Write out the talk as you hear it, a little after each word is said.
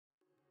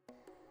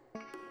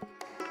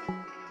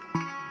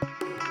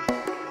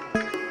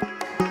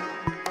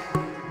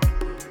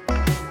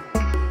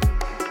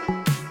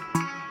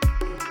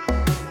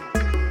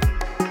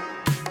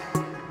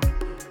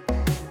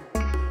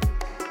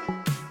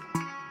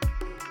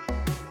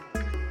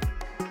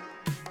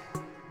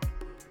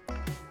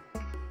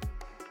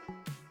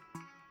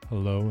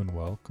Hello and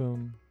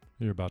welcome.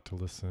 You're about to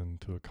listen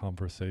to a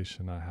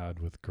conversation I had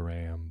with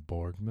Graham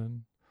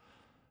Boardman.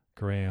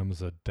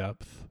 Graham's a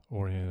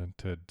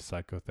depth-oriented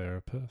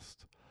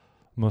psychotherapist,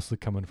 mostly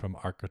coming from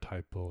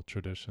archetypal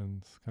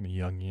traditions, kind of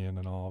Jungian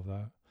and all of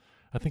that.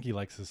 I think he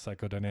likes his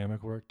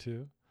psychodynamic work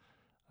too.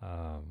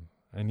 I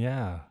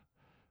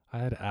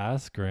had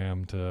asked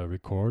Graham to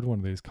record one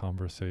of these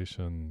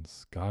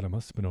conversations. God, it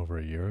must have been over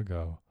a year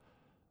ago.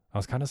 I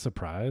was kind of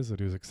surprised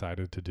that he was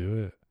excited to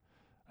do it.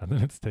 And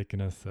then it's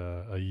taken us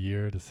a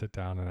year to sit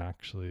down and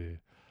actually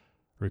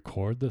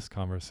record this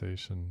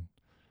conversation.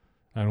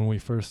 And when we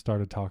first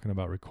started talking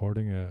about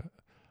recording it,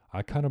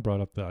 I kind of brought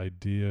up the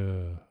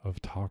idea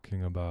of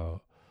talking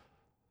about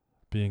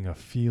being a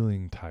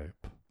feeling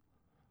type.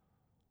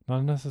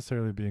 Not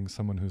necessarily being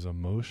someone who's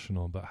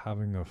emotional, but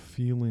having a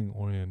feeling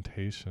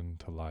orientation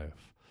to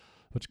life,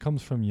 which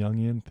comes from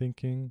Jungian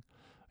thinking.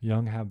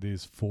 Jung had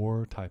these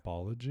 4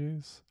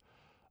 typologies.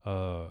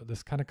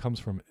 This kind of comes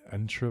from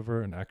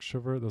introvert and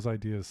extrovert. Those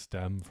ideas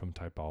stem from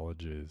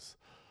typologies.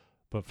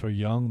 But for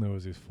Jung, there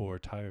was these 4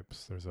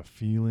 types. There's a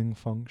feeling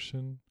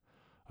function,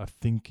 a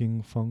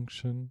thinking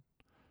function,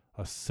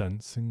 a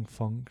sensing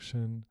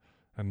function,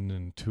 and an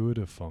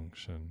intuitive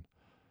function.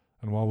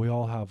 And while we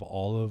all have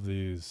all of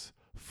these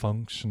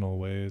functional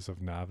ways of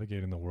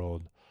navigating the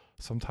world,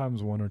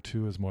 sometimes 1 or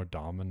 2 is more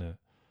dominant.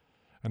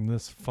 And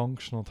this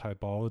functional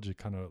typology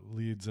kind of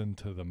leads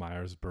into the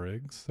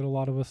Myers-Briggs that a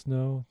lot of us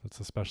know. That's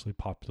especially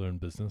popular in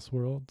business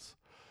worlds.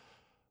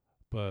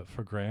 But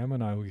for Graham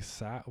and I, we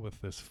sat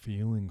with this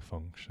feeling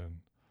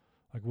function.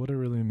 Like what it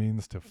really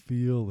means to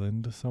feel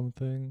into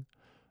something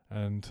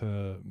and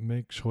to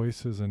make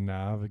choices and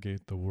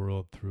navigate the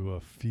world through a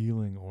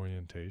feeling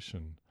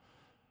orientation.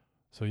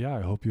 So yeah,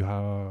 I hope you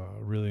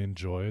really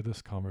enjoy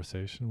this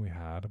conversation we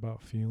had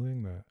about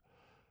feeling that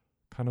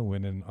kind of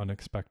went in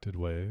unexpected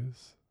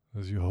ways.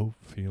 As you hope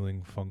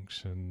feeling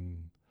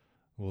function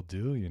will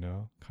do,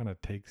 kind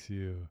of takes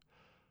you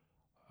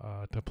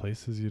to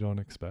places you don't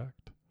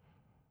expect.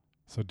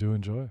 So do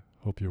enjoy.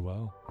 Hope you're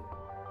well.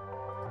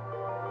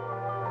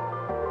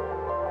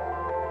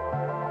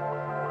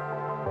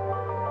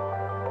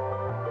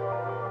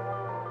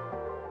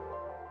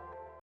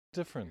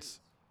 Difference.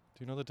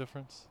 Do you know the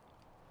difference?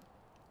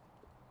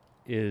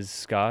 Is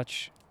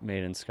Scotch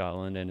made in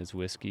Scotland and is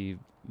whiskey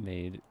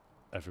made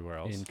Everywhere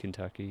else? in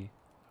Kentucky?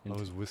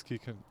 Is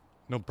whiskey...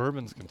 No,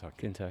 bourbon's Kentucky.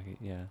 Kentucky,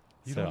 yeah.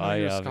 You don't know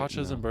your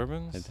Scotches and no,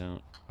 bourbons? I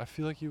don't. I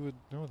feel like you would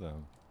know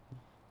them.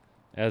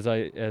 As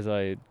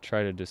I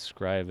try to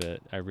describe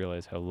it, I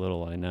realize how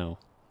little I know,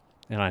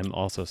 and I'm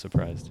also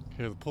surprised.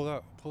 Here, pull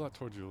that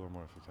towards you a little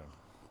more if you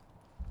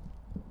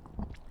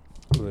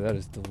can. Ooh, that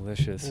is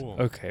delicious. Ooh.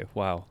 Okay,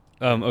 wow.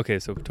 Okay,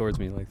 so towards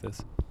me like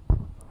this.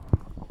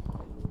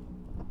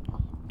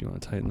 Do you want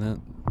to tighten that?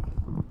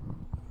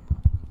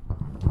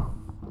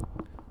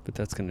 But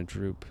that's gonna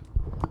droop.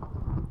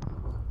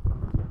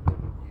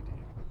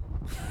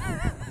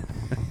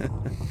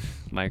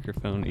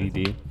 Microphone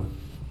ED.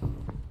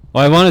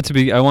 Well, I want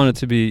it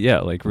to be, yeah,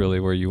 like really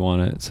where you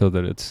want it, so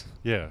that it's.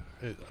 Yeah,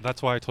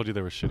 that's why I told you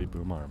they were shitty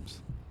boom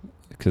arms.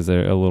 Because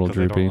they're a little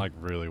droopy. They don't like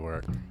really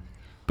work.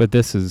 But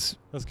this is.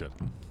 That's good.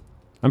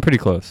 I'm pretty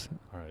close.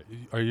 All right,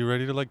 are you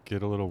ready to like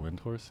get a little wind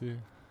horsey?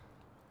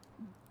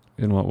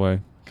 In what way?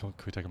 Can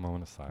we take a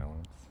moment of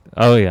silence?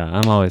 Oh yeah,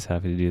 I'm always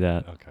happy to do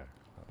that. Okay,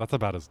 that's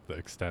about the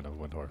extent of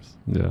wind horse.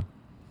 Yeah.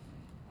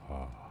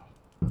 Oh.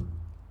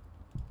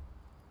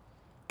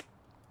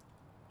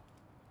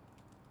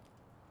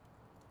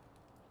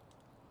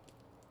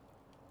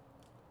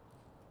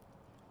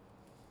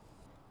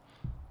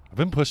 I've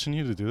been pushing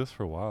you to do this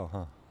for a while,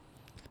 huh?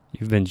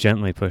 You've been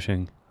gently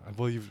pushing.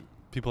 Well,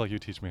 people like you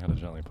teach me how to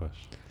gently push.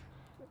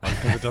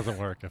 Because it doesn't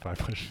work if I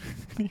push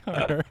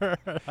harder.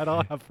 I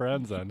don't have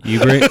friends then.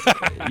 You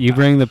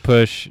bring the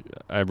push,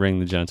 I bring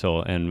the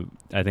gentle, and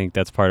I think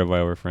that's part of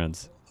why we're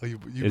friends. Oh, you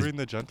bring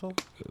the gentle?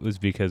 It was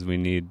because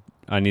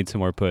I need some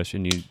more push,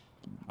 and you.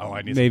 Oh,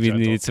 I need maybe some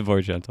gentle. need some more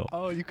gentle.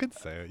 Oh, you could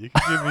say it. You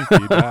can give me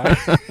feedback.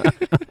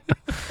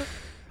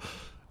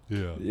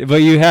 Yeah.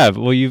 But you have.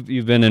 Well,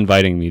 you've been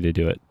inviting me to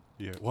do it.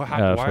 Yeah. Why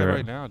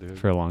right now, dude?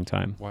 For a long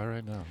time. Why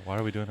right now? Why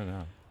are we doing it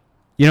now?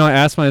 I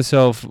asked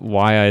myself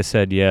why I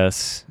said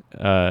yes.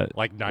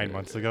 Like 9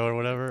 months ago or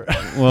whatever.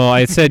 Well,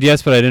 I said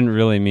yes, but I didn't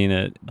really mean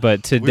it.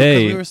 But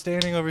today, we were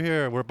standing over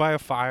here. We're by a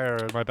fire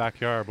in my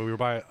backyard, but we were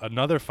by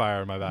another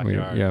fire in my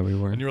backyard. We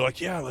were. And you were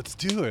like, "Yeah, let's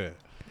do it."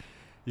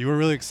 You were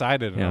really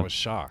excited, and yeah. I was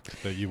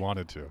shocked that you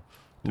wanted to.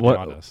 Be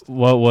honest.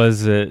 What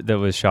was it that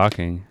was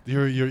shocking?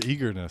 Your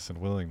eagerness and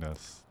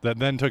willingness. That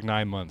then took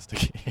 9 months to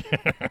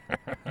get.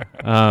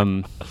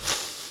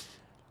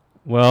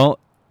 Well,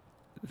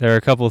 there are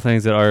a couple of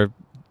things that are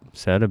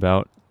said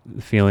about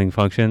the feeling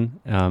function,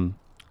 and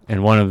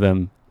one of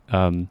them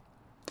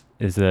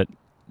is that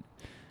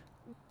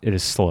it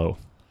is slow.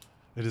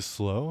 It is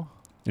slow?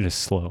 It is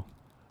slow.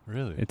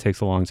 Really? It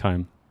takes a long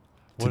time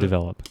to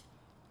develop.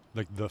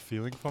 Like the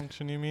feeling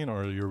function, you mean,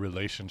 or your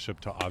relationship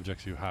to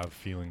objects you have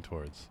feeling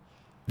towards?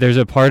 There's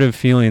a part of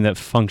feeling that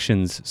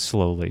functions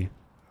slowly.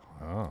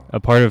 Oh. A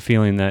part of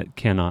feeling that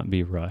cannot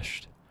be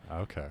rushed.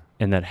 Okay.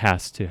 and that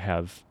has to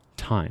have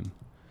time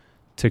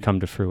to come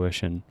to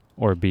fruition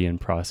or be in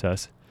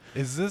process.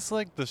 Is this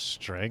like the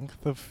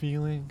strength of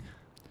feeling?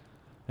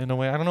 In a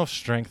way, I don't know if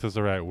strength is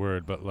the right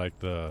word, but like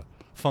the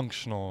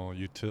functional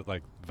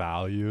like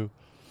value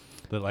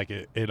that like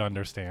it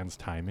understands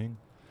timing.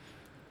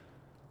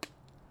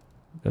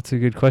 That's a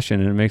good question,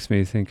 and it makes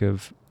me think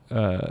of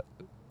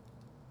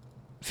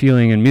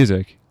feeling in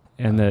music,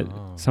 and that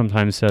Oh.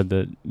 sometimes said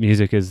that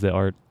music is the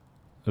art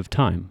of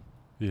time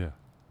Yeah.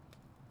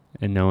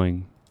 and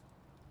knowing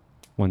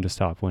when to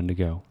stop, when to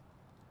go,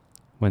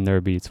 when there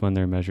are beats, when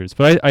there are measures.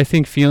 But I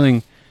think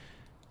feeling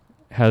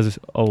has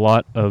a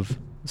lot of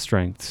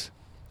strengths.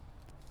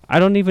 I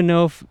don't even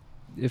know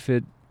if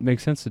it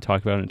makes sense to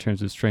talk about it in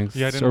terms of strengths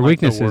Yeah, I didn't or like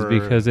the weaknesses,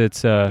 because word.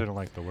 it's I didn't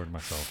like the word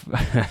myself.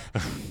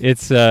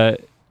 it's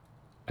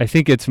I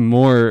think it's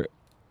more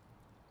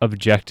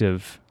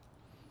objective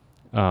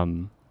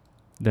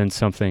than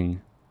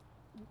something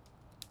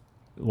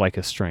like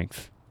a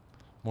strength.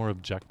 More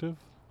objective?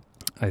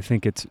 I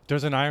think it's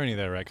There's an irony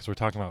there, right? Because we're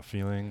talking about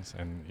feelings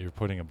and you're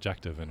putting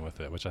objective in with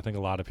it, which I think a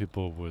lot of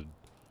people would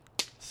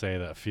say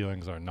that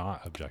feelings are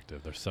not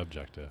objective, they're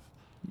subjective.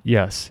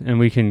 yes, and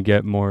we can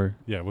get more.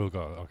 Yeah, we'll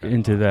go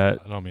Into that.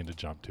 I don't mean to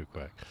jump too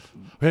quick.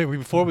 Hey,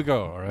 before we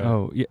go, all right?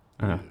 Oh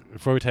yeah,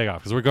 Before we take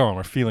off, because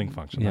we're feeling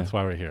function. Yeah. That's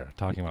why we're here,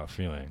 talking about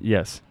feeling,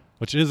 yes,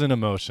 which is in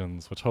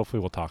emotions, which hopefully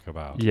we'll talk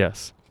about.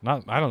 yes,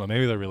 Not, I don't know,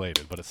 maybe they're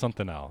related, but it's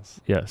something else.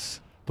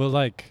 yes. But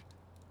like,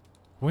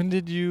 when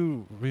did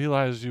you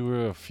realize you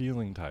were a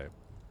feeling type?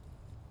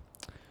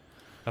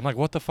 I'm like,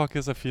 what the fuck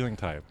is a feeling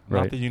type?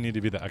 Right. Not that you need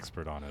to be the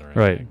expert on it or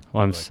Right. anything.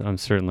 Well, but like, I'm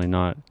certainly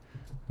not.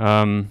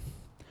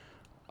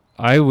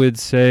 I would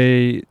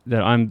say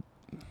that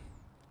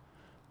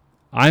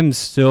I'm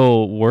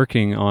still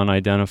working on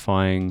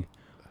identifying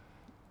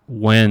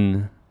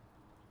when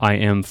I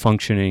am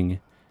functioning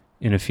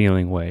in a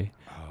feeling way.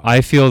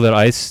 I feel that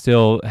I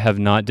still have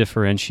not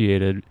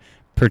differentiated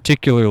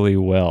particularly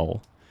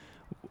well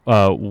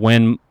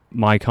when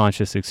my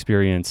conscious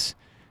experience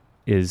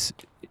is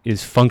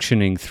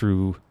functioning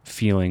through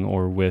feeling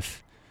or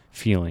with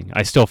feeling.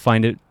 I still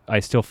find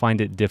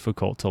it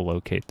difficult to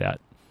locate that.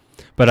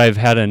 But I've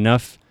had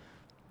enough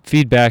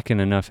feedback and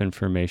enough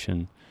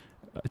information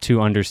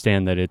to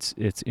understand that it's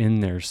in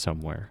there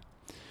somewhere.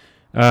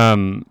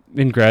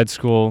 In grad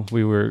school,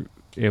 we were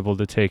able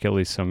to take at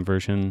least some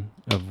version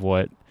of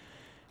what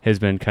has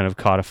been kind of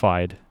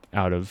codified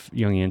out of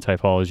Jungian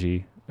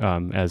typology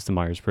as the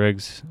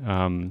Myers-Briggs.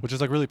 which is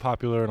like really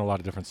popular in a lot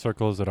of different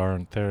circles that are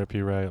in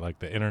therapy, right? Like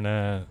the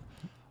internet,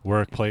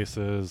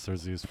 workplaces.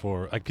 There's these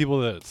four, like people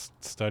that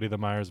study the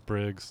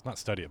Myers-Briggs, not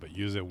study it, but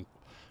use it,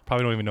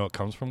 probably don't even know it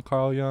comes from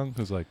Carl Jung,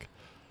 who's like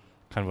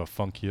kind of a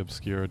funky,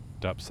 obscure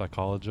depth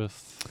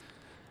psychologist.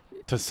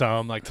 To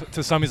some, like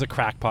to some he's a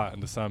crackpot,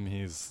 and to some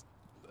he's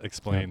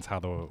explains how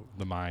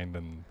the mind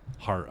and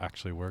heart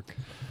actually work.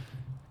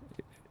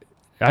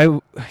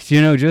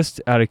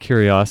 Just out of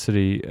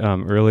curiosity,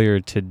 earlier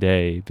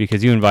today,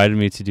 because you invited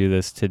me to do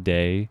this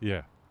today,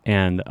 Yeah.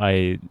 and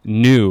I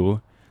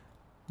knew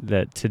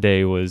that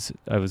today I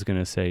was going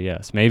to say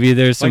yes. Maybe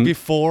there's some... Like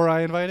before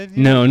I invited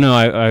you? No,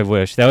 I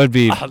wish. That would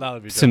be That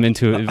would be some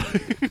dope.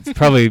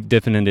 probably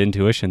dipping into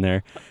intuition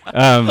there.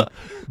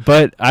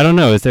 But I don't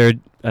know, is there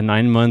a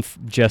 9-month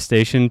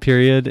gestation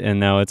period, and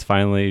now it's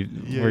finally,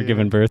 we're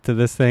giving birth to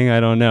this thing? I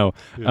don't know.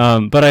 Yeah.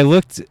 But I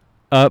looked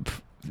up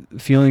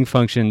feeling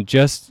function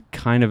just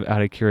kind of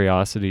out of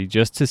curiosity,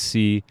 just to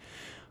see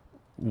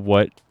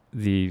what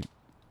the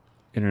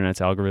internet's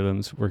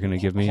algorithms were going to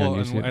give me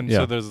on YouTube. And yeah.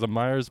 so there's the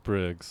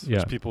Myers-Briggs,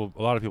 Yeah. which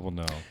a lot of people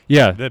know.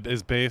 Yeah. That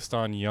is based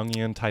on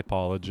Jungian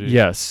typology.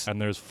 Yes.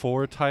 And there's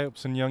 4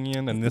 types in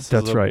Jungian, and this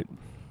That's is right.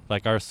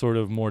 like our sort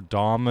of more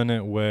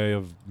dominant way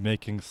of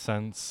making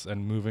sense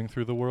and moving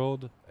through the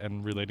world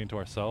and relating to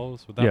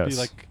ourselves. Would that be Yes.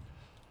 like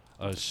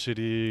a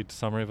shitty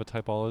summary of a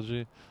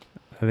typology?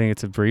 I think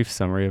it's a brief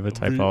summary of a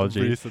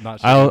typology. Brief and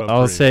not shitty, but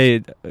I'll brief.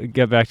 say,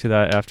 get back to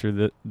that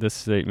after this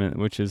statement,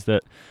 which is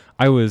that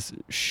I was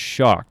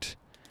shocked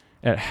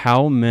at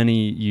how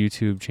many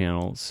YouTube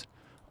channels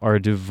are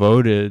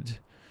devoted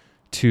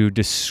to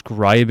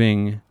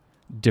describing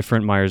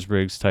different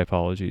Myers-Briggs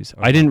typologies.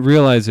 I didn't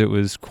realize it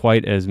was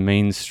quite as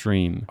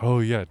mainstream Oh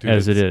yeah, dude,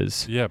 as it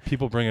is. Yeah,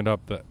 people bring it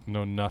up that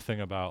know nothing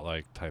about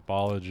like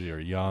typology or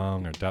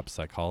Jung or depth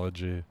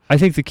psychology. I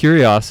think the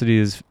curiosity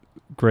is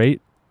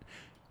great.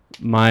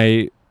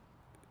 My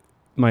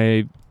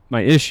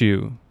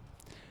issue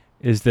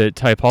is that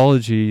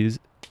typology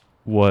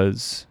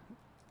was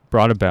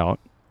brought about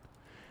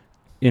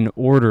in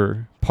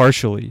order,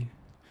 partially,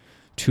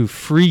 to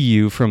free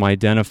you from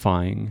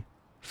identifying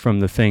from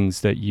the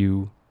things that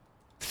you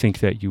think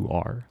that you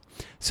are.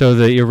 So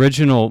the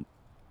original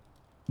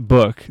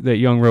book that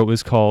Jung wrote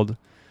was called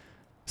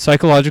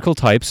Psychological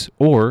Types,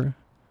 or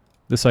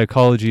The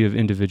Psychology of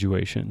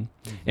Individuation.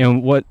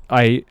 And what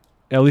I,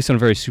 at least on a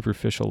very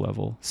superficial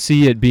level,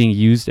 see it being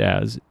used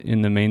as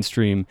in the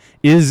mainstream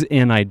is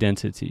an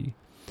identity.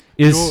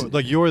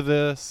 You're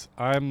this.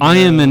 I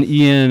am an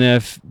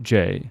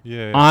ENFJ.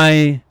 Yeah.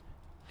 I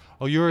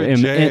Oh, you're a And-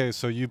 J,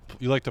 so you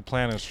like to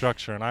plan and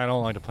structure, and I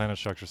don't like to plan and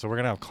structure. So we're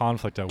gonna have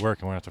conflict at work,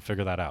 and we're gonna have to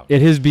figure that out.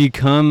 It has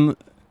become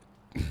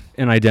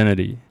an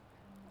identity,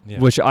 Yeah.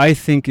 which I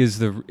think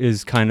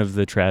is kind of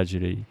the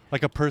tragedy.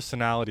 Like a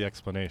personality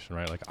explanation,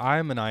 right? Like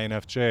I'm an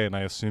INFJ, and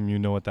I assume you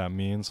know what that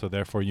means, so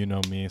therefore you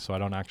know me, so I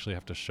don't actually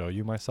have to show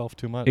you myself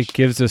too much. It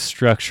gives a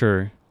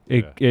structure.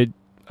 It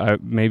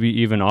maybe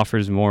even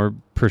offers more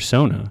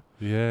persona.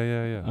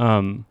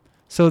 Yeah.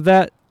 So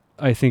that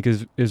I think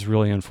is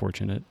really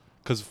unfortunate.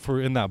 Because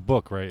in that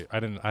book, right? I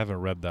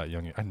haven't read that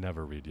Jung. I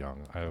never read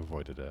Jung. I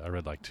avoided it. I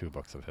read like 2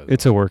 books of his.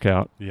 It's a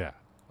workout. Yeah.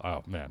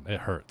 Oh man,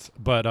 it hurts.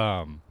 But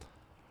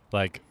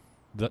like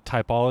the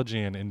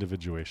typology and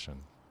individuation.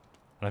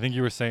 And I think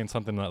you were saying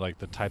something that like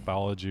the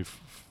typology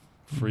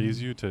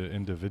frees you to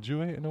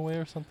individuate in a way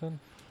or something.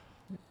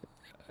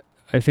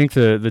 I think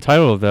the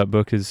title of that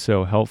book is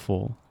so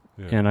helpful,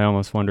 Yeah. and I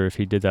almost wonder if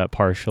he did that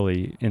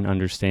partially in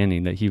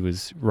understanding that he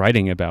was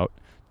writing about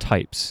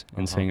types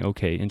and saying,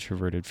 okay,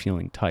 introverted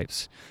feeling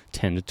types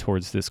tend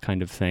towards this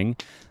kind of thing,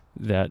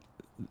 that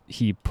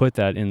he put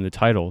that in the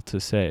title to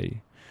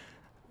say,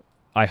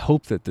 I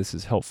hope that this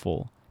is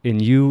helpful in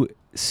you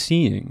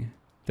seeing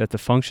that the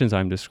functions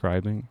I'm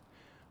describing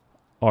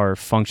are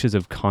functions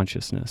of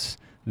consciousness.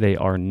 They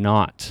are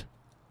not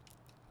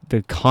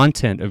the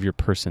content of your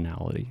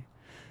personality.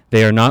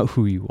 They are not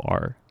who you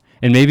are.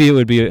 And maybe it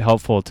would be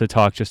helpful to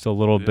talk just a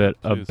little bit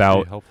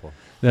about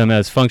them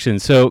as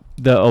functions. So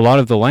a lot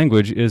of the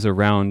language is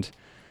around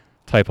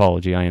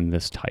typology. I am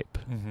this type.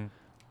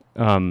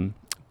 Mm-hmm.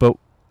 But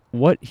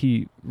what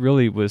he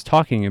really was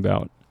talking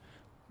about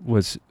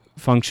was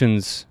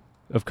functions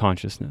of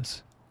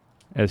consciousness,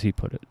 as he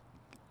put it.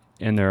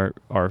 And there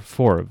are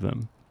 4 of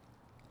them.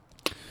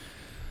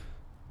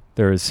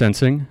 There is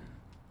sensing,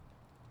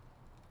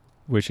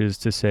 which is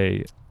to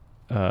say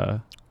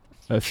a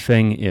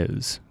thing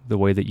is, the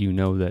way that you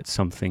know that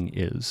something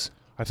is.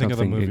 I think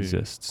something of the movie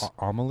exists.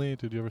 Amelie.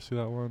 Did you ever see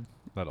that one?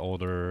 That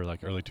older,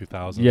 like early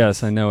 2000s.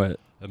 Yes, I know it.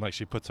 And like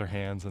she puts her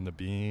hands in the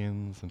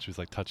beans, and she's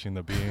like touching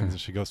the beans, and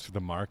she goes through the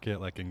market,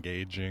 like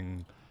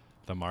engaging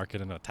the market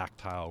in a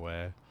tactile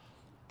way.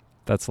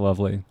 That's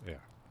lovely. Yeah,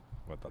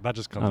 that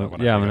just comes up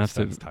when I'm I gonna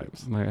think of sense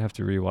types. might have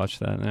to rewatch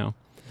that now.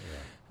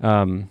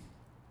 Yeah.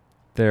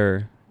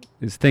 There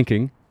is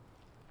thinking,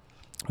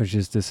 which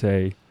is to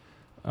say,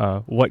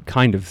 what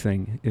kind of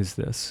thing is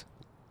this?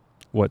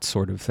 What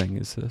sort of thing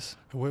is this?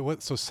 Wait,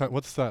 what? So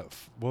what's that?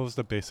 What was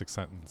the basic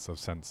sentence of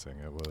sensing?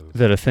 It was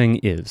That a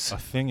thing is. a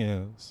thing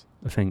is.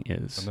 A thing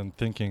is. And then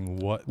thinking,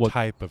 what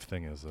type of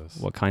thing is this?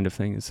 What kind of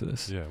thing is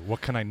this? Yeah.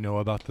 What can I know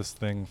about this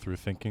thing through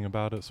thinking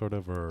about it, sort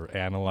of, or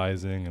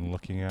analyzing and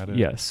looking at it?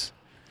 Yes.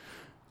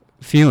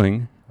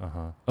 Feeling.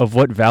 Of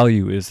what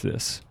value is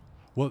this?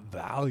 What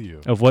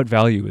value? Of what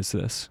value is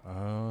this?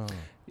 Oh.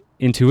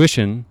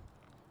 Intuition.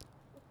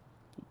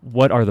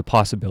 What are the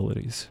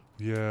possibilities?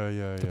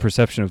 Yeah. The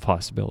perception of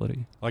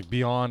possibility. Like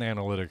beyond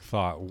analytic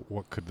thought,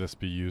 what could this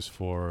be used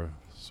for?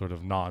 Sort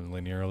of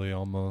non-linearly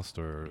almost,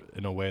 or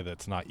in a way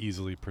that's not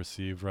easily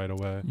perceived right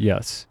away?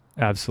 Yes,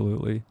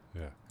 absolutely.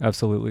 Yeah.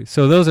 Absolutely.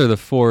 So those are the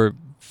 4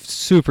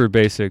 super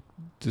basic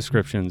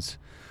descriptions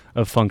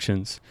of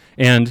functions.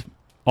 And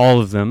all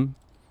of them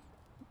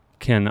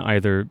can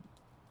either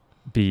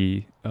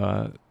be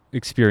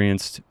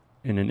experienced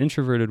in an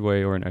introverted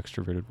way or an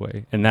extroverted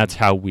way. And that's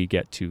how we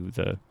get to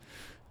the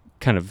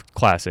kind of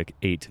classic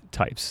 8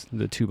 types,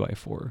 the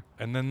 2x4.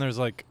 And then there's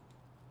like,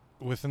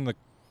 within the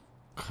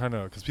kind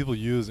of, because people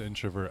use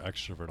introvert,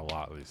 extrovert a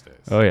lot these days.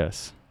 Oh,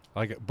 yes.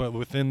 Like, but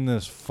within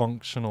this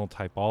functional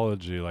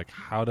typology, like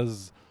how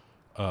does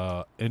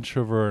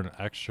introvert and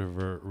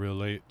extrovert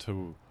relate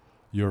to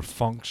your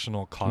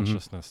functional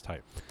consciousness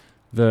type?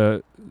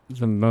 The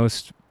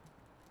most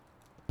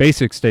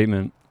basic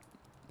statement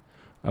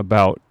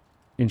about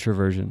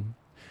introversion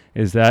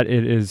is that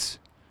it is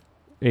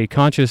a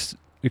conscious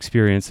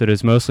experience that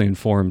is mostly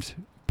informed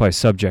by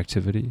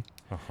subjectivity,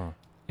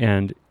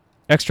 and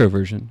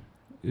extroversion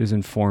is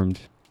informed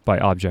by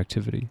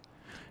objectivity.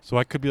 So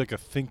I could be like a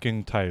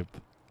thinking type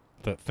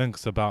that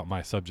thinks about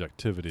my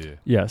subjectivity.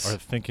 Yes. Or a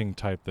thinking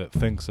type that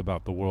thinks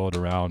about the world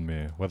around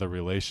me, whether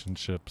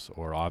relationships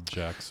or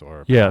objects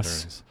or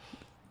patterns.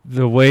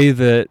 The way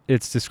that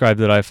it's described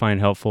that I find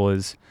helpful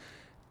is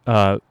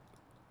in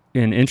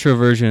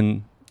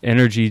introversion,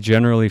 energy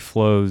generally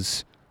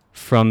flows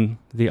from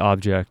the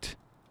object,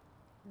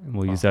 and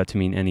we'll use that to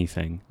mean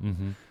anything,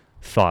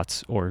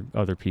 thoughts or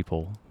other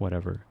people,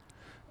 whatever.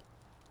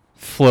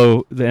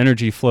 The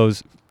energy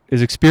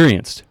is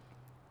experienced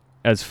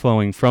as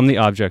flowing from the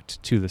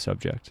object to the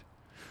subject.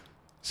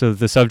 So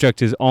the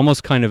subject is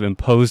almost kind of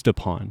imposed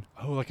upon.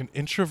 Oh, like an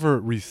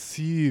introvert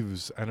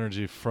receives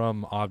energy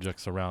from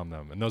objects around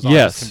them. And those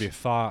objects can be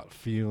thought,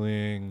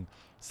 feeling,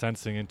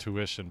 sensing,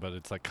 intuition, but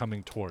it's like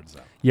coming towards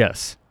them.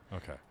 Yes.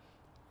 Okay.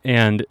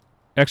 And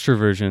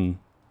extroversion,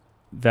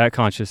 that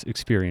conscious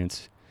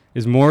experience,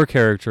 is more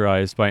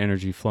characterized by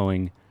energy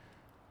flowing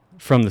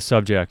from the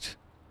subject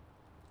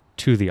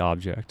to the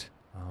object.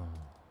 Oh.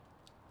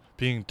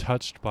 Being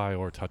touched by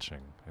or touching,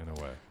 in a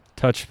way.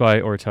 Touched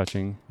by or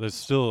touching. There's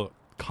still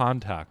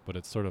contact, but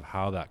it's sort of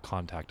how that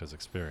contact is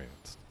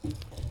experienced.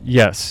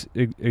 Yes,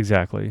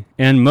 exactly.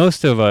 And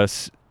most of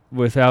us,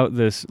 without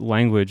this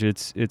language,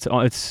 it's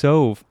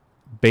so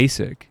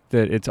basic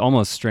that it's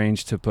almost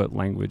strange to put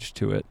language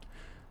to it.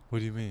 What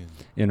do you mean?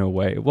 In a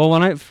way. Well,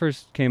 when I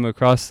first came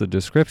across the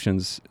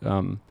descriptions,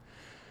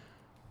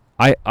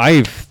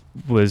 I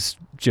was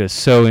just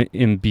so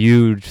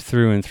imbued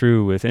through and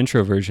through with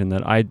introversion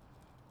that I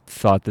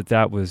thought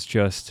that was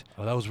just.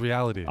 Oh, that was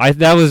reality.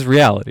 That was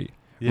reality.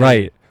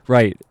 Yeah.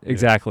 Right.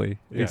 Exactly.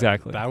 Yeah.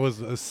 Exactly. That was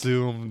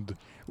assumed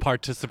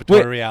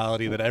participatory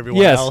reality that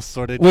everyone yes, else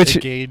sort of which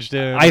engaged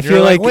in. I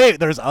feel like wait,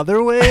 there's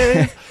other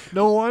ways.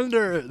 No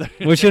wonder.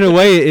 Which in a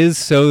way is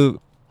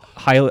so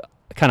highly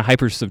kind of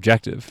hyper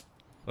subjective.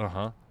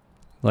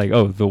 Like,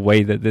 oh, the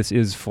way that this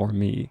is for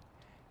me.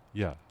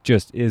 Yeah.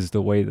 Just is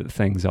the way that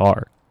things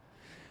are.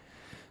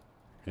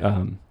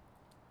 Yeah.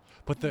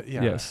 Yeah.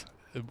 Yes.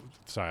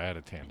 Sorry, I had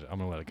a tangent. I'm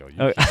gonna let it go.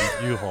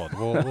 You hold.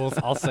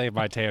 I'll save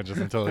my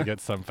tangents until we get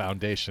some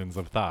foundations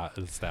of thought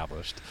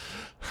established.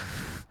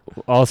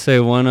 I'll say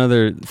one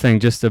other thing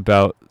just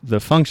about the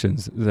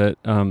functions that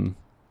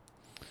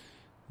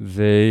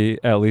they,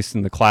 at least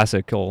in the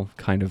classical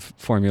kind of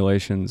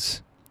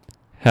formulations,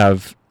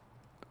 have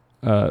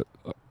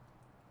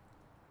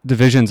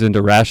divisions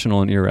into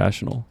rational and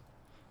irrational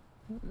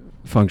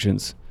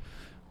functions.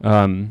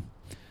 The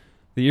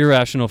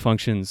irrational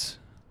functions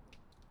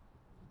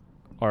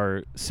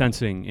are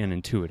sensing and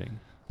intuiting.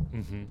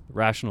 Mm-hmm.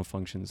 Rational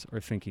functions are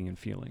thinking and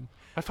feeling.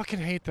 I fucking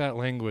hate that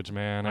language,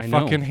 man. I know.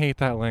 fucking hate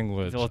that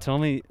language. Well, tell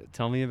me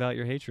about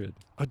your hatred.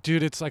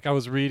 Dude, it's like I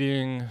was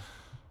reading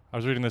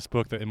this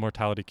book, The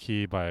Immortality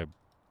Key by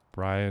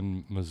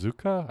Brian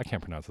Mazuka. I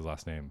can't pronounce his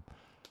last name,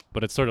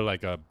 but it's sort of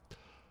like a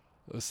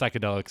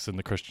psychedelics in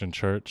the Christian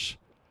church.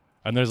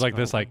 And there's like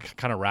this like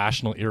kind of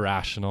rational,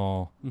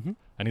 irrational,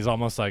 and he's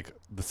almost like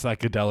the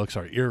psychedelics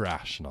are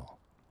irrational.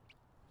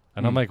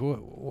 And I'm like,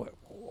 what,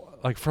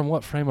 like from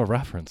what frame of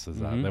reference is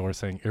that? They were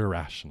saying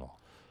irrational.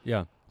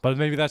 Yeah. But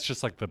maybe that's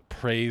just like the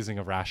praising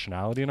of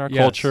rationality in our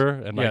culture.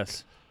 And like,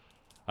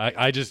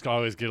 I just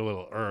always get a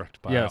little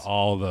irked by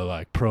all the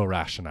like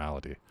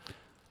pro-rationality.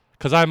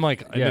 Because I'm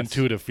like an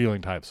intuitive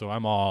feeling type, so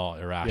I'm all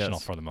irrational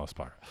for the most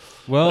part.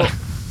 Well,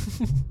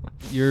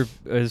 you're,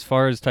 as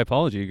far as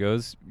typology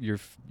goes, your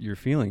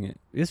feeling it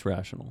is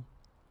rational.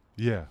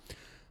 Yeah.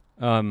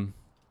 And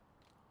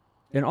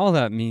all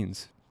that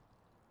means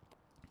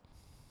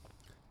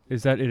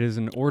is that it is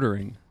an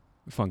ordering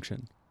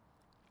function.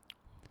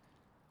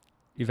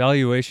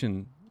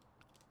 Evaluation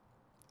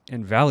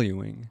and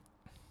valuing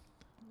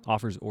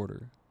offers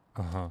order.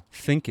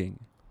 Thinking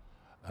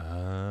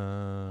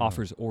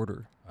offers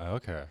order.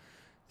 Okay.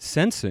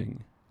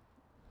 Sensing,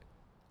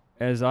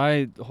 as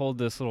I hold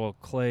this little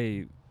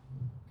clay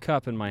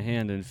cup in my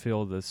hand and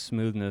feel the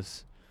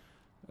smoothness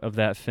of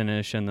that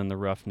finish and then the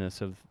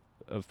roughness of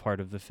part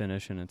of the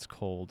finish and it's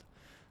cold,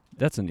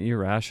 that's an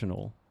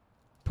irrational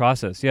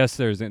process. Yes,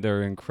 there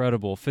are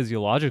incredible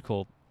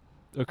physiological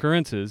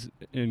occurrences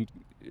in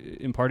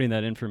imparting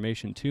that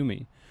information to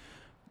me,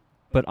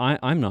 but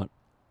I'm not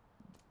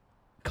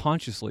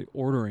consciously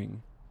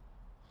ordering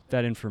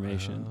that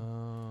information.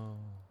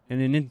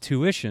 And in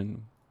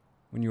intuition,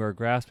 when you are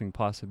grasping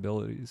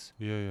possibilities,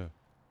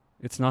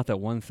 it's not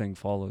that one thing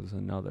follows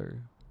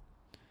another.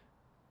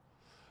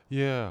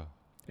 Yeah.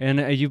 And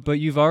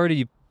you've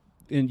already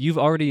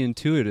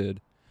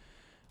intuited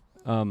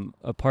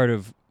a part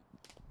of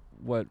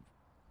what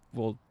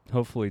we'll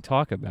hopefully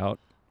talk about,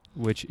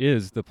 which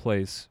is the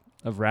place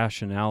of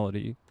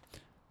rationality,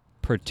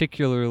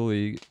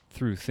 particularly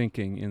through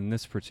thinking in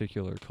this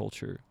particular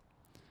culture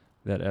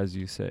that, as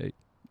you say,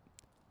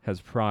 has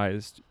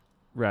prized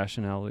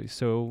rationality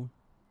so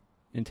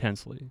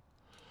intensely.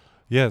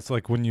 Yeah, it's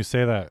like when you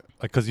say that,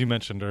 like, because you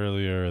mentioned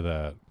earlier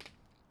that,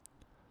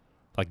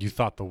 like, you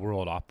thought the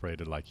world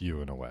operated like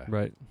you in a way,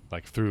 right?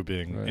 Like through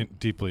being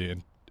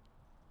deeply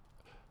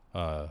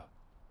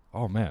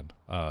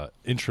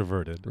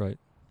introverted, right?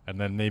 And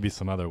then maybe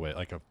some other way,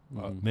 like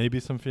maybe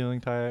some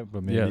feeling type,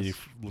 but maybe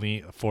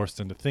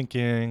forced into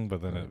thinking,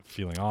 but then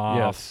feeling off.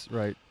 Yes,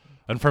 right.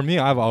 And for me,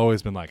 I've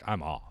always been like,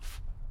 I'm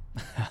off.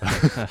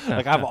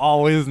 Like I've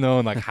always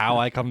known like how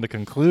I come to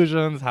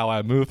conclusions, how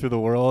I move through the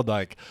world,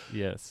 like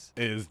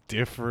is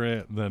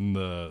different than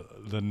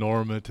the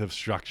normative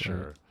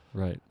structure.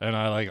 Right. And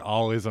I like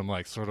always am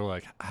like sort of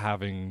like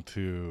having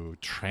to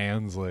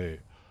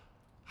translate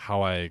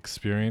how I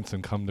experience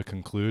and come to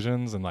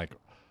conclusions and like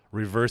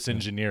reverse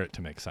engineer it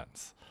to make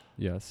sense.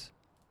 Yes.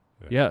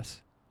 Yeah.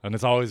 Yes. And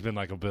it's always been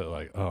like a bit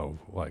like, oh,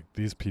 like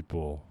these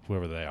people,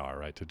 whoever they are,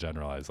 right, to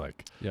generalize,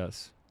 like,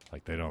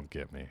 like they don't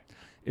get me.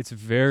 It's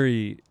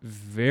very,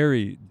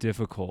 very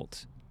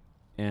difficult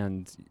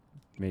and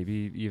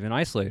maybe even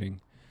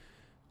isolating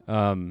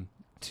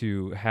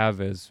to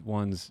have as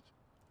one's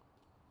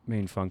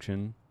main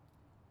function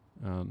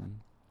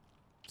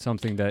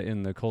something that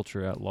in the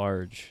culture at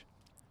large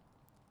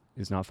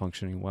is not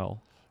functioning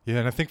well. Yeah,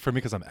 and I think for me,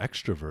 because I'm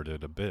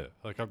extroverted a bit,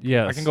 like I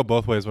can go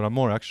both ways, but I'm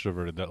more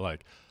extroverted. That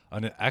like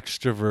an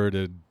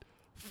extroverted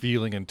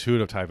feeling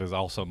intuitive type is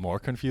also more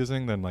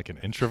confusing than like an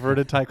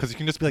introverted type, because you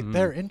can just be like,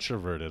 they're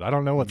introverted. I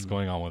don't know what's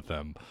going on with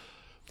them.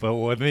 But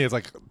with me, it's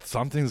like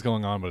something's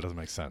going on, but it doesn't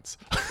make sense.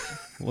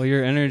 Well,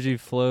 your energy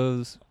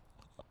flows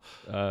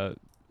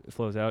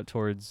out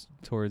towards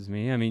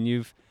me. I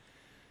mean,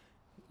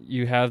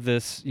 you have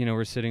this,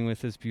 we're sitting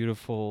with this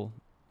beautiful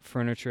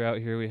furniture out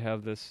here. We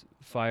have this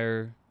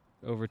fire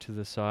over to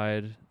the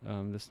side,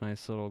 this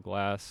nice little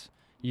glass.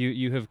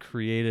 You have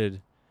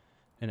created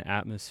an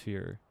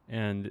atmosphere,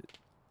 and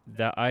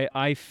that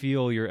I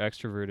feel your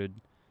extroverted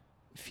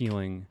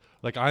feeling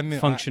Like I'm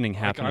functioning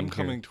happening. I'm here.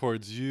 coming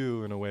towards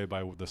you in a way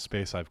by the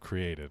space I've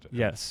created.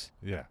 Yes.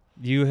 Yeah.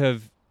 You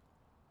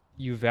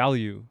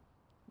value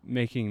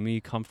making me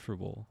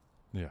comfortable.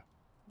 Yeah.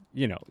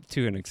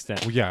 To an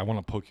extent. Well, yeah, I want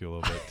to poke you a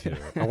little bit too.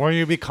 I want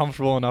you to be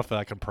comfortable enough that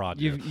I can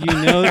prod you. You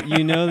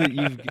know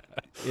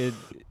that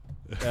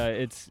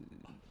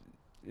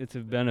it's a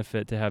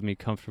benefit to have me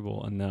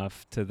comfortable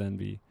enough to then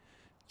be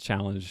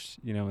challenged,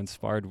 and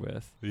sparred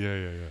with.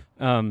 Yeah.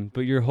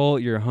 But your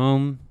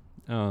home,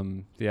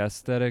 the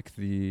aesthetic,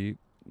 the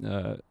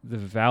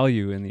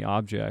value in the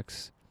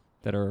objects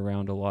that are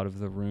around a lot of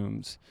the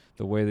rooms,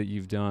 the way that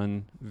you've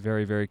done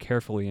very, very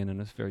carefully and in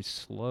a very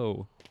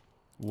slow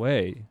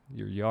way,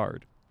 your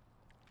yard,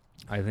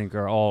 I think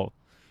are all.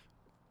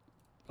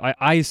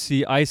 I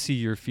see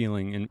your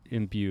feeling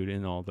imbued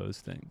in all those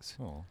things.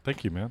 Oh,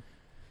 thank you, man.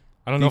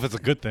 I don't know if it's a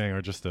good thing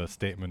or just a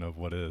statement of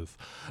what is.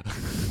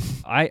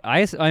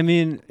 I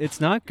mean, it's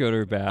not good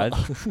or bad.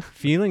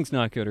 Feeling's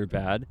not good or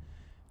bad.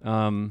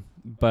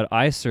 But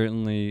I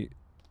certainly,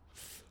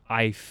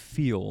 I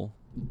feel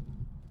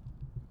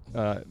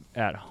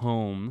at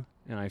home,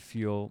 and I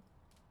feel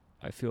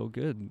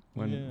good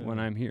when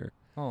I'm here.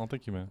 Oh,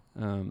 thank you,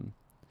 man.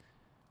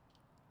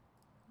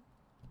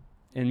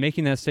 And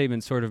making that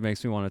statement sort of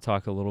makes me want to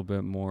talk a little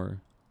bit more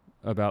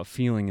about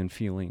feeling and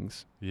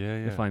feelings.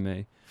 Yeah. If I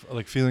may.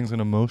 Like feelings and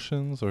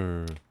emotions,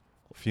 or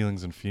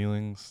feelings and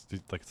feelings?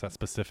 Like, is that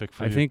specific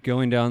for you? I think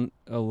going down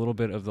a little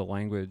bit of the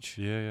language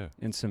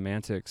and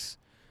semantics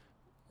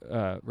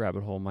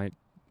rabbit hole might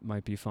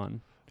be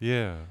fun.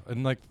 Yeah,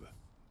 and like,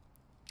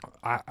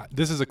 I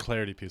this is a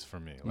clarity piece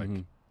for me. Like,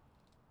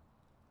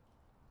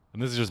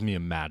 and this is just me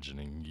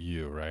imagining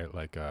you, right?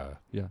 Like,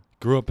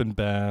 grew up in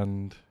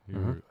band.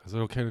 Is it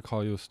okay to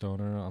call you a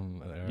stoner on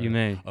the air? You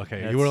may.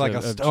 Okay, That's you were like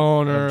a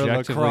stoner,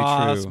 objectively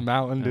lacrosse, true.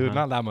 mountain dude.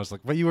 Not that much.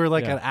 Like, but you were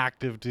like an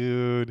active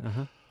dude.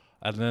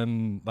 And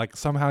then, like,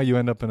 somehow you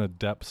end up in a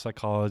depth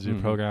psychology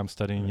program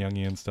studying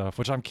Jungian stuff,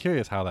 which I'm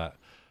curious how that.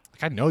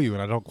 Like, I know you,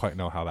 and I don't quite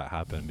know how that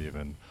happened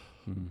even.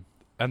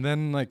 And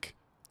then, like,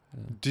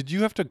 did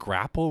you have to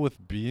grapple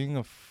with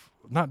being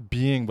not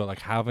being, but like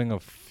having a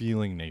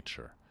feeling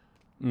nature,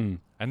 and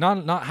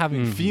not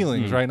having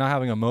feelings, right? Not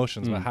having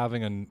emotions, but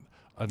having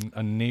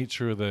a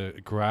nature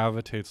that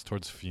gravitates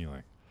towards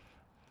feeling.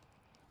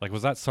 Like,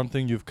 was that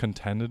something you've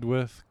contended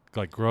with,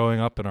 like growing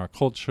up in our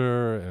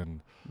culture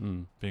and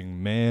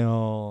being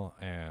male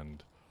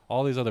and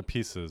all these other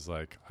pieces?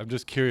 Like, I'm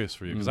just curious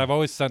for you, because I've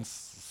always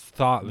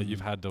thought that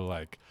you've had to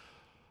like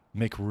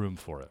make room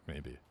for it,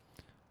 maybe.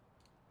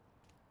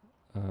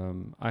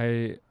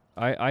 I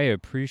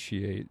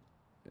appreciate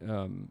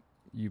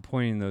you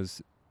pointing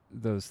those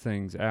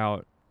things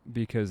out,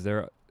 because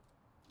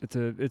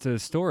it's a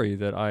story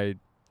that I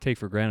take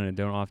for granted and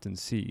don't often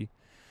see.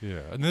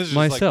 Yeah, and this is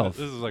myself. Just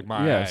like, this is like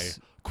my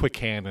quick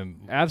hand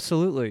and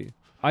absolutely.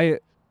 I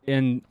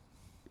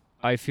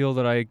feel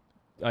that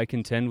I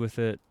contend with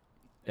it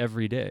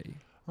every day.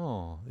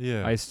 Oh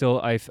yeah. I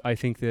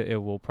think that it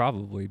will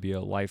probably be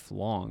a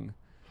lifelong.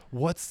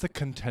 What's the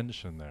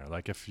contention there?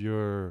 Like, if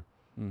you're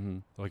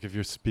if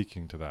you're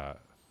speaking to that,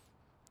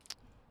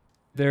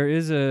 there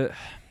is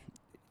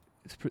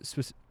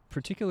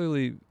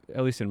particularly,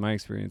 at least in my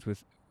experience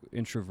with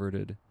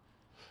introverted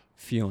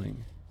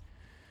feeling,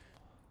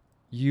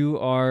 you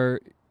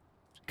are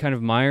kind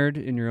of mired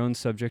in your own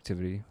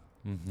subjectivity.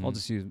 I'll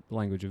just use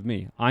language of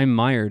me. I'm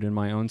mired in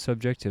my own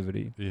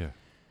subjectivity. Yeah.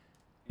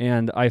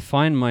 And I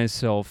find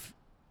myself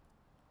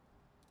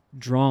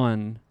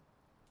drawn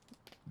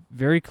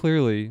very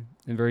clearly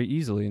and very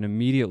easily and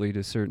immediately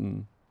to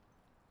certain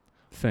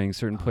things,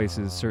 certain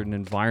places, certain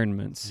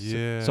environments.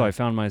 Yeah. So I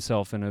found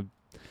myself in a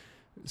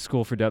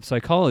school for depth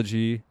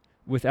psychology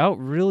without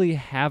really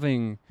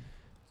having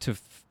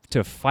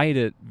to fight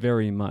it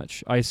very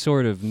much. I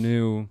sort of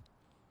knew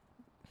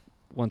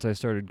once I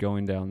started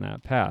going down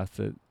that path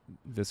that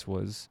this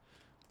was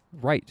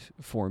right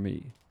for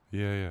me.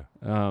 Yeah.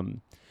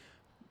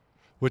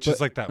 Which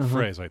is like that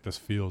phrase, right? This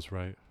feels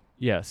right.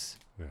 Yes.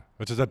 Yeah.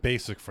 Which is a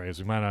basic phrase.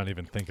 We might not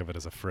even think of it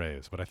as a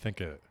phrase, but I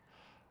think it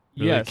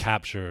really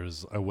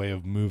captures a way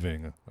of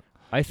moving.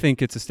 I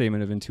think it's a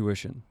statement of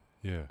intuition.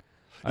 Yeah.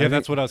 Yeah,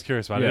 that's what I was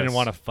curious about. Yes. I didn't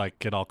want to like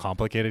get all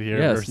complicated here.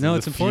 Yes. Versus No,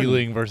 it's the important.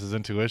 feeling versus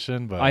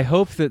intuition, but I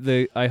hope that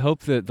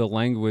the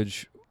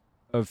language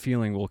of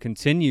feeling will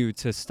continue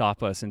to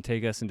stop us and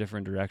take us in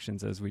different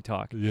directions as we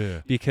talk.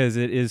 Yeah. Because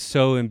it is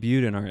so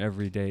imbued in our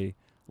everyday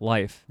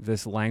life,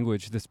 this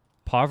language, this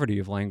poverty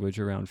of language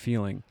around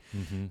feeling.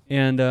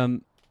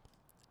 And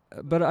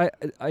but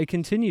I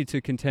continue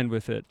to contend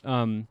with it.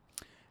 And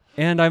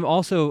I'm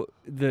also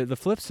the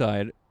flip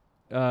side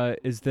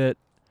is that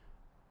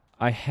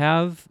I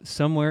have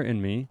somewhere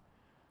in me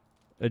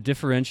a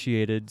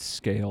differentiated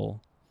scale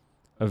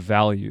of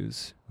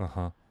values,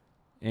 Uh-huh.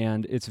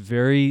 and it's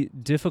very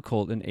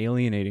difficult and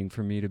alienating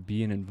for me to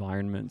be in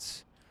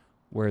environments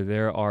where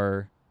there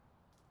are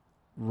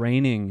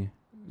reigning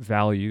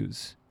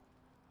values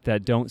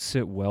that don't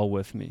sit well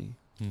with me.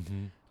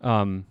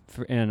 Mm-hmm.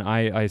 And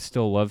I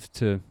still love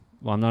to.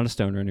 Well, I'm not a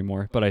stoner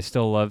anymore, but I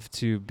still love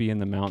to be in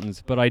the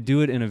mountains. But I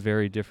do it in a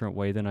very different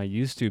way than I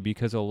used to,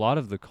 because a lot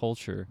of the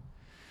culture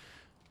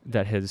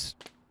that has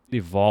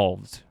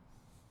evolved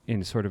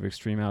in sort of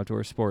extreme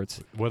outdoor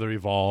sports. Whether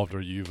evolved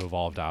or you've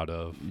evolved out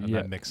of, and Yeah,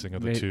 that mixing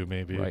of the two,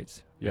 maybe.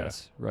 Right. Yeah.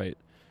 Yes. Right.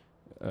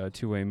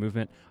 Two-way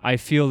movement. I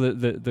feel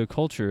that the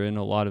culture in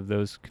a lot of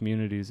those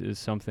communities is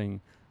something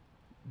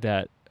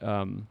that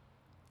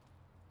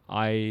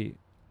I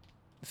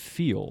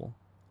feel.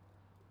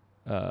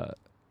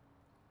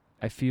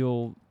 I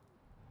feel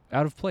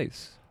out of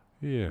place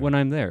Yeah. when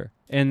I'm there,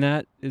 and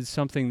that is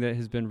something that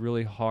has been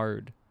really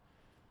hard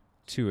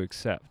to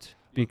accept,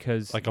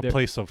 because like a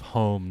place of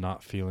home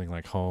not feeling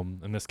like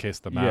home. In this case,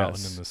 the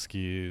mountain Yes. and the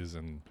skis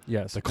and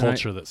yes, the and I-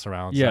 culture that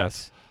surrounds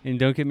yes, and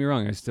don't get me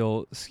wrong, I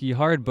still ski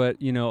hard, but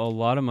a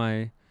lot of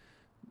my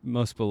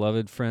most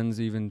beloved friends,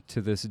 even to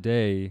this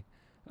day,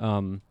 a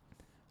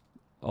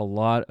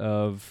lot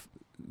of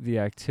the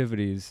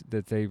activities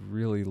that they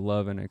really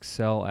love and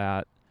excel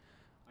at,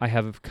 I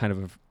have a kind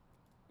of a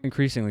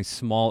increasingly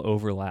small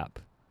overlap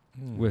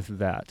that. with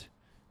that.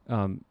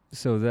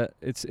 So that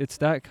it's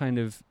that kind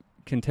of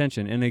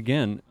contention. And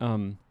again,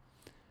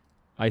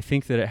 I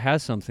think that it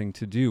has something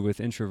to do with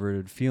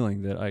introverted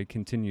feeling, that I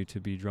continue to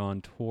be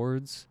drawn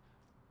towards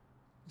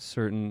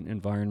certain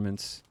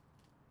environments,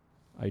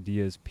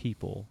 ideas,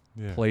 people,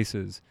 Yeah.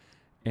 places,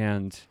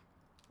 and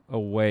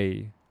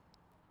away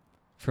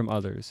from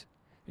others.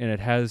 And it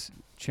has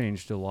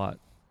changed a lot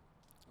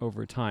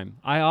over time.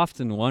 I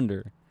often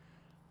wonder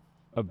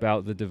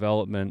about the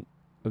development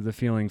of the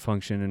feeling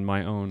function in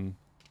my own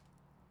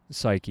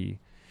psyche.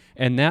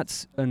 And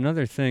that's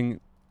another thing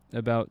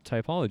about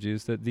typology,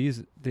 is that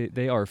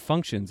they are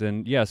functions.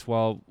 And yes,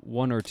 while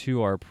one or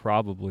two are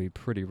probably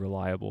pretty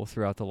reliable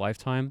throughout the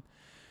lifetime,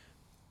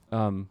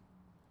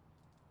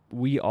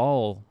 we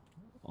all,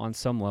 on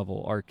some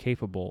level, are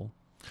capable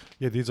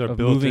Yeah, these are of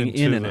built moving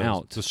into in and the,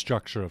 out. the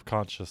structure of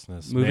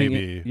consciousness. moving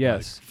maybe in,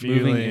 yes, like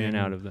moving in and feeling,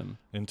 out of them.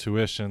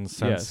 intuition,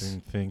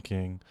 sensing,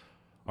 thinking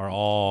are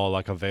all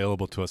like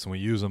available to us, and we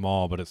use them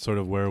all. But it's sort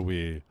of where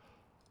we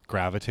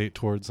gravitate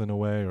towards in a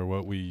way, or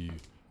what we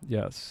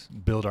Yes.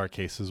 build our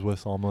cases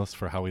with, almost,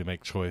 for how we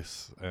make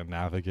choice and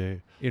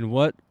navigate. In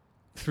what,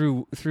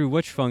 through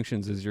which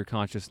functions is your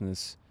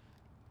consciousness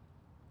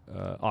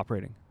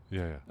operating?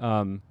 Yeah.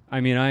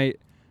 I mean,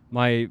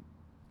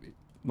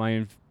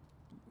 my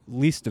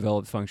least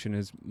developed function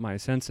is my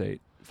sensate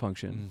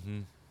function. Mm-hmm.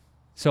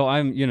 So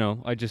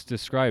I just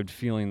described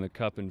feeling the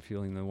cup and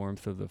feeling the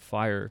warmth of the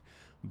fire,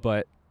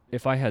 but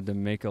if I had to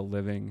make a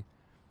living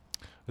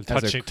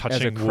Touching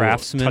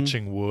craftsman,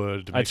 touching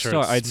wood to make sure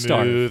I'd it's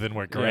starve. smooth, and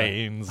where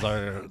grains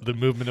are, the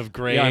movement of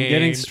grain. Yeah, I'm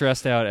getting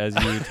stressed out as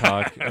you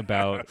talk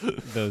about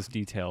those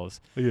details.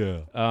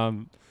 Yeah.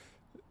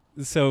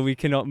 So we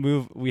cannot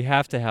move. We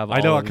have to have. I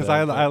know, all because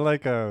of that, I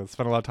like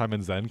spend a lot of time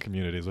in Zen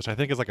communities, which I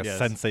think is like a Yes.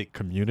 sensate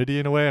community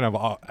in a way. And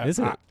Is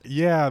it?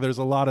 Yeah, there's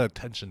a lot of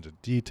attention to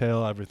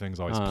detail. Everything's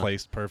always Uh,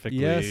 placed perfectly.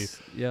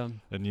 Yes. Yeah.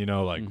 And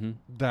like Mhm.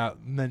 that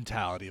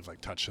mentality of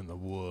like touching the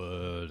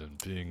wood and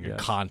being in Yes.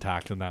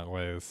 contact in that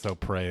way is so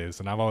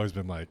praised. And I've always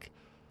been like,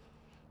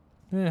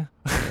 yeah,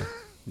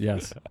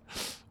 Yes.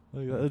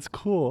 it's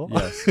cool.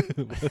 Yes.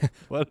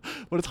 but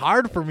it's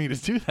hard for me to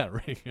do that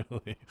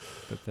regularly.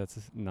 But that's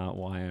not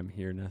why I'm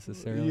here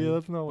necessarily. Yeah,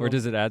 that's not. Or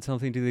does it add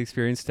something to the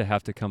experience to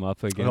have to come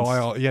up against?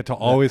 No, to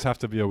always have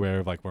to be aware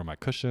of like where my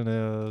cushion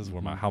is,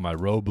 where Mhm. how my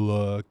robe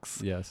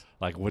looks, Yes.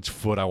 like which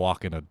foot I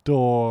walk in a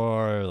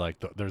door.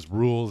 Like there's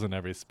rules in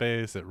every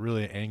space. It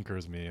really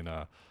anchors me in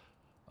a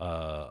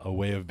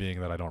way of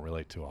being that I don't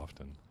relate to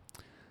often.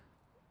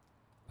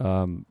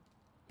 It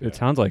Yeah.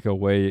 sounds like a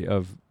way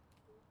of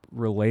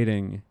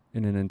relating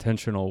in an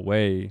intentional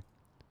way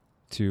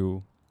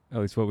to at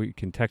least what we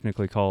can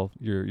technically call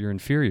your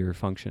inferior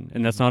function,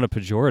 and that's not a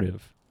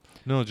pejorative.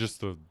 No,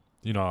 just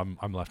I'm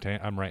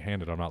I'm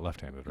right-handed. I'm not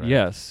left-handed, right?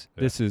 Yes,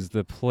 Yeah. this is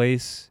the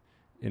place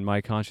in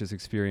my conscious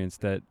experience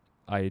that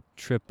I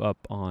trip up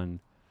on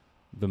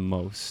the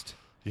most.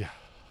 Yeah.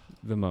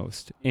 The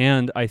most.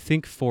 And I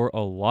think for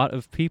a lot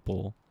of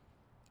people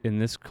in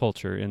this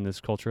culture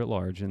at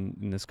large,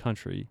 in this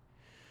country,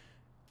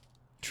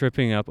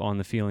 tripping up on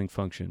the feeling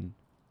function,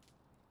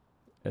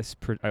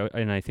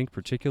 and I think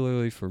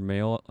particularly for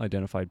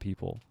male-identified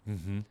people,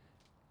 Mm-hmm.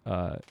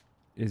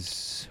 is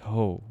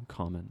so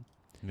common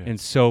Yeah. and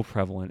so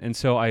prevalent. And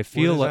so I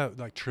feel what like is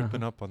that, like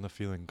tripping up on the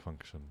feeling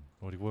function?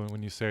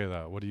 When you say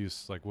that, what are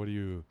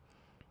you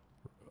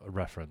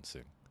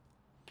referencing?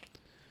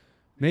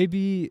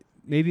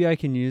 maybe I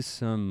can use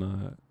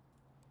some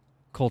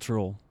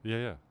cultural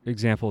Yeah.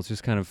 examples,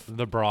 just kind of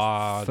The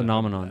broad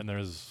phenomenon. and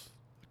there's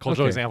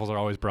cultural Okay. examples are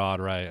always broad,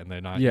 right? And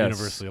they're not Yes.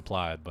 universally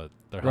applied, but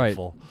they're Right.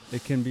 helpful.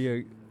 It can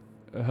be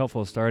a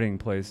helpful starting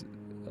place.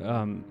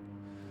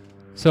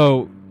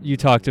 So you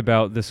talked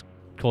about this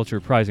culture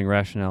prizing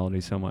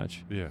rationality so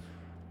much. Yeah.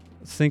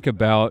 Think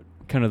about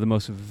kind of the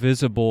most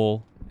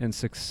visible and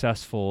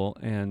successful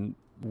and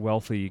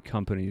wealthy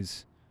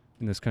companies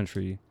in this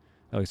country,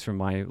 at least from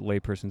my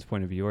layperson's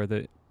point of view, are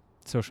the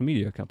social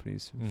media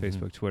companies, Mhm.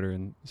 Facebook, Twitter,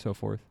 and so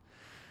forth.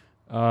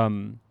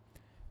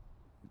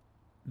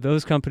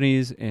 Those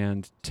companies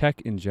and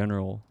tech in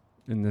general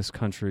in this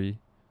country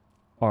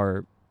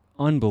are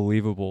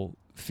unbelievable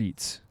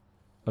feats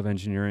of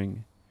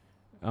engineering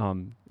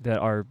that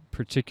are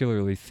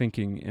particularly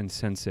thinking and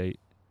sensate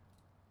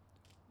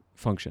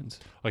functions.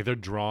 Like they're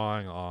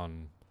drawing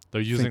on,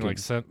 they're using like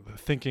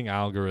thinking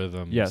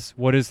algorithms. Yes.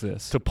 What is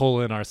this? To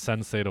pull in our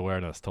sensate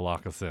awareness to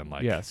lock us in,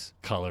 like yes.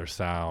 color,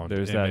 sound,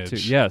 There's image. that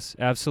too. Yes,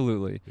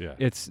 absolutely. Yeah.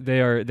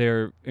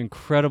 They're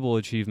incredible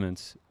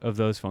achievements of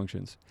those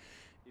functions.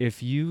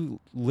 If you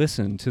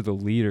listen to the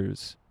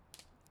leaders,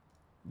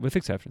 with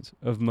exceptions,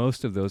 of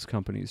most of those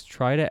companies,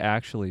 try to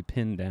actually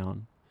pin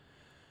down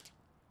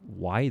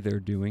why they're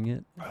doing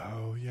it.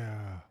 Oh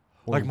yeah.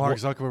 Or Like Mark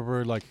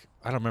Zuckerberg, like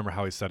I don't remember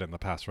how he said it in the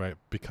past, right?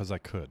 Because I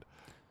could.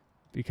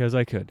 Because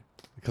I could.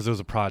 Because it was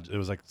a project. It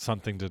was like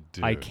something to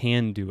do. I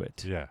can do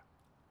it. Yeah.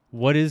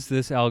 What is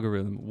this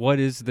algorithm? What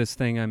is this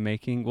thing I'm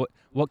making?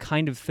 What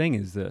kind of thing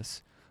is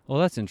this? Well,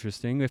 that's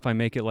interesting. If I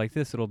make it like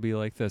this, it'll be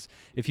like this.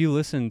 If you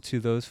listen to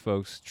those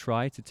folks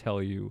try to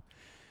tell you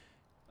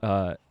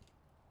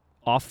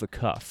off the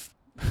cuff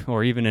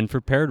or even in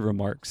prepared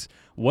remarks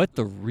what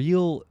the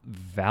real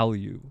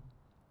value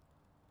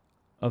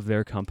of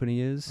their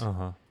company is,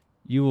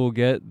 you will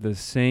get the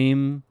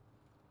same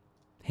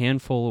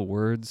handful of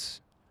words.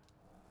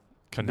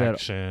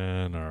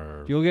 Connection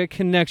or... You'll get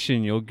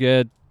connection. You'll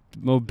get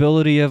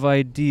mobility of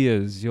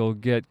ideas. You'll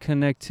get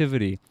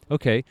connectivity.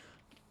 Okay.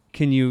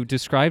 Can you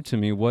describe to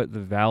me what the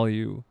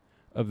value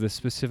of the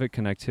specific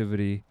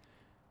connectivity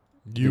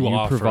you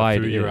offer provide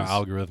through your is?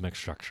 algorithmic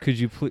structure? Could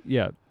you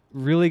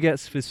really get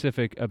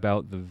specific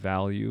about the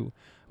value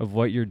of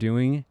what you're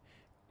doing?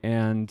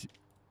 And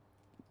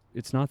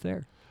it's not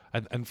there.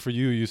 And for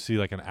you see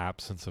like an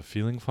absence of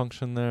feeling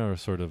function there, or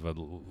sort of a...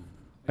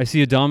 I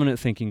see a dominant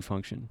thinking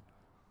function.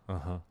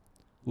 Uh-huh.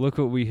 Look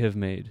what we have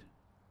made.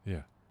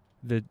 Yeah.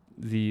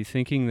 The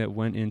thinking that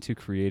went into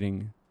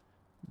creating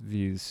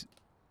these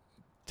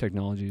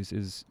technologies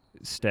is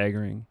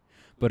staggering.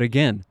 But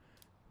again,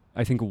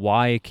 I think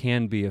why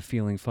can be a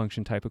feeling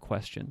function type of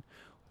question.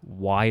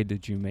 Why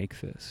did you make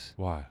this?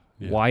 Why?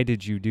 Yeah. Why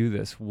did you do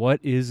this?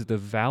 What is the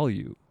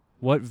value?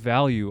 What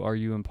value are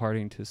you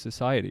imparting to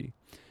society?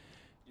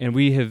 And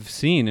we have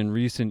seen in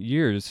recent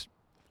years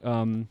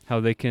how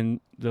they can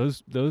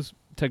those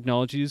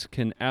technologies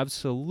can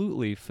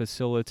absolutely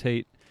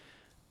facilitate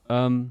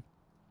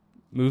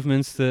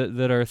movements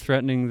that are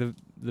threatening the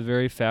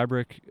very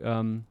fabric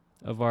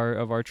of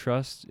our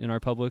trust in our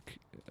public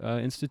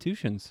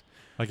institutions.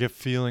 Like if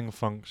feeling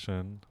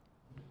function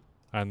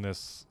and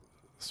this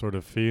sort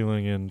of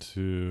feeling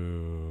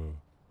into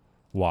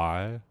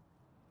why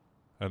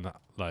and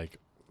like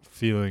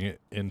feeling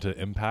it into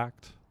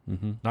impact,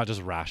 not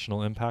just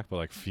rational impact, but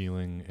like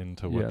feeling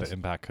into what the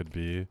impact could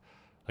be.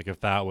 Like if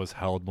that was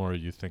held more,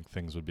 you think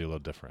things would be a little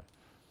different.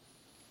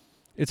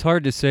 It's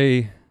hard to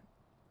say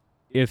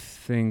if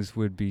things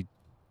would be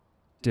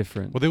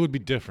different. Well, they would be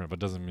different, but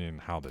doesn't mean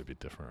how they'd be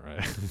different,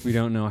 right? We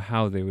don't know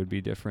how they would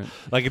be different.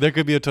 Like there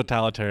could be a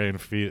totalitarian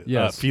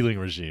feeling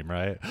regime,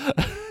 right?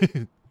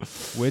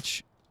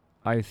 Which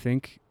I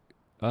think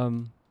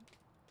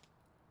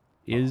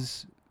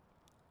is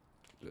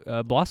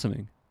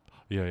blossoming.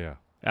 Yeah.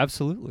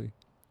 Absolutely.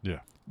 Yeah.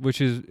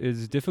 Which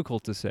is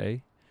difficult to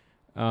say.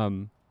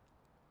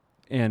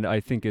 And I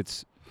think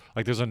it's...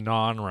 Like there's a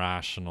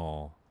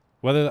non-rational,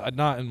 whether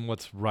not in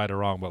what's right or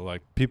wrong, but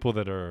like people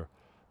that are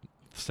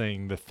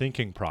saying the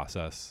thinking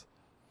process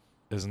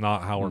is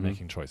not how we're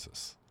making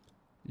choices.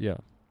 Yeah.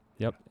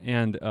 Yep.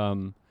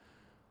 And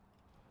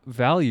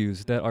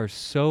values that are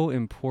so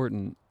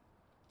important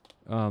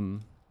are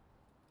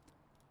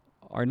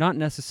not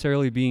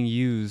necessarily being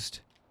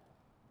used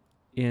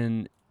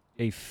in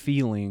a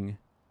feeling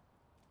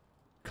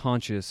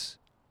conscious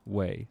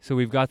way. So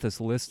we've got this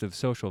list of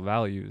social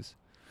values,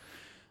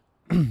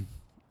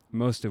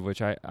 most of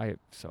which I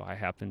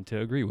happen to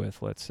agree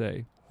with, let's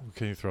say.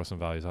 Can you throw some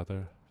values out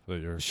there that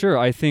you're... Sure.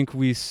 I think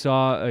we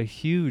saw a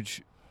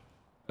huge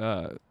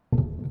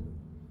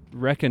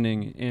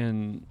reckoning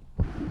in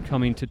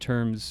coming to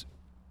terms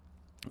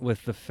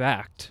with the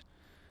fact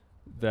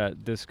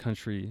that this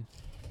country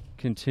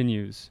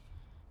continues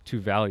to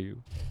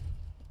value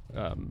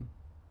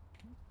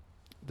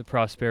the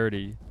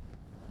prosperity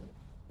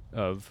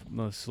of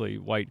mostly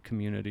white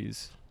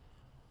communities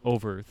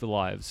over the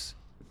lives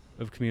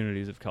of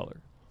communities of color.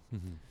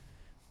 Mm-hmm.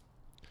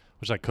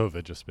 Which, like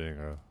COVID just being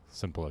a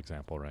simple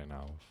example right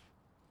now of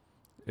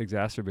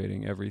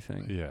exacerbating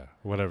everything. Yeah,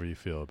 whatever you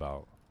feel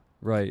about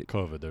right.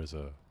 COVID, there's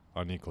a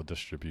unequal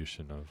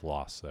distribution of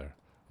loss there,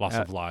 loss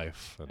A- of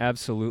life, and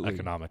Absolutely.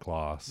 economic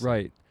loss,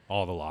 Right.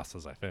 all the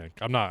losses. I think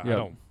I'm not. I Yep.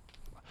 don't.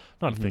 I'm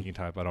not Mhm. a thinking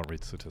type. I don't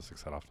read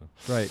statistics that often.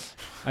 Right.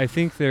 I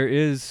think there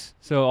is,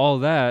 so all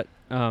that,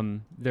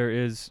 there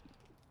is,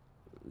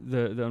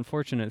 the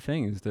unfortunate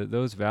thing is that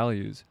those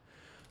values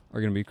are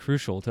going to be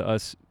crucial to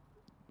us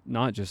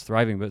not just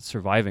thriving but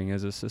surviving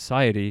as a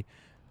society.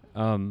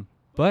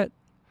 But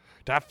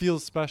That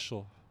feels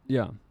special.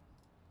 yeah,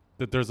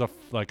 That there's a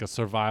like a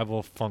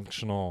survival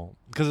functional,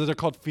 because they're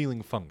called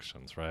feeling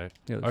functions, right?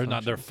 yeah, the Or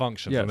not, they're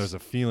function. functions, Yes. and there's a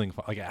feeling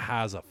like it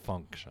has a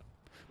function.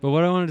 But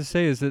what I wanted to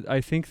say is that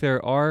I think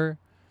there are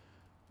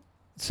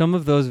some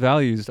of those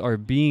values are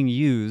being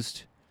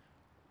used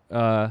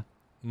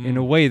in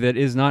a way that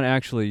is not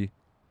actually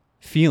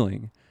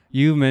feeling.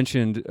 You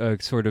mentioned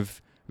a sort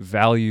of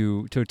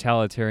value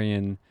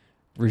totalitarian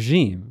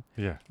regime.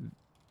 Yeah.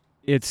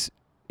 It's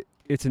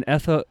an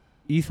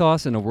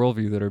ethos and a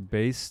worldview that are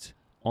based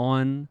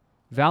on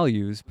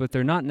values, but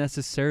they're not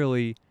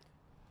necessarily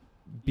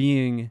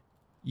being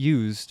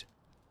used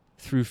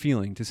through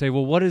feeling to say,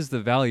 well, what is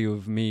the value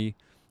of me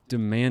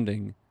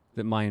demanding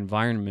that my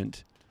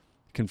environment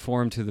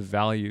conform to the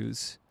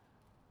values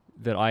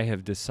that I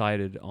have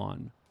decided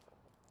on?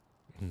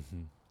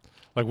 Mm-hmm.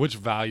 Like, which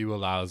value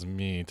allows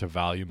me to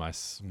value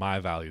my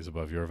values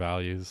above your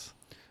values?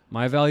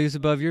 My values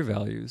above your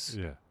values.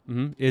 Yeah.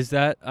 Is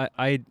that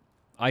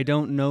I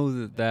don't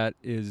know that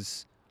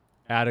is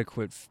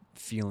adequate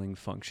feeling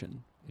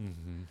function.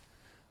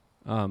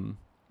 Mm-hmm.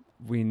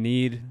 We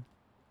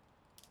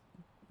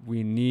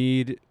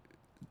need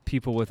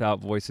people without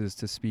voices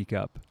to speak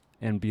up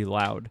and be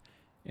loud,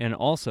 and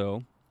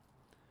also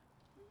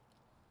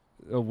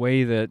a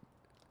way that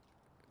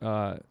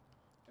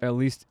at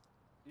least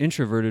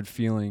introverted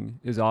feeling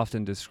is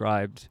often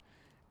described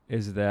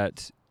is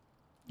that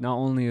not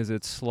only is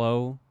it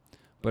slow,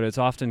 but it's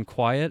often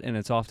quiet and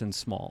it's often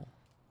small.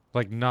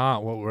 Like,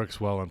 not what works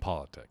well in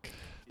politics.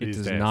 It these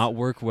does days. not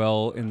work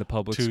well in the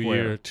public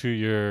square. 2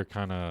 year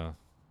kind of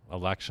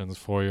elections,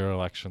 4-year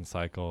election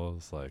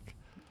cycles, like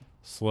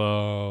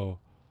slow,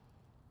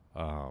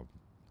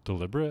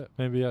 deliberate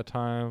maybe at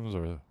times,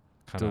 or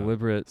kind of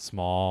Deliberate,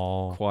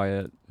 small.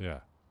 quiet. Yeah.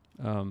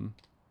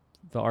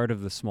 The art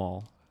of the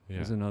small Yeah.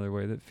 is another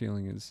way that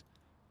feeling is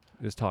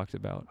talked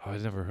about. I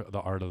never heard the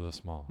art of the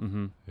small.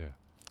 Mm-hmm.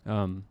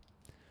 Yeah.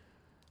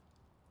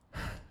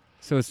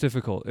 So it's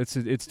difficult.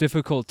 It's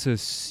difficult to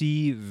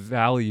see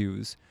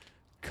values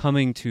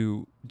coming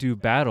to do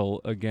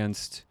battle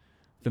against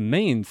the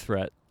main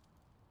threat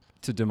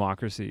to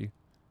democracy,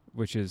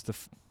 which is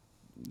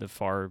the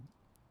far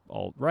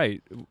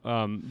alt-right.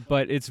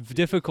 But it's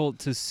difficult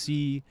to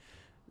see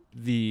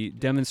the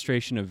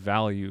demonstration of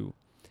value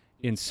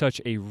in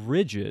such a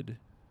rigid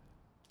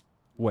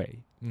way,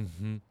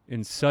 Mm-hmm.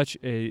 in such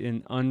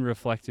an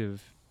unreflective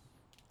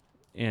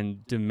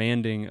and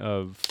demanding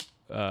of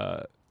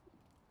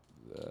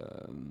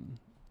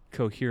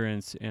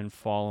coherence and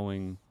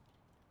following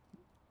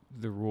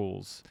the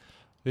rules.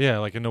 Yeah,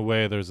 like in a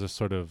way, there's this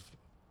sort of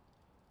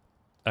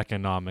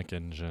economic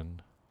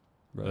engine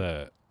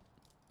that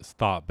is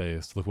thought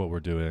based. Look what we're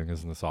doing,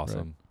 isn't this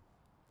awesome?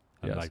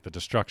 And Yes. like the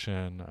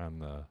destruction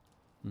and the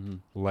Mm-hmm.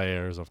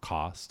 layers of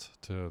cost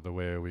to the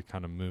way we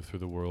kind of move through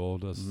the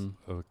world as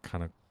Mm-hmm. a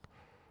kind of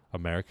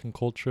American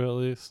culture, at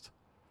least.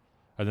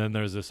 And then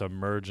there's this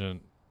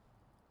emergent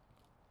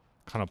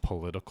kind of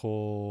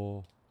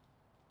political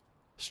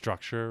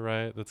structure,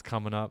 right, that's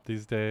coming up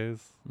these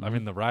days. I Mhm.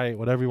 mean, the right,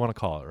 whatever you want to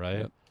call it, right?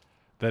 Yep.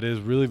 That is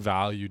really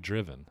value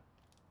driven.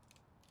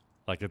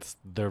 Like, it's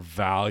their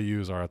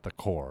values are at the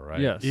core, right?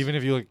 Yes. Even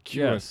if you look,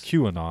 Yes.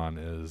 QAnon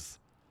is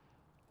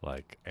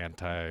like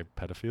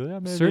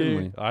anti-pedophilia, maybe?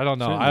 Certainly. I don't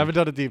know. Certainly. I haven't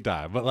done a deep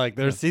dive, but like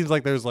there Yeah. seems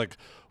like there's like,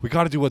 we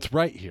got to do what's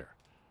right here.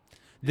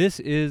 This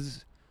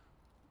is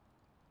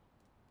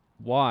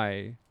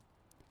why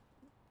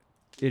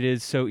it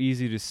is so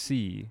easy to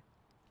see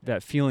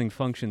that feeling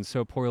functions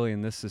so poorly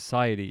in this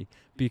society,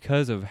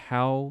 because of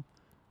how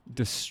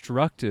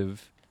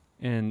destructive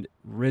and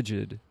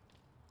rigid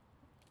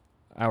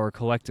our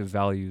collective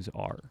values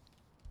are.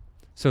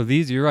 So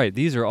you're right,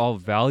 these are all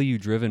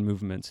value-driven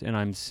movements, and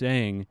I'm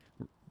saying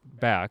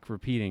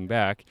repeating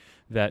back,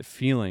 that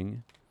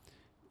feeling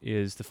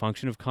is the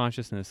function of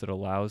consciousness that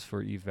allows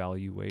for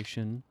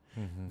evaluation,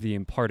 the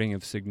imparting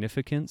of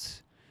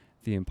significance,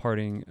 the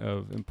imparting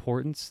of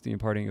importance, the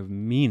imparting of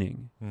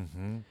meaning.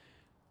 Mm-hmm.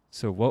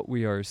 So what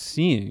we are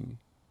seeing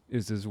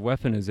is this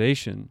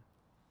weaponization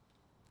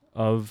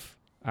of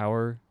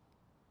our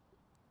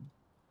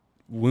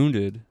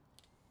wounded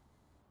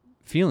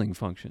feeling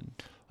function.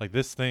 Like,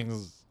 this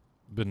thing's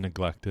been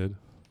neglected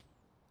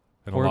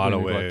in a Horribly lot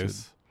of neglected.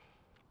 ways,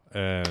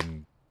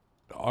 and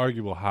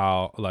arguable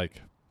how,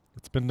 like,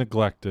 it's been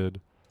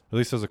neglected, at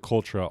least as a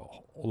culture at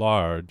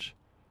large.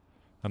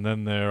 And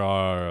then there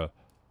are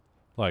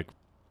like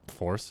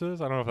forces,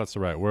 I don't know if that's the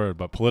right word,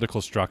 but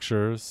political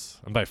structures,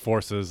 and by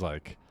forces,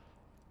 like,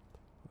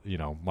 you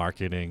know,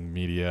 marketing,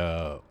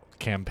 media,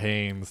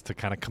 campaigns to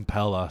kind of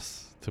compel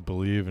us to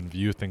believe and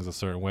view things a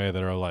certain way,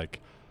 that are like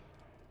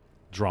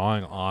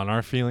drawing on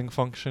our feeling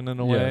function in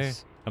a way.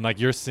 Yes. And like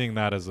you're seeing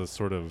that as a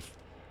sort of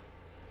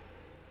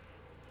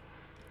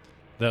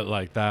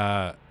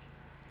that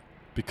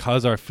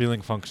because our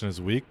feeling function is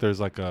weak, there's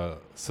like a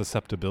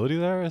susceptibility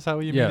there. Is that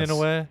what you mean in a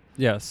Yes. way?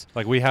 Yes.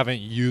 Like we haven't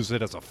used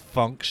it as a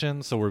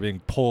function, so we're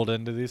being pulled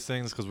into these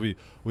things because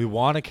we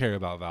want to care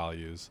about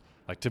values,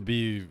 like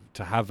to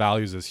have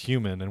values as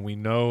human, and we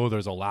know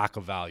there's a lack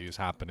of values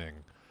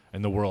happening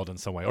in the world in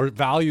some way, or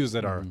values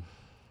that are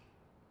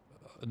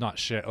not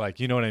share. Like,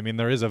 you know what I mean?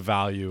 There is a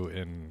value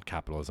in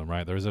capitalism,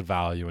 right? There is a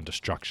value in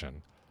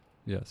destruction,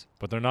 Yes.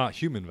 but they're not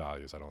human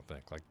values. I don't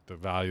think like the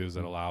values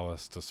that allow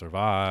us to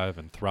survive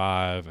and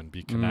thrive and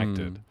be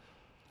connected.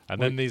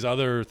 And then these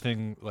other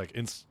things like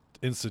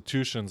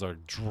institutions are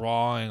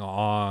drawing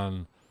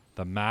on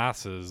the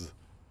masses'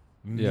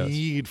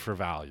 need for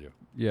value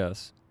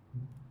Yes.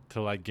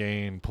 to like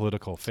gain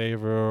political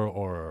favor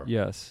or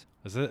Yes.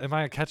 am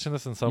I catching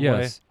this in some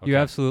way? Yes. You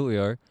absolutely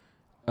are.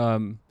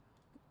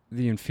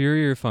 The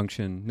inferior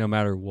function, no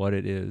matter what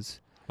it is,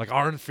 like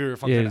our inferior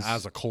function is-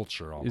 as a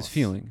culture almost. is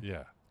feeling.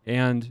 Yeah.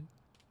 and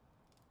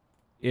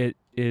it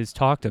is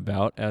talked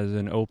about as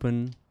an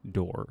open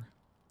door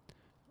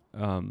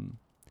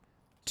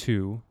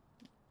to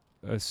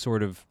a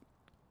sort of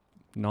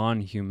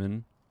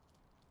non-human.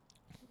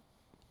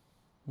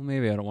 Well,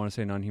 maybe I don't want to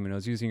say non-human. I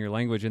was using your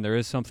language, and there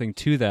is something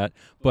to that,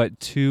 but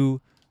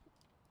to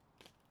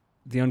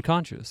the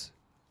unconscious.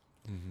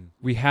 Mm-hmm.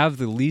 We have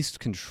the least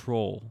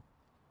control,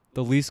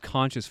 the least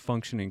conscious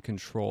functioning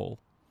control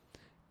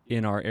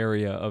in our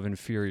area of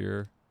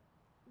inferior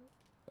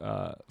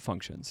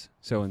functions.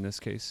 So in this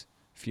case,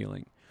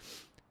 feeling.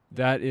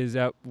 That is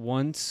at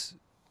once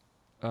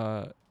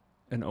an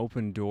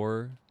open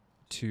door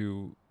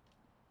to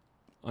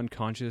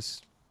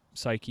unconscious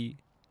psyche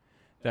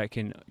that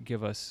can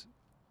give us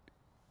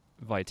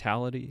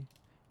vitality.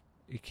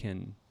 It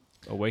can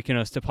awaken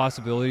us to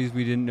possibilities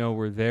we didn't know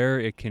were there.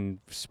 It can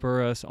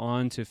spur us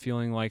on to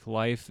feeling like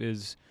life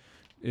is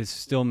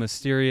still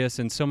mysterious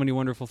and so many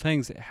wonderful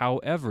things.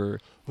 However,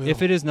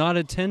 if it is not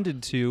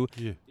attended to,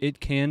 it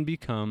can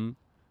become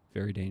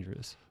very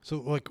dangerous. So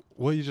like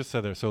what you just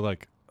said there, so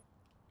like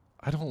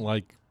I don't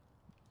like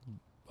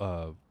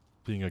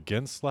being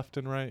against left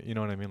and right, you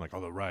know what I mean? Like,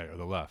 oh, the right or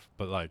the left.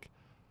 But like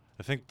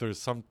I think there's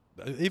some,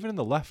 even in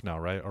the left now,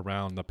 right,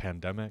 around the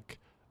pandemic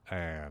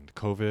and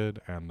COVID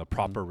and the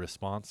proper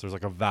response, there's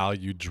like a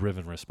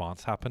value-driven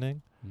response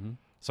happening. Mm-hmm.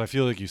 So I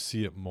feel like you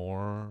see it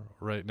more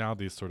right now,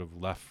 these sort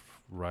of left,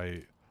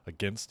 right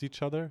against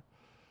each other.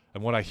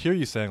 And what I hear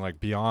you saying, like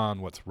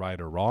beyond what's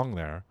right or wrong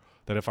there,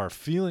 that if our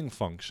feeling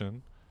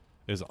function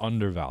is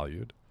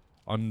undervalued,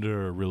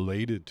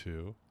 under-related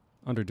to,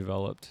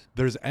 Underdeveloped.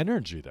 there's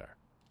energy there.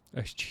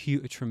 A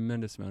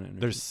tremendous amount of energy.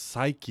 There's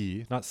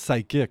psyche, not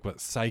psychic, but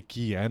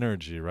psyche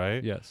energy,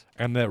 right? Yes.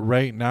 And that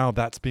right now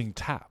that's being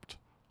tapped.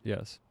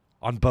 Yes.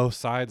 On both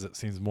sides, it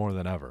seems more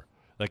than ever.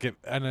 Like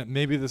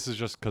maybe this is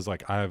just because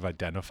like I've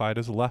identified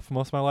as left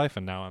most of my life,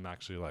 and now I'm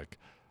actually like,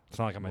 it's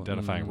not like I'm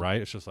identifying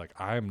right. It's just like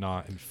I'm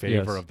not in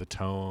favor of the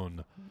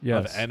tone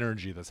of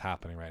energy that's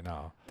happening right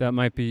now.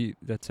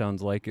 That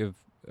sounds like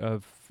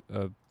of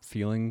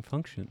feeling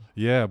function.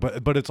 Yeah,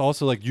 but it's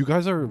also like you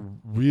guys are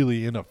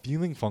really in a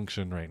feeling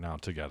function right now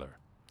together.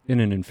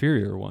 In an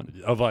inferior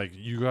one. Of like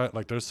you got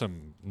like there's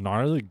some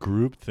gnarly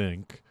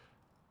groupthink.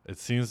 It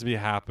seems to be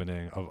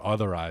happening of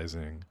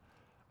otherizing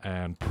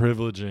and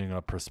privileging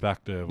a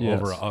perspective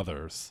over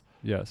others.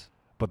 Yes.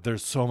 But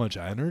there's so much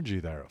energy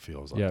there, it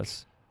feels like.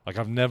 Yes. Like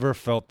I've never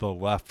felt the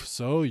left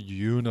so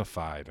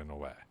unified in a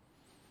way.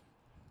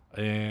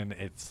 And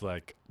it's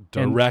like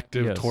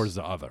directive towards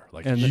the other.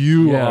 Like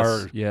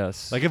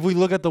Yes. Like if we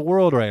look at the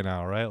world right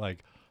now, right?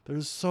 Like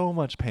there's so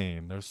much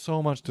pain. There's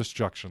so much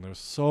destruction. There's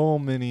so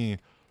many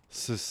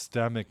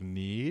systemic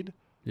need.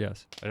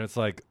 Yes. And it's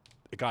like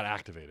it got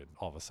activated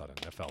all of a sudden,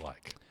 it felt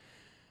like.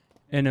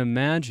 And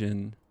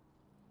imagine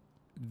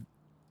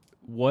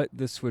what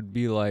this would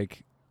be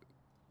like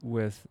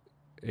with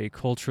a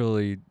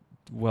culturally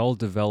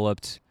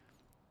well-developed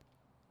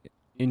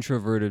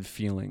introverted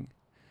feeling,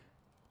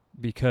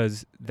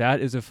 because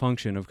that is a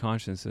function of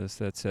consciousness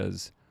that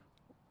says,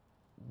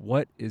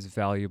 what is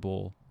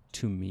valuable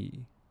to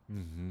me?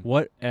 Mm-hmm.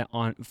 What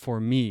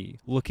for me,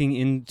 looking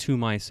into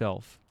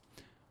myself,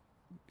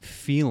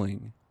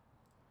 feeling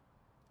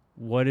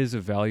what is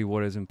of value,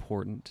 what is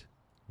important.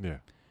 Yeah.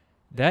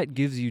 That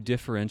gives you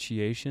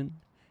differentiation,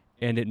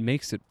 and it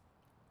makes it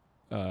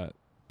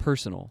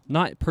personal,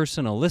 not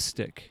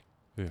personalistic.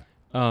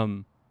 Yeah.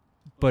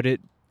 But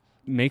it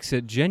makes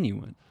it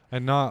genuine.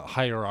 And not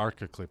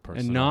hierarchically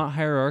personal. And not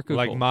hierarchical.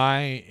 Like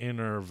my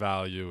inner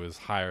value is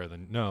higher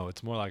than, no,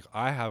 it's more like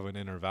I have an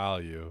inner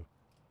value,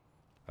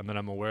 and then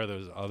I'm aware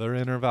there's other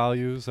inner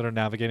values that are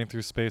navigating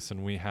through space,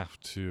 and we have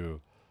to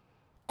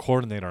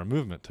coordinate our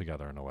movement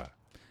together in a way.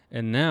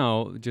 And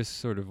now, just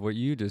sort of what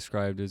you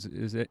described is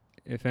it,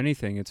 if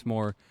anything, it's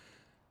more,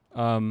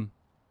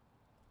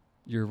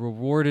 you're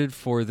rewarded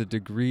for the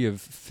degree of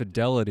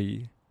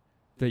fidelity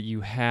that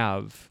you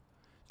have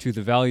to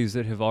the values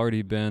that have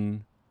already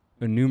been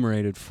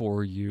enumerated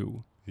for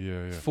you.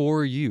 Yeah.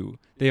 for you.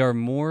 They are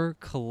more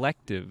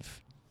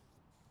collective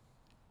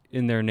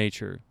in their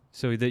nature,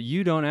 so that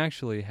you don't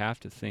actually have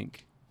to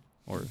think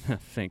or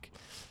think.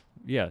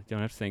 Yeah, you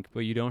don't have to think,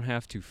 but you don't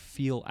have to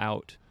feel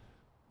out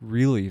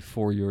really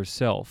for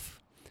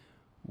yourself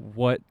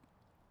what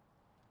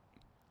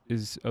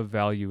is of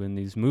value in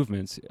these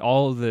movements.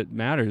 All that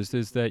matters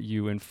is that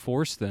you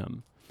enforce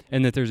them,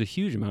 and that there's a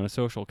huge amount of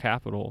social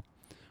capital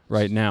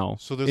right now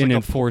So there's in like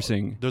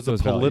enforcing there's those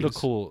a values.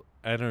 political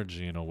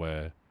energy in a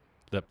way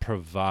that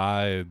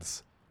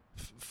provides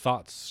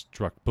thought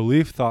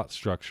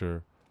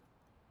structure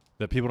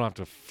that people don't have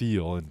to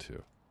feel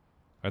into,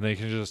 and they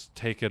can just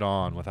take it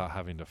on without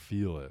having to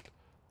feel it.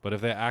 But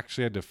if they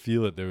actually had to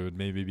feel it, there would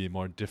maybe be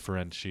more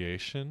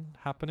differentiation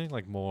happening,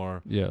 like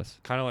more Yes.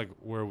 kind of like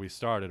where we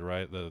started,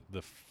 right? The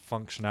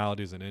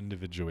functionalities and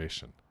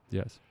individuation.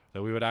 Yes.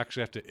 That we would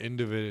actually have to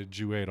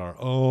individuate our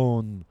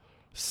own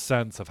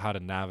sense of how to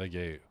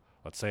navigate,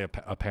 let's say,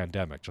 a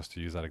pandemic, just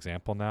to use that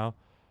example now.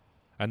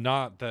 And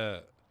not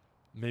that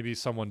maybe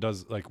someone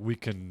does, like, we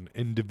can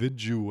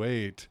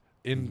individuate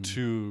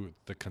into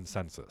the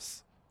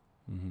consensus,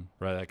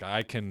 right? Like,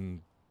 I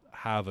can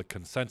have a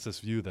consensus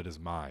view that is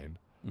mine,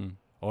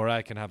 or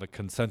I can have a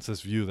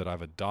consensus view that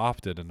I've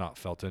adopted and not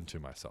felt into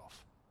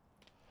myself.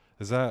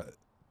 Does that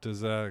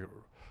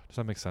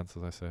make sense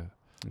as I say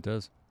it? It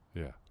does.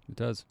 Yeah. It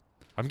does.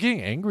 I'm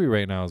getting angry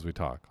right now as we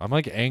talk. I'm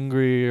like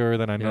angrier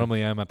than I Yeah.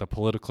 normally am at the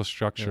political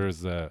structures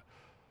that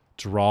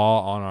draw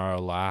on our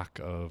lack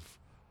of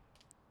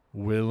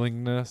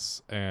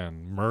willingness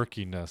and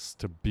murkiness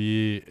to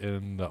be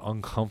in the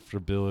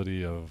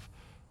uncomfortability of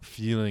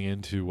feeling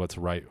into what's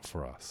right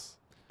for us.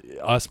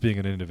 Us being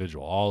an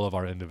individual, all of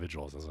our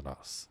individuals as an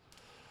us.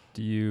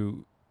 Do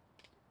you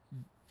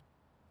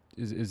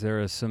is there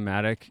a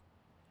somatic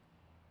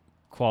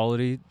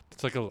quality?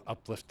 It's like a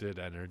uplifted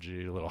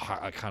energy, a little high.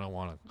 I kind of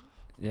want to.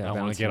 Yeah, I want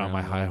to bouncing get on around my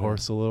a high little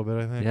horse a little bit.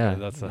 I think. bit. Yeah,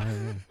 That's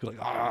yeah. like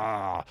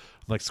I'm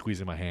like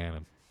squeezing my hand.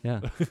 And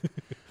Yeah.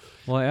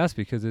 Well, I asked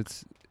because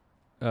it's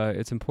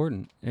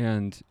important,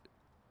 and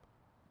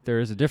there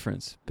is a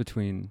difference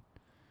between.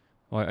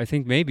 Well, I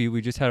think maybe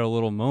we just had a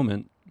little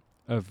moment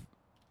of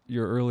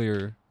your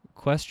earlier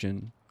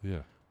question yeah.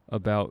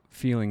 about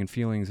feeling and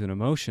feelings and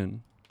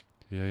emotion.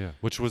 Yeah.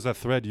 Which was that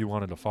thread you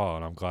wanted to follow,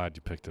 and I'm glad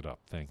you picked it up.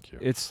 Thank you.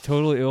 It's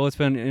totally, well, it's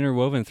been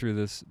interwoven through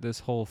this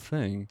whole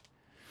thing.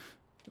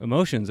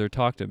 Emotions are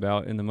talked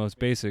about in the most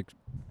basic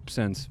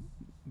sense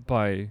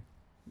in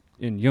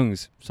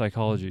Jung's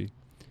psychology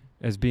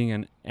as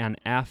being an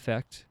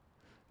affect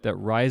that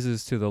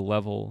rises to the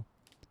level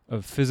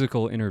of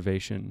physical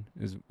innervation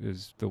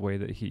is the way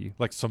that he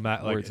like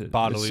words it.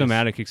 bodily The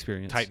somatic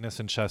experience. tightness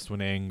in chest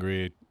when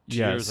angry,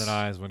 tears in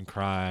eyes when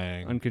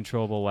crying,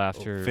 uncontrollable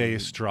laughter,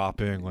 face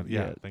dropping when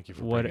yeah, thank you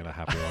for what- bringing the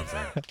happy ones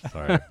in.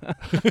 Sorry.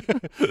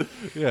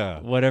 Yeah.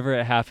 whatever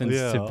it happens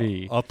Yeah. to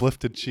be.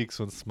 Uplifted cheeks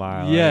when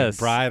smiling. Yes.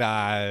 Bright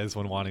eyes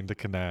when wanting to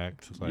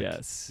connect. Like,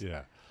 Yes.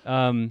 Yeah.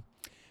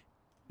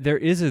 There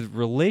is a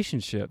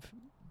relationship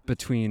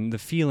between the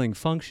feeling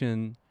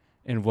function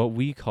and what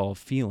we call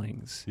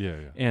feelings. Yeah.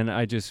 And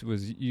I just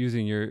was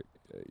using your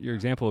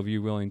example of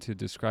you willing to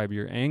describe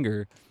your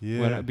anger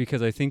Yeah.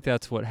 because I think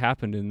that's what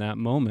happened in that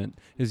moment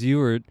is you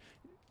were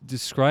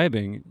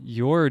describing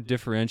your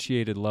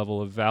differentiated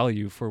level of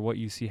value for what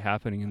you see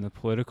happening in the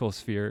political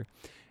sphere,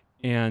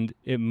 and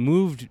it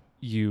moved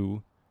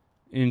you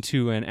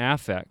into an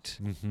affect,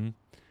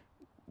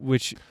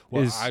 which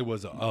Well, is I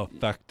was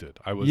affected.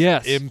 I was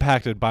Yes.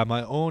 impacted by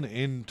my own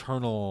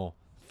internal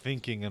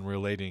thinking and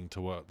relating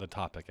to what the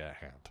topic at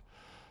hand.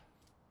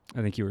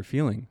 I think you were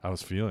feeling. I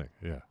was feeling.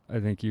 Yeah. I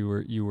think you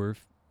were,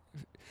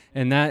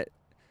 and that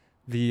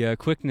the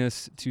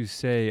quickness to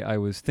say I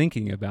was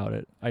thinking about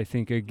it, I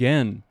think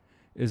again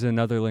is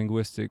another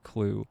linguistic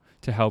clue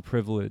to how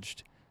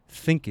privileged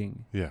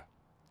thinking Yeah.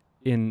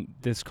 in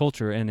this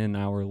culture and in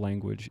our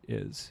language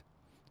is.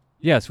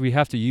 Yes, we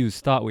have to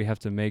use thought, we have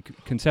to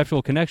make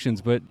conceptual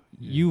connections, but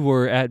you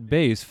were at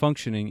base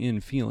functioning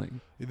in feeling.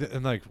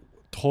 And like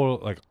total,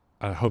 like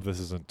I hope this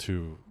isn't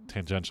too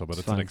tangential, but It's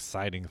it's an fine.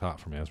 exciting thought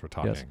for me as we're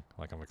talking. Yes.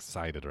 Like I'm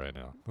excited right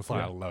now. That's why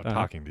Yeah. I love Uh-huh.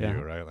 talking to Yeah.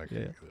 you, right? Like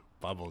Yeah.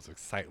 bubbles,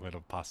 excitement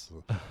of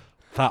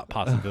thought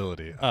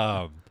possibility.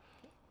 I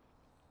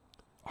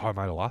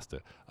might have lost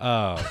it.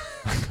 I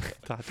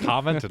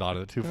commented on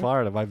it too far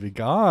and it might be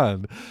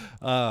gone.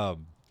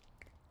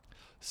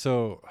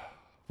 So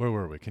where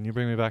were we? Can you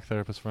bring me back,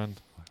 therapist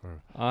friend?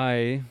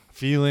 I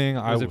Feeling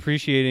was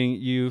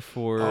appreciating you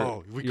for.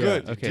 Oh, we yeah,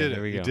 good. okay, You did it.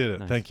 there we You go. did it.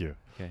 Nice. Thank you.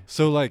 Okay.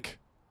 So like,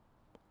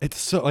 it's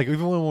so like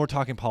even when we're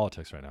talking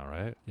politics right now,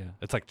 right? Yeah.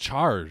 It's like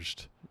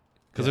charged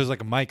because Yeah. there's like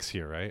mics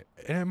here, right?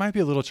 And it might be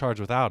a little charged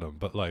without them,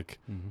 but like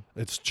Mm-hmm.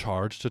 it's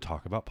charged to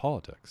talk about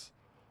politics.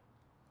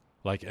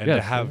 Like and Yes,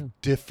 to have yeah.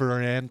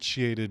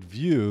 differentiated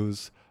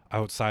views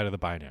outside of the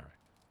binary.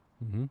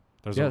 Mm-hmm.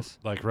 There's Yes.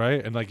 like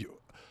right and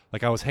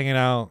like I was hanging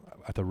out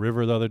at the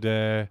river the other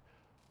day.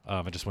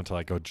 I just went to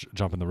like go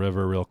jump in the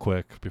river real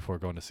quick before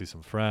going to see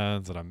some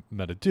friends, and I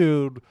met a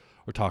dude.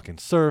 We're talking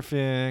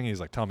surfing. He's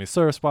like telling me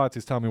surf spots.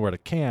 He's telling me where to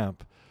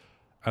camp,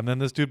 and then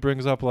this dude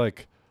brings up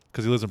like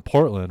because he lives in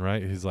Portland,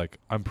 right? He's like,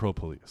 I'm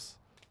pro-police.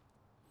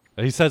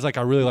 And he says, like,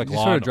 I really like you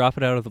law. sort of drop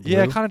it out of the blue.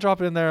 Yeah, kind of drop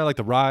it in there, like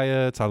the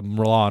riots,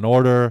 law and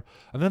order,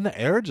 and then the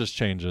air just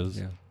changes.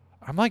 Yeah.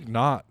 I'm like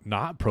not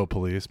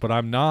pro-police, but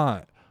I'm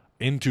not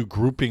into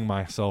grouping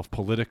myself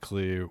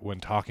politically when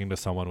talking to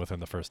someone within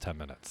the first 10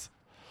 minutes.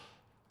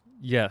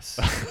 Yes.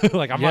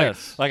 Like I'm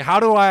Yes. like how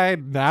do I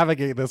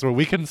navigate this where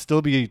we can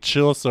still be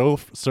chill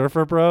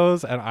surfer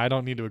bros and I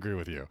don't need to agree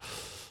with you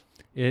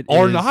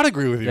or not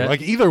agree with you?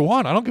 Like either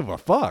one, I don't give a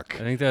fuck.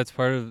 I think that's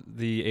part of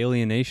the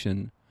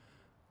alienation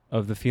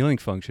of the feeling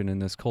function in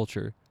this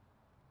culture,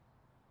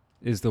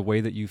 is the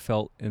way that you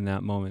felt in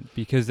that moment,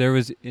 because there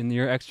was, in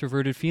your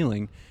extroverted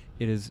feeling,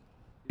 it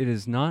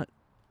is not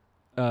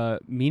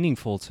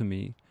meaningful to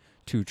me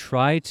to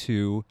try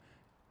to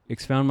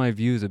expound my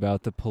views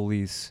about the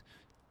police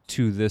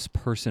to this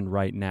person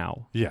right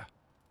now. Yeah.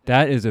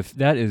 That is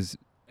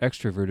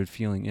extroverted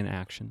feeling in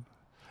action.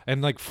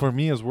 And like for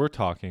me, as we're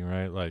talking,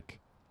 right, like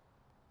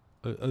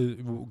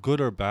good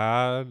or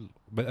bad,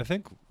 but I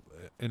think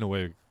in a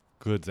way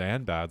goods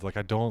and bads, like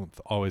I don't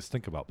always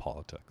think about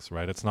politics,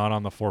 right? It's not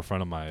on the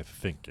forefront of my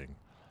thinking,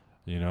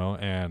 you know?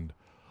 And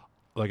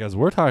like as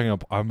we're talking,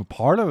 I'm a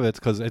part of it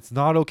because it's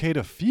not okay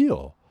to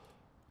feel.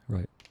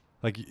 Right.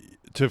 Like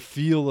to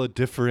feel a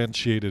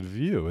differentiated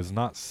view is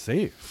not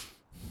safe.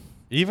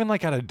 Even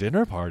like at a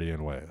dinner party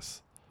in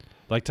ways.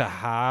 Like to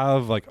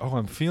have like, oh,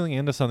 I'm feeling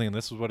into something and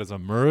this is what is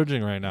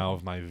emerging right now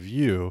of my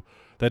view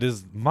that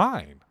is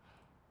mine.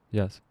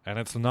 Yes. And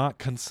it's not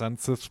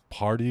consensus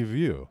party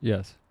view.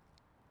 Yes.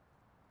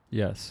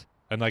 Yes.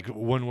 And like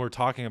when we're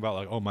talking about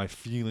like, oh, my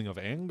feeling of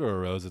anger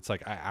arose, it's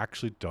like I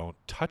actually don't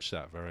touch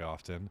that very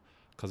often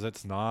because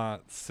it's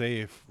not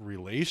safe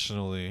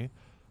relationally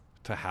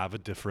to have a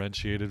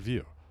differentiated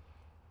view.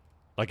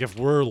 Like if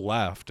we're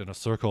left in a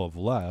circle of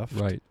left,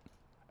 right.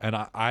 And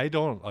I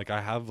don't like,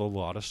 I have a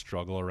lot of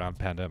struggle around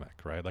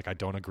pandemic, right? Like I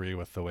don't agree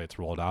with the way it's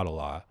rolled out a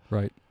lot,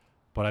 right?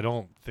 But I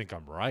don't think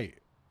I'm right,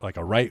 like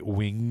a right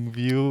wing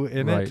view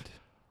in it.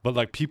 But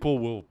like people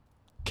will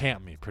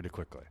camp me pretty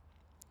quickly.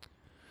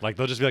 Like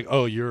they'll just be like,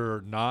 oh,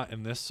 you're not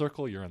in this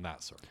circle, you're in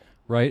that circle.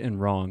 Right and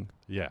wrong.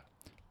 Yeah.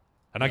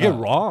 And I get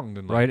wronged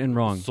in like right and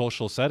wrong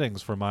social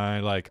settings for my,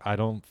 like, I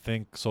don't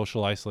think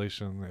social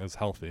isolation is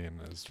healthy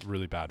and is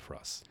really bad for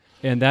us.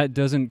 And that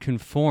doesn't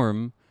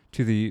conform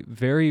to the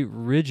very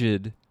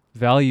rigid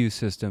value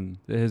system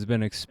that has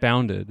been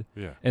expounded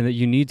and that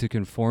you need to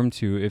conform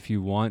to if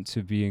you want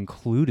to be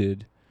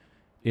included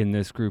in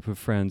this group of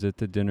friends at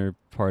the dinner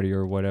party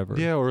or whatever.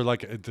 Yeah, or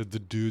like the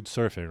dude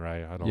surfing,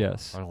 right? I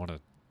don't want to.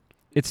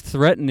 It's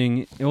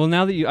threatening. Well,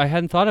 now that I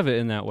hadn't thought of it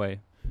in that way.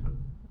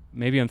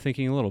 Maybe I'm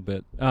thinking a little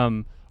bit.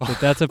 But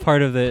that's a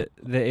part of the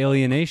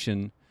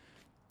alienation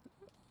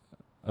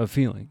of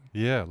feeling.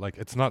 Yeah, like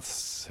it's not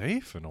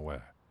safe in a way.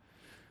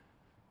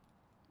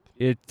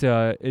 It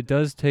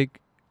does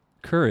take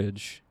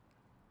courage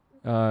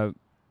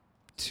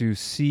to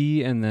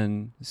see and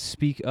then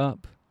speak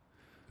up.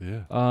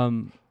 Yeah.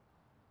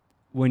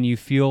 When you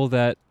feel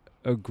that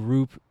a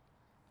group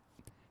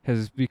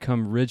has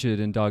become rigid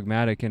and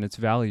dogmatic in its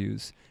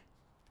values,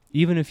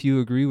 even if you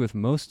agree with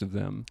most of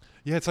them.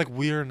 Yeah, it's like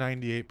we're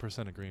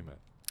 98% agreement.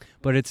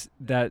 But it's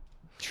that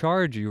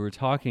charge you were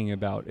talking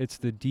about. It's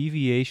the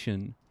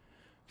deviation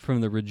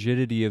from the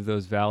rigidity of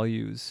those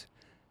values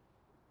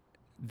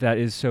that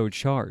is so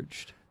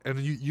charged. And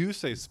you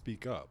say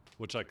speak up,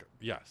 which like,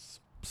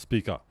 yes,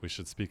 speak up. We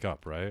should speak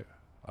up, right?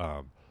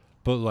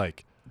 But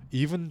like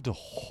even to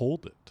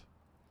hold it,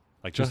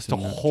 like just to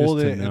hold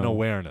it in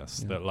awareness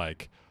that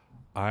like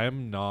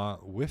I'm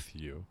not with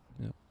you.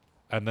 Yeah.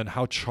 And then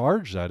how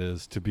charged that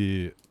is to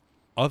be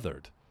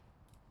othered,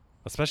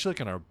 especially like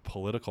in our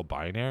political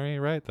binary,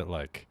 right? That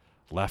like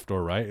left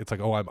or right, it's like,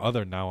 oh, I'm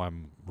other, now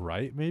I'm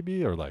right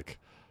maybe, or like,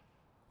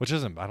 which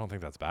isn't, I don't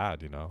think that's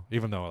bad, you know,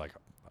 even though like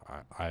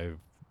I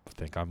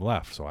think I'm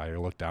left, so I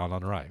look down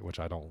on right, which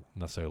I don't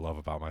necessarily love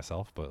about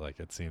myself, but like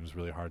it seems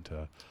really hard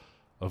to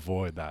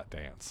avoid that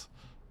dance.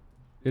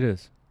 It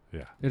is.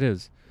 Yeah. It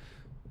is.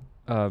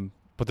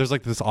 But there's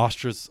like this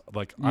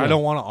like I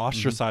don't want to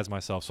ostracize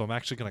myself, so I'm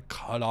actually going to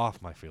cut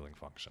off my feeling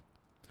function.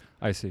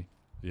 I see.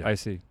 Yeah. I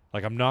see.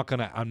 Like I'm not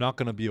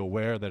gonna be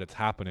aware that it's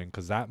happening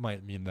because that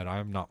might mean that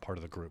I'm not part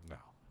of the group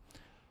now.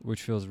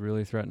 Which feels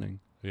really threatening.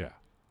 Yeah.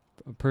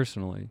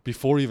 Personally.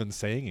 Before even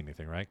saying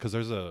anything, right? Because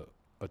there's a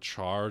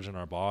charge in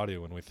our body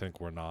when we think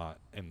we're not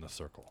in the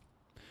circle.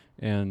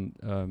 And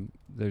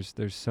there's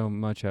so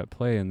much at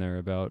play in there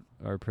about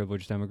our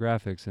privileged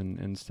demographics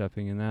and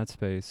stepping in that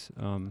space.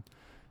 And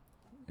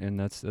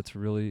it's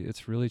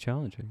really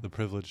challenging. The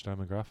privileged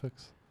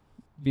demographics?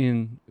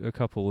 Being a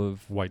couple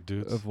of white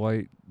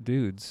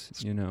dudes,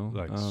 you know,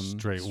 like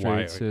straight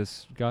white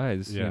cis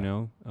guys, you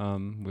know,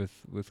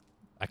 with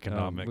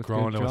economic with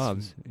growing good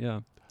jobs.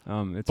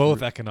 It's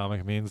both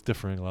economic means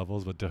differing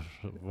levels, but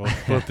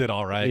both did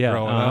all right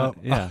growing up.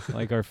 Yeah,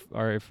 like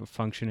our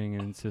functioning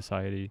in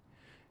society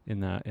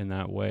in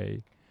that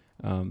way.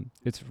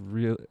 It's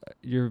real.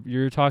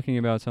 You're talking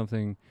about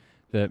something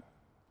that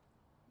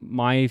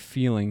my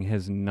feeling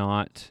has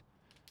not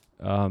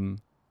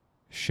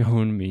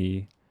shown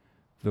me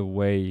the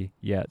way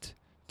yet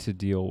to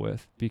deal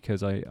with,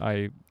 because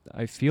I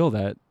feel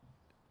that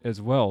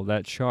as well,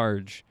 that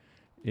charge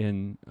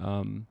in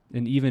and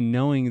even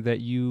knowing that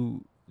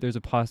there's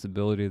a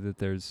possibility that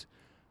there's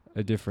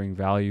a differing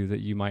value that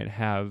you might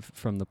have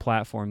from the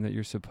platform that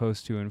you're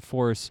supposed to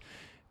enforce.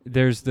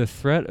 There's the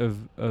threat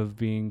of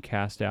being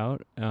cast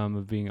out,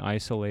 of being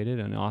isolated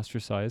and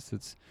ostracized.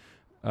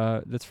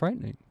 That's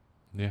frightening.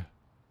 Yeah.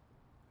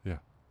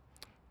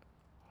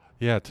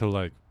 Yeah, to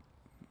like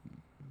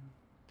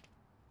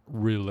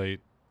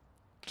relate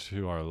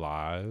to our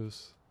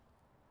lives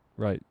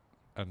Right.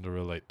 and to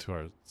relate to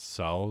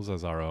ourselves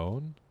as our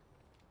own.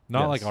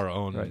 Not like Yes, our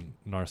own right.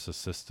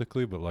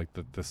 narcissistically, but like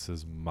that this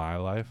is my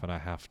life and I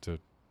have to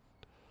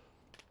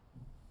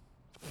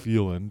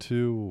feel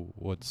into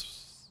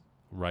what's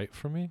right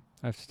for me.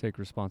 I have to take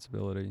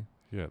responsibility.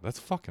 Yeah, that's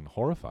fucking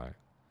horrifying.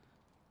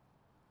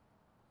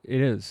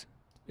 It is.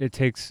 It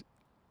takes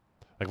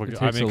Like,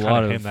 It I takes mean, a kind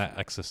lot of of hitting that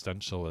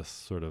existentialist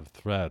sort of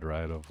thread,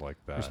 right? Of like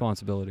that.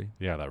 responsibility.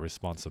 Yeah, that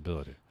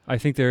responsibility. I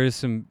think there is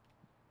some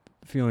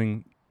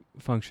feeling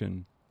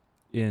function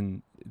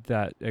in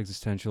that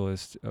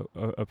existentialist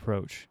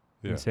approach,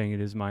 Yeah. and saying it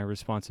is my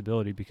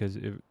responsibility, because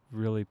it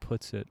really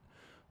puts it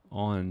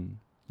on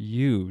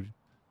you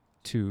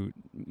to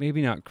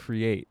maybe not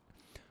create,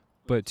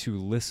 but to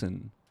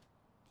listen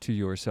to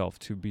yourself,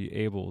 to be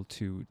able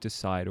to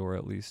decide or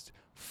at least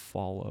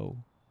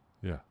follow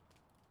Yeah.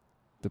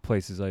 the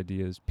places,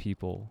 ideas,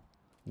 people,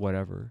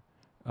 whatever,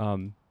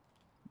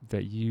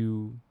 that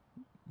you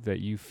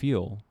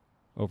feel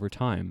over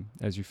time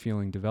as your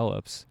feeling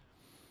develops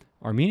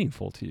are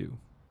meaningful to you.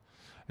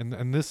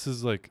 And this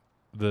is like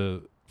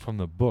from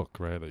the book,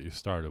 right, that you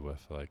started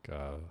with, like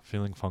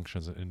feeling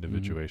functions and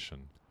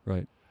individuation.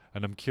 Right.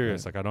 And I'm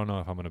curious, Right. like I don't know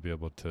if I'm going to be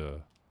able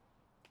to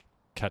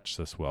catch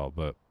this well,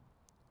 but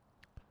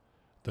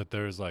that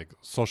there's like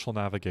social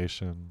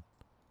navigation,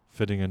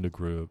 fitting into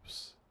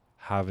groups,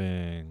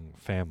 having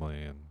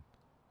family and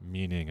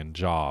meaning and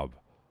job.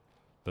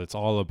 That it's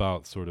all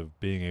about sort of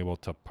being able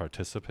to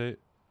participate.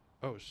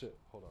 Oh shit,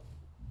 hold on.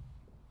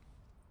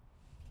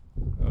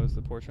 Oh, is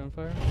the porch on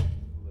fire?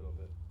 A little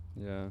bit.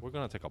 Yeah. We're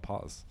going to take a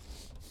pause.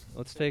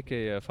 Let's take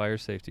a fire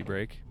safety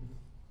break.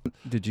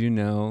 Did you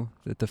know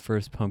that the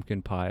first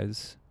pumpkin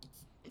pies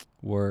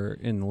were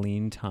in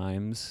lean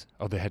times?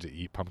 Oh, they had to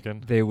eat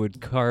pumpkin? They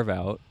would carve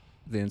out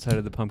the inside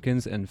of the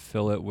pumpkins and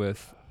fill it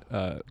with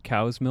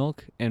cow's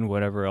milk and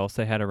whatever else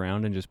they had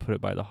around, and just put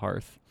it by the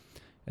hearth.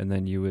 And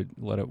then you would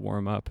let it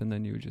warm up, and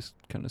then you would just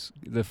kind of,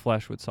 the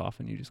flesh would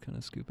soften. You just kind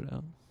of scoop it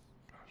out.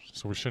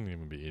 So we shouldn't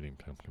even be eating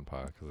pumpkin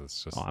pie because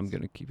it's just... Oh, I'm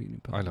going to keep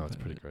eating pumpkin I know, pie. it's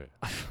pretty great.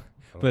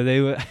 But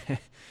they would...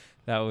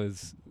 that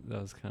was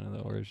kind of the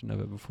origin of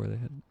it, before they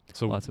had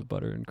So lots of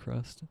butter and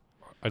crust.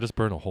 I just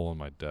burned a hole in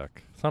my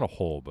deck. It's not a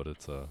hole, but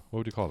it's a... What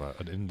would you call that?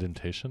 An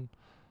indentation?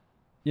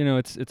 You know,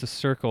 it's a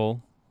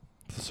circle.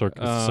 It's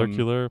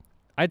circular.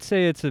 I'd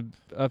say it's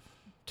up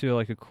to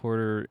like a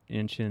 1/4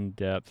 inch in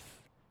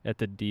depth at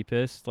the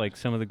deepest. Like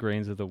some of the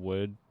grains of the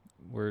wood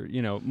were,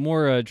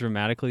 more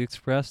dramatically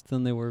expressed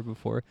than they were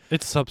before.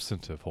 It's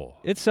substantive hole.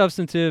 It's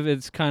substantive.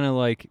 It's kind of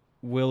like,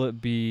 will it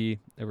be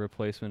a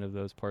replacement of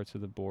those parts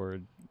of the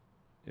board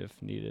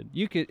if needed?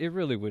 It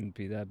really wouldn't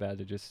be that bad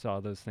to just saw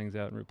those things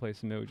out and replace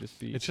them. It would just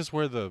be... It's just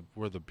where the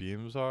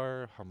beams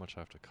are, how much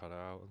I have to cut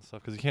out and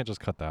stuff. Because you can't just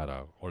cut that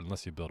out, or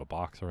unless you build a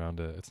box around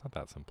it. It's not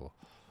that simple.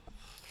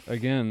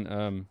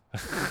 Again,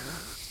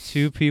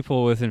 two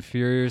people with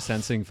inferior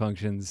sensing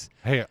functions.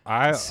 Hey,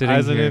 I Sitting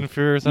as an here.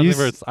 inferior You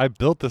something, I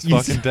built this you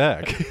fucking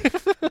deck.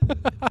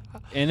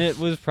 And it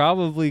was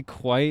probably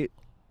quite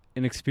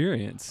an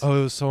experience. Oh,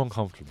 it was so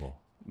uncomfortable.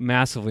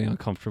 Massively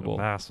uncomfortable.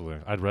 Massively.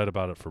 I'd read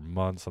about it for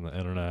months on the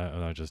internet,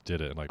 and I just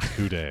did it in like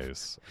 2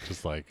 days.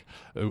 Just like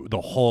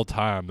the whole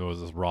time there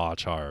was this raw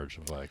charge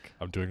of like,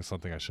 I'm doing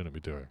something I shouldn't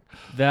be doing.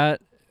 That,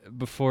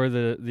 before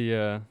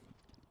the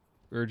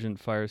urgent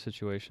fire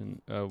situation,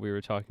 we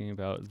were talking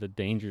about the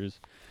dangers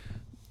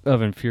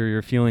of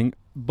inferior feeling,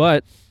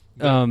 but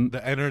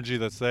The energy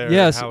that's there,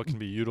 yes, how it can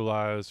be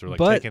utilized or like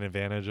but taken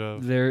advantage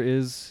of. there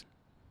is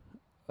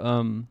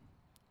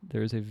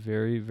a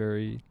very,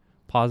 very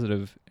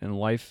positive and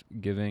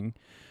life-giving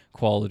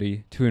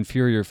quality to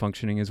inferior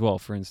functioning as well.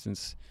 For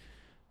instance,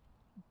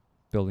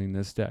 building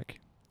this deck,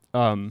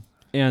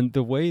 and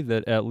the way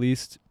that at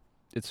least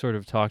it's sort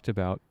of talked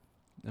about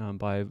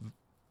by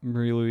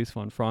Marie-Louise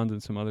von Franz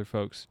and some other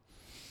folks,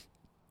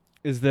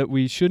 is that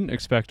we shouldn't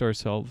expect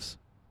ourselves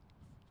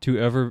to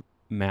ever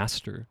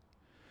master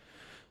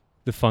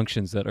the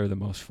functions that are the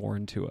most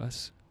foreign to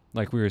us.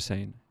 Like we were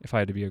saying, if I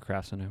had to be a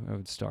craftsman, I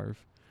would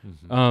starve.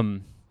 Mm-hmm.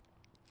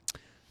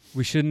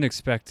 We shouldn't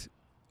expect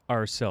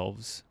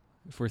ourselves,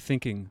 if we're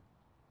thinking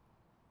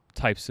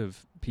types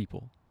of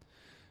people,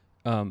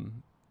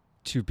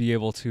 to be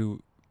able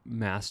to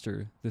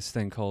master this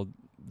thing called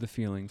the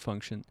feeling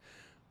function.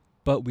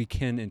 But we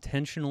can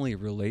intentionally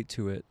relate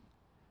to it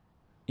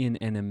in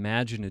an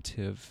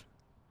imaginative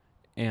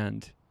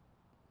and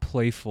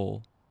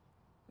playful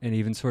and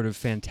even sort of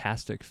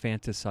fantastic,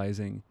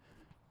 fantasizing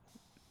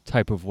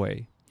type of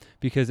way.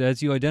 Because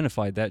as you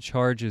identified, that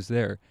charge is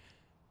there.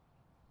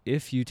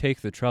 If you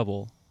take the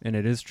trouble, and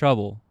it is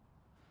trouble,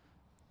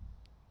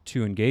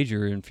 to engage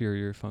your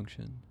inferior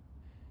function,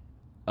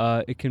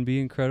 it can be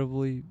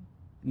incredibly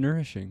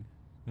nourishing.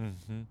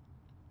 Mm-hmm.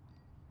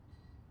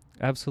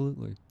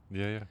 Absolutely.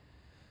 Yeah.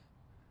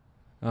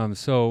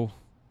 So,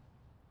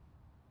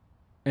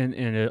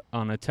 and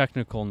on a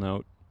technical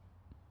note,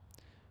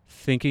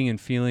 thinking and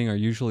feeling are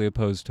usually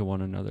opposed to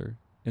one another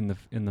in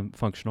the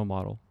functional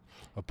model.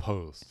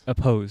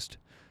 Opposed.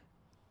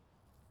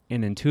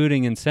 And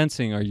intuiting and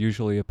sensing are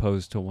usually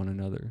opposed to one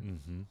another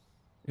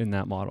in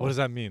that model. What does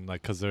that mean?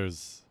 Like, because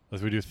there's,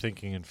 as we do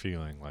thinking and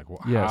feeling, like,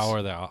 Yes. how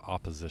are they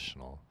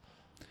oppositional?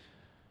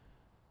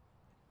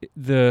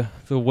 The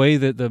way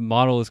that the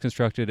model is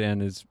constructed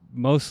and is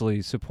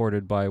mostly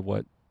supported by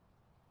what,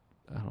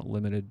 I don't know,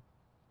 limited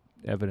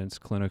evidence,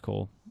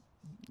 clinical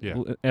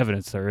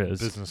evidence there is.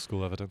 Business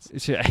school evidence.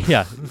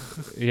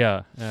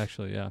 Yeah,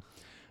 actually, yeah.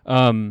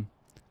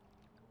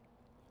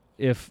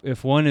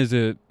 If one is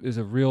a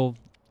real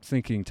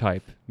thinking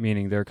type,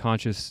 meaning their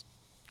conscious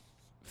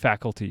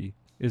faculty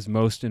is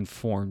most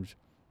informed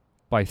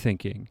by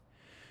thinking,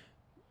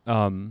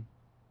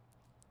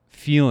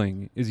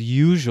 feeling is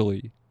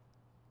usually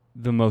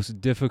the most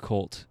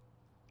difficult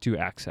to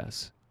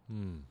access.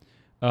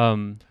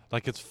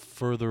 Like it's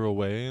further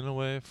away in a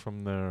way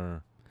from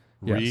their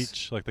Yes.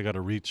 reach. Like they got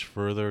to reach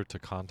further to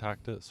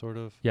contact it, sort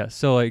of. Yeah.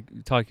 So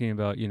like talking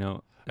about,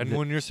 And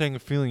when you're saying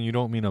feeling, you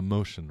don't mean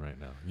emotion right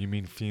now. You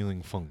mean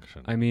feeling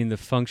function. I mean the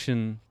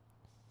function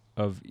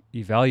of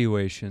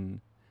evaluation,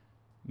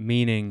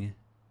 meaning,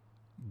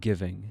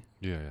 giving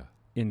Yeah.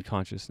 in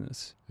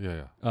consciousness.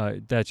 Yeah.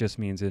 That just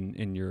means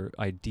in your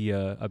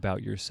idea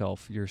about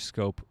yourself, your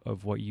scope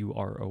of what you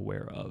are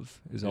aware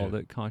of is all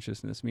that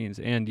consciousness means.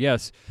 And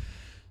yes,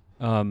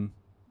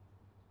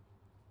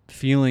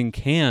 feeling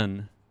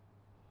can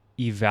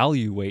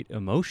evaluate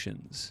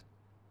emotions.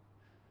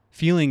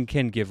 Feeling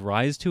can give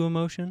rise to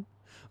emotion,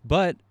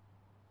 but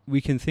we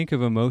can think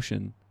of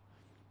emotion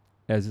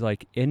as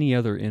like any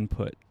other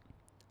input,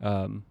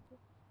 a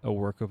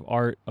work of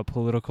art, a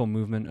political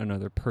movement,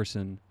 another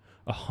person,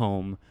 a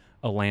home,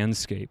 a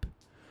landscape.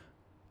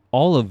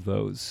 All of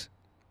those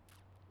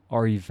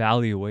are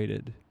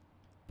evaluated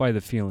by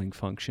the feeling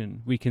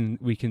function. We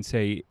can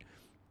say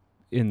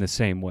in the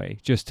same way,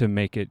 just to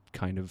make it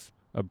kind of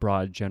a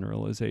broad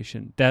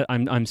generalization. That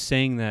I'm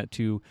saying that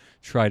to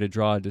try to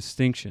draw a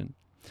distinction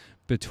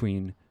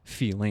between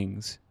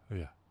feelings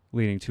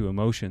leading to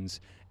emotions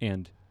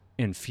and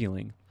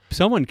feeling.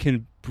 Someone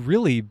can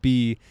really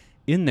be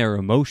in their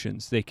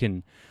emotions. They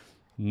can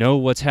know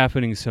what's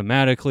happening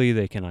somatically.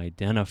 They can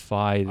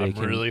identify. I'm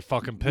really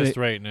fucking pissed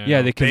right now.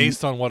 Yeah, they can,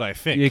 based on what I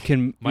think. They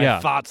can. My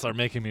thoughts are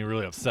making me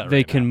really upset. They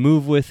right can now.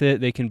 move with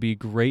it. They can be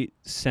great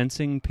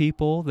sensing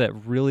people that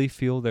really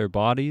feel their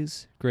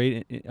bodies.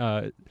 Great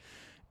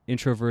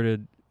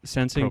introverted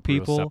sensing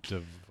people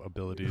Proprioceptive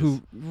abilities.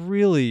 who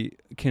really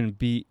can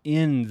be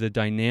in the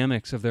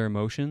dynamics of their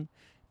emotion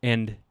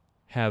and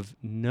have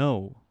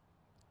no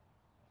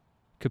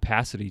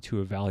capacity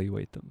to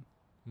evaluate them.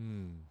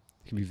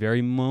 It can be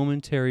very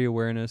momentary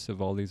awareness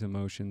of all these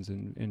emotions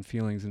and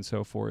feelings and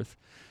so forth,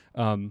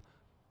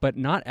 but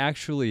not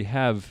actually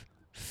have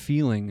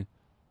feeling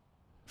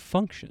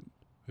function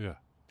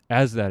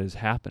as that is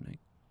happening.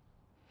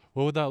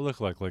 What would that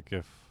look like? Like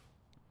if...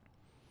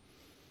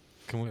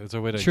 is there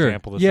a way to Sure.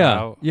 example this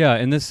out? Yeah,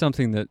 and this is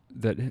something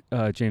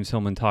that James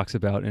Hillman talks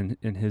about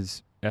in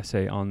his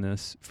essay on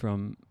this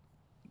from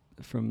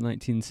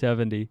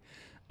 1970,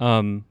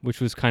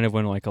 which was kind of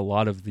when like a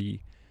lot of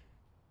the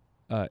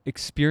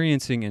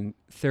experiencing and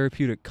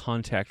therapeutic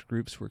contact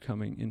groups were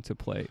coming into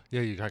play.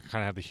 Yeah, you kind of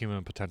have the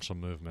human potential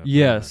movement.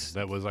 Yes.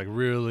 That was like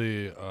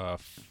really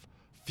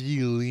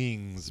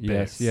feelings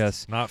based.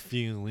 Yes. Not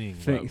feeling,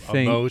 but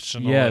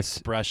emotional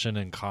expression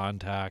and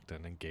contact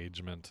and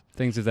engagement.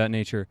 Things of that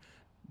nature.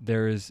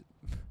 There is,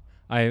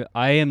 I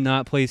am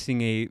not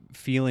placing a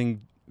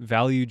feeling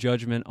value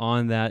judgment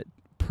on that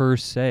per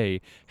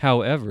se.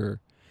 However,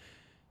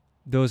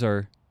 those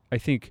are, I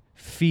think,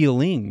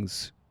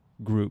 feelings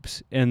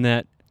groups, and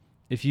that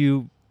if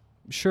you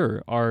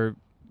are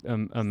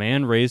a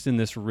man raised in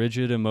this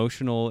rigid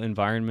emotional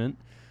environment,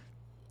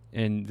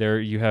 and there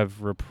you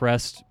have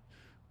repressed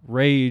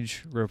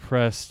rage,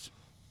 repressed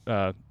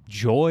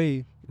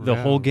joy, the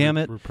whole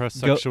gamut,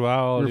 repressed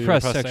sexuality,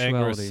 repressed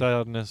anger, sexuality,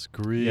 sadness,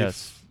 grief,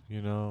 yes,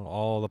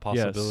 all the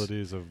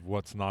possibilities of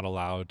what's not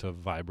allowed to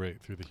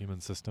vibrate through the human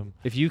system.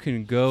 If you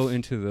can go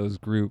into those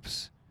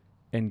groups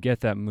and get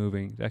that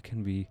moving, that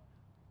can be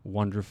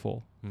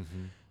wonderful.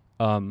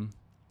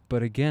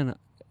 But again,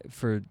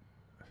 for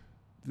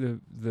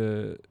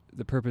the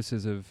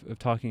purposes of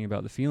talking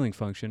about the feeling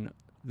function,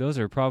 those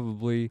are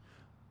probably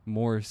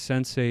more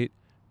sensate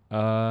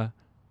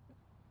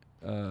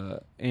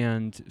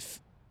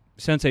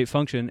sensate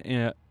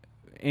function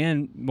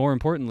and more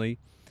importantly,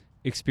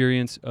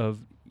 experience of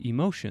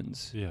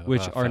emotions,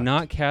 which are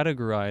not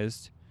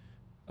categorized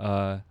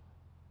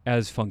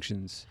as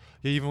functions.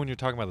 Yeah, even when you're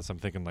talking about this, I'm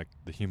thinking like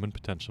the human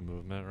potential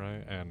movement,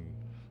 right? And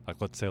like,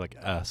 let's say like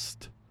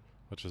EST,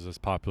 which is this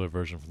popular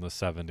version from the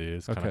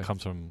 70s. Kind Okay. of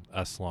comes from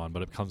Esalen,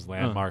 but it becomes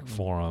Landmark uh.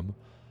 Forum,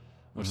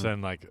 which Uh-huh.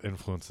 then like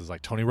influences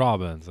like Tony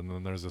Robbins. And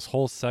then there's this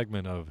whole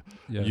segment of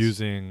Yes.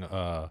 using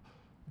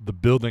the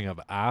building of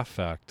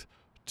affect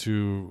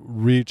to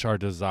reach our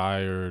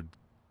desired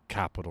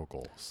capital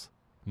goals,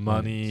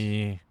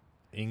 money,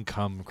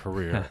 income,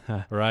 career,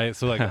 right?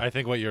 So like I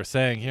think what you're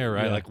saying here,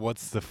 right? Yeah. Like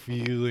what's the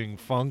feeling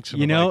function?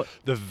 You of, know, like,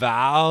 the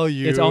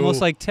value. it's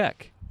almost like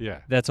tech.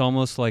 yeah, That's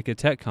almost like a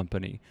tech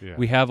company. yeah.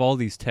 We have all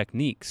these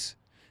techniques,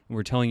 and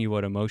we're telling you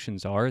what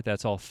emotions are.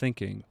 That's all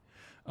thinking.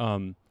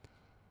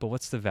 But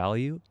what's the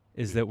value?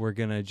 Is Yeah. that we're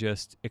gonna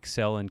just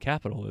excel in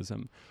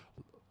capitalism.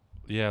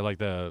 Yeah, like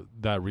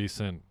that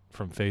recent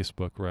from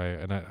Facebook, right?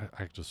 And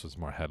I just was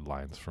more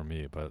headlines for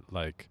me, but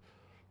like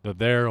that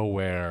they're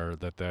aware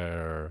that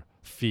their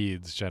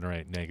feeds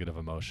generate negative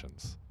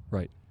emotions.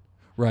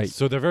 Right.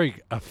 So they're very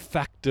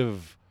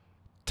effective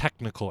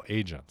technical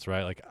agents,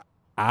 right? Like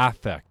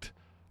affect,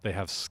 they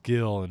have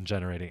skill in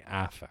generating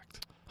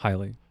affect.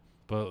 Highly.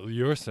 But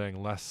you're saying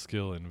less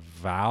skill in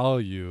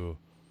value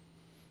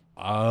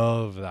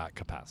of that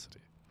capacity.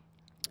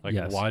 Like,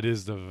 Yes. what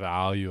is the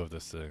value of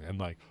this thing? And,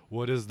 like,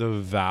 what is the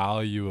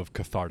value of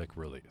cathartic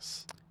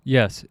release?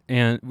 Yes,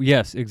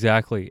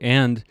 exactly.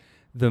 And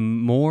the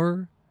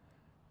more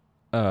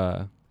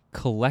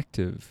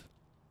collective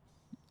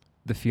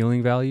the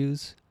feeling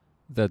values,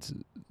 that's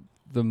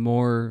the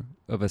more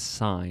of a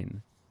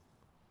sign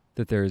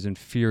that there is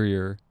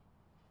inferior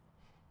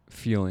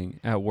feeling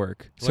at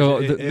work. Like, So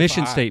i- the if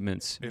mission I-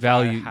 statements, If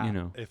value, I ha- you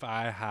know. If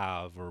I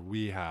have, or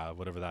we have,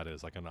 whatever that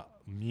is, like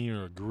me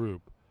or a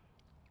group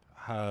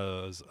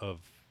has of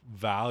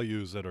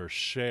values that are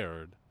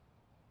shared,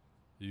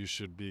 you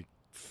should be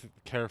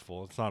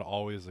careful. It's not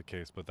always the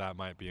case, but that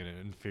might be an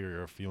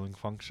inferior feeling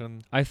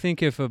function. I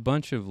think if a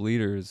bunch of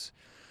leaders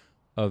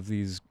of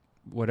these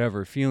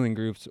whatever feeling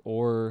groups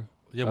or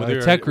Yeah,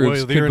 tech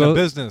groups whether you're could in a bo-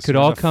 business, could or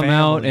in all a come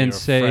out family and or a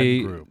friend say,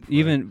 group, right?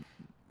 even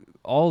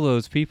all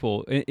those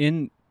people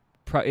in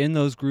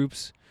those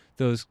groups,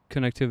 those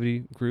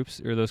connectivity groups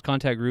or those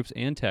contact groups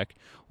and tech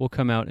will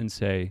come out and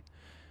say,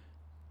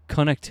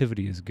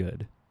 connectivity is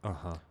good.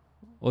 Uh-huh.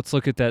 Let's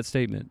look at that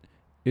statement.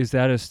 Is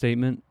that a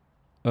statement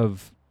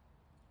of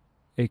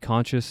a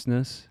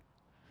consciousness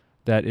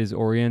that is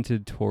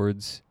oriented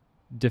towards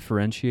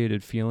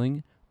differentiated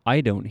feeling?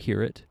 I don't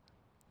hear it.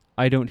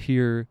 I don't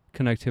hear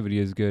connectivity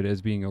is good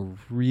as being a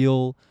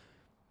real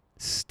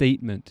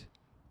statement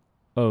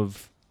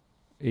of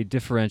a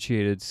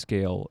differentiated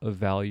scale of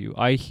value.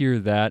 I hear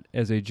that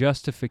as a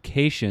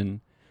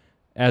justification,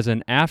 as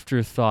an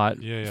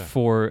afterthought Yeah.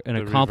 for an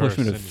The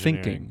accomplishment of reverse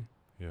engineering. thinking.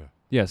 Yeah.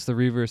 Yes, the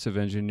reverse of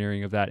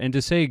engineering of that. And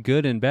to say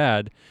good and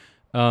bad,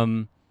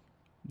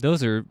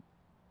 those are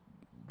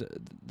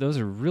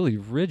really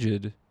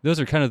rigid. Those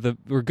are kind of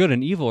or good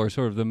and evil are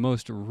sort of the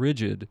most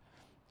rigid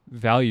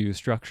value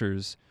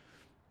structures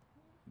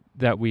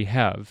that we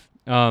have.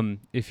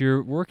 If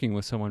you're working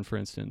with someone, for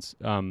instance,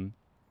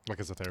 Like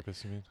as a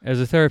therapist, you mean?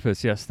 as a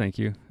therapist, yes, thank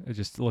you.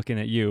 Just looking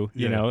at you,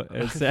 you Yeah. know,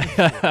 it's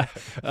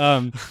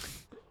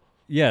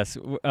yes,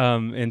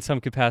 in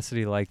some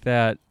capacity like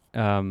that.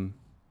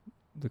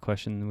 The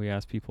question we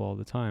ask people all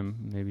the time,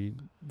 maybe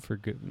for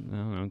good, I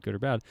don't know, good or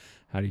bad,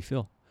 how do you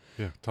feel?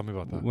 Yeah, tell me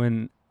about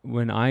that.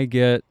 When I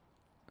get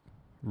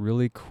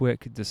really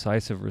quick,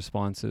 decisive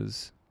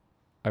responses,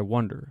 I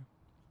wonder.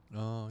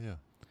 Oh, yeah.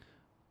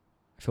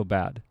 I feel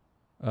bad.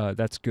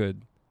 That's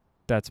good.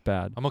 That's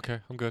bad. I'm okay.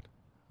 I'm good.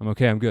 I'm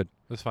okay. I'm good.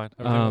 That's fine.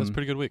 Everything was a Um,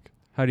 pretty good week.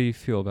 How do you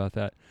feel about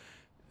that?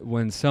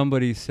 When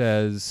somebody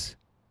says,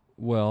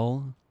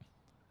 "Well,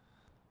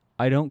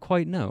 I don't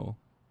quite know.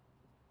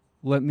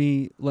 Let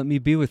me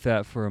be with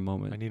that for a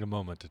moment." I need a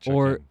moment to check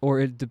Or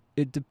in.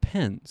 it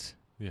depends.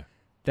 Yeah.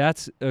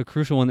 That's a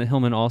crucial one that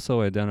Hillman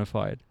also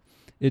identified.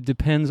 It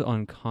depends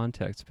on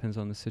context, depends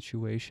on the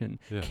situation.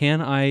 Yeah.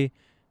 Can I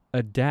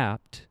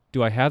adapt?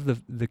 Do I have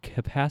the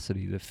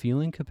capacity, the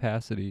feeling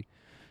capacity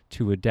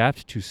to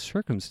adapt to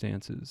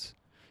circumstances,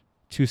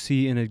 to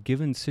see in a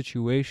given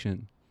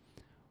situation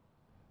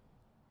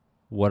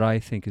what I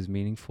think is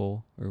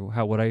meaningful,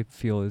 or what I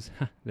feel is,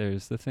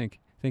 there's the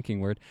thinking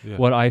word, Yeah.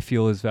 what I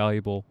feel is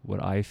valuable,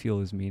 what I feel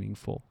is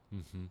meaningful.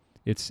 Mm-hmm.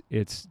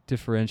 It's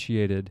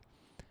differentiated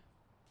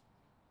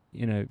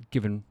in a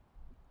given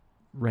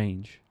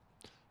range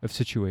of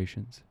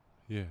situations.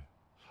 Yeah.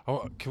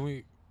 Oh,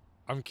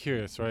 I'm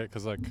curious, right?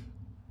 Because, like,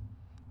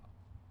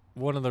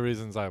 one of the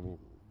reasons I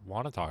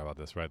want to talk about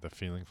this, right, the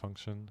feeling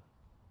function,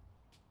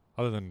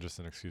 other than just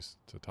an excuse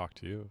to talk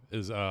to you,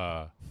 is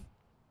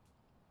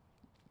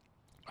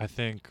I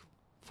think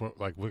for,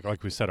 like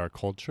we said, our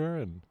culture,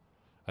 and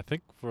I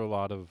think for a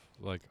lot of,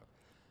 like,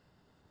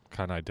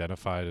 kind of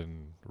identified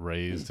and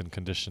raised and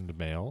conditioned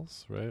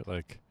males, right?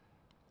 Like,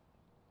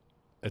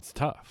 it's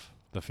tough,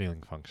 the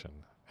feeling function.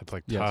 It's,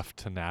 like, Yes. tough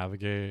to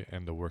navigate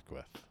and to work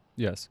with.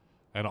 Yes.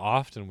 And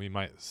often we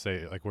might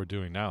say, like we're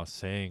doing now,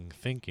 saying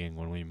thinking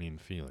when we mean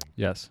feeling,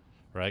 Yes.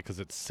 right? Because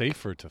it's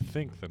safer to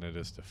think than it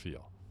is to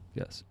feel.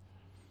 Yes.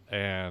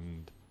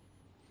 And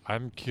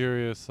I'm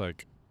curious,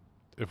 like,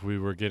 if we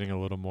were getting a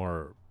little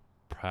more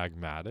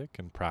pragmatic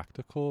and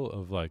practical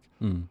of like,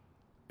 Mm.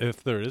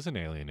 if there is an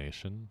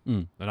alienation,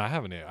 Mm. and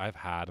I've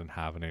had and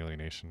have an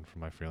alienation from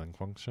my feeling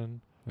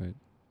function, Right.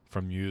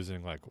 from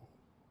using like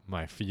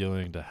my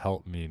feeling to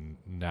help me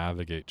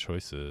navigate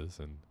choices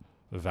and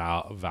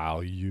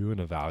value and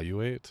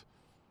evaluate.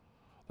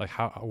 Like,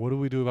 what do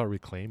we do about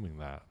reclaiming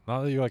that?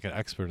 Not that you're like an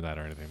expert in that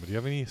or anything, but do you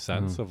have any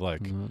sense of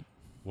like No.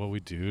 what we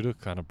do to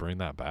kind of bring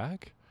that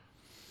back?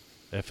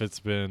 If it's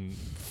been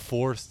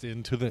forced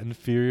into the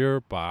inferior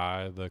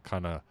by the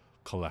kind of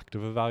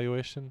collective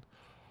evaluation?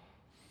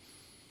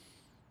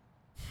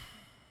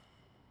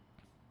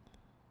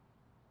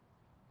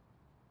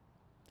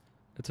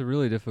 It's a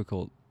really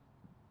difficult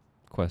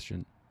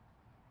question.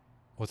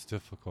 What's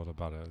difficult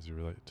about it as you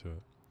relate to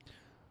it?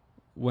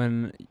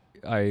 When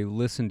I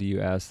listen to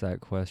you ask that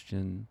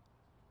question,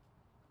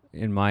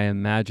 in my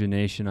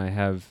imagination, I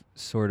have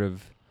sort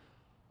of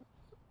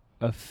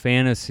a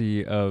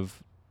fantasy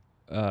of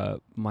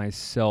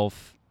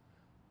myself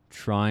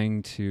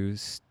trying to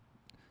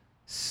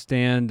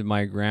stand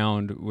my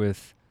ground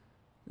with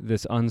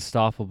this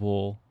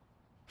unstoppable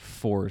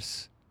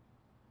force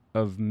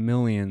of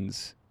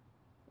millions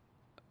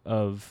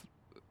of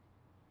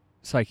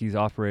psyches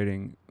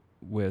operating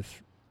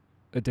with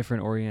a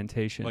different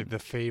orientation. Like the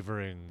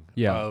favoring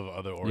Yeah. of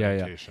other Yeah,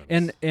 yeah.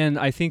 orientations. And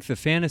I think the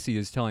fantasy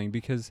is telling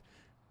because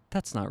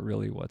that's not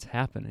really what's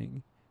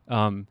happening.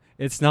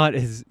 It's not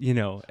as, it's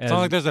not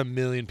like there's a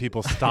million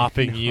people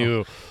stopping No.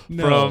 you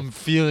No. from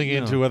feeling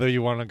into No. whether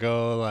you want to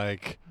go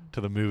like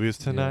to the movies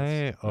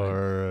tonight right.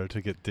 or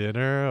to get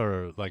dinner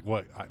or like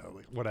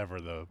whatever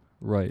the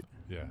Right.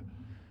 yeah.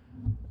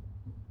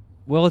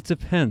 Well, it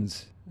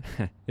depends.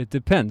 It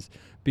depends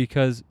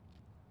because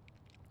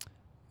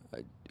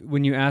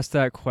when you ask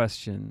that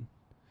question,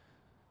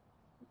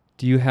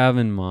 do you have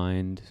in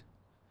mind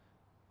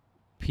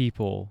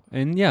people?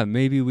 And yeah,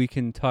 maybe we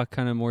can talk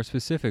kind of more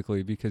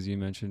specifically because you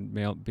mentioned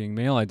being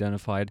male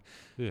identified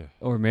Yeah.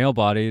 or male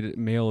bodied,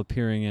 male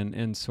appearing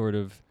and sort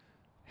of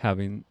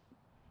having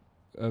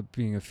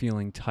being a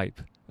feeling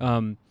type.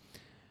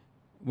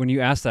 When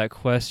you ask that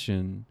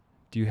question,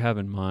 do you have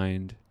in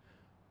mind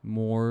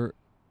more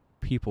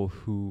people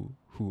who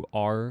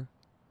are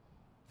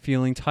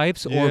feeling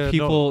types Yeah, or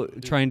people no,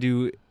 trying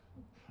to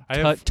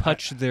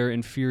touch their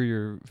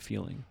inferior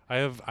feeling?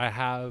 I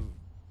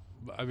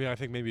mean, I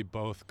think maybe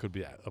both could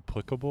be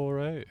applicable,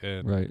 right?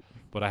 And Right.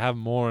 But I have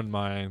more in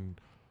mind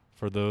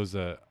for those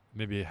that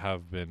maybe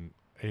have been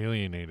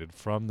alienated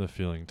from the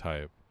feeling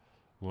type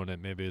when it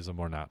maybe is a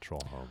more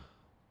natural home.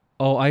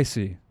 Oh, I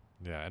see.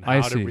 Yeah, and I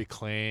how to see.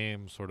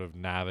 reclaim sort of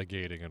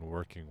navigating and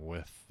working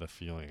with the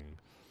feeling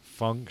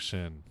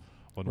function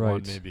when Right.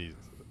 one maybe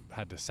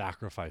had to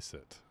sacrifice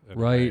it in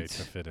a way Right.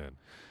 to fit in.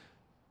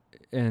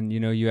 And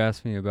you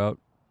asked me about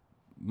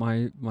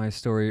my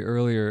story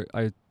earlier.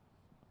 I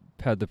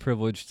had the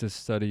privilege to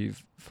study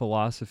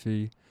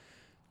philosophy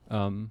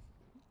in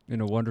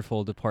a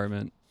wonderful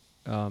department.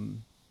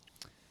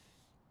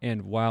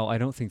 And while I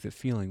don't think that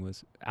feeling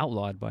was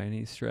outlawed by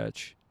any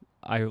stretch,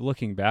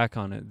 looking back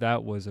on it,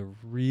 that was a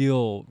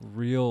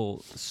real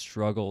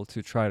struggle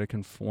to try to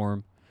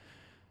conform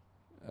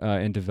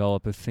and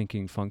develop a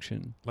thinking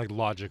function. Like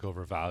logic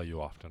over value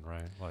often,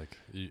 right? Like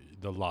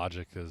the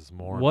logic is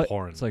more What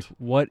important. it's like,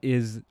 what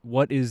is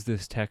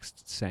this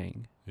text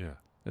saying? Yeah.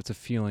 That's a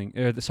feeling.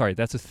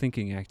 That's a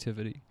thinking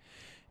activity.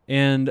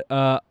 And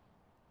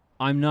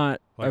I'm not.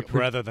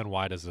 Rather than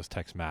why does this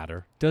text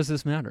matter? Does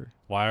this matter?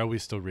 Why are we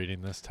still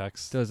reading this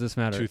text Does this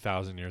matter?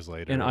 2,000 years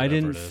later? And or I whatever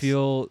didn't it is?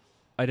 feel.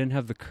 I didn't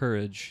have the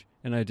courage,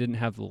 and I didn't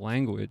have the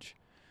language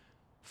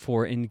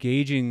for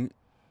engaging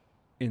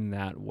in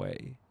that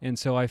way, and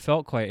so I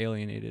felt quite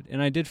alienated.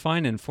 And I did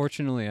find,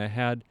 unfortunately, I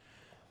had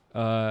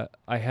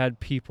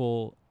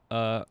people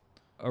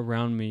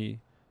around me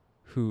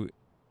who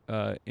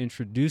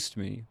introduced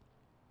me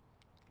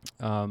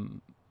to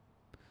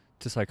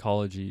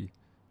psychology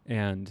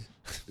and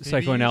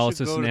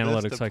psychoanalysis and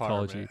analytic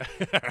psychology.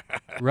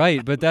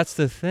 Right, but that's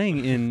the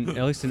thing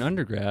at least in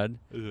undergrad.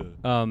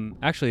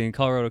 Actually, in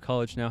Colorado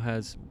College now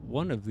has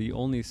one of the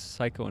only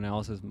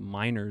psychoanalysis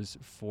minors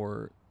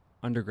for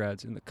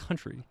undergrads in the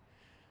country.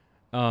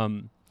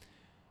 In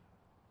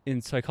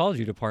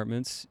psychology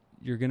departments,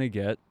 you're going to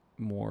get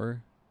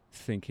more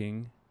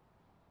thinking,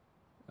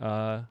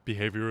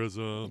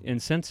 behaviorism,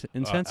 insensate.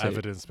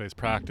 evidence-based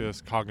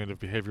practice, cognitive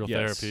behavioral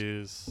Yes.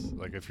 therapies,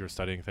 like if you're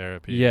studying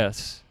therapy.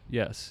 Yes.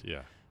 Yeah.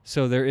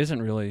 So there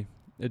isn't really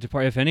a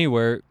department. If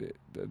anywhere,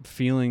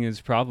 feeling is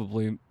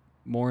probably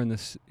more in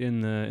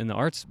the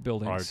arts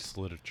buildings. Arts,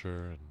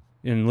 literature, and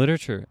In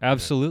literature,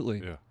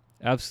 absolutely. yeah.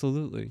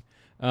 Absolutely.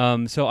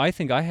 So I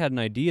think I had an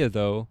idea,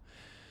 though,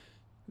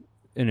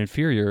 an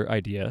inferior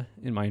idea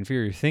in my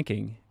inferior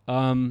thinking,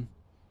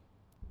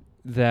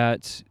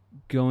 that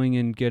going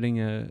and getting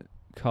a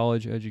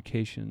college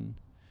education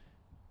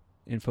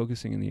and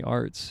focusing in the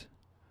arts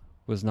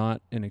was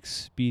not an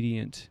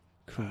expedient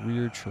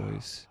career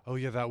choice. Oh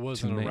yeah, that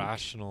was to an make.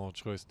 irrational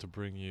choice to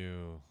bring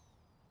you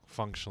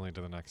functionally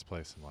to the next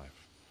place in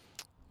life.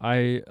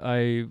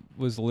 I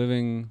was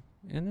living,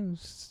 and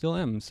still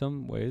am in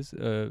some ways,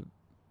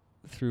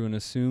 through an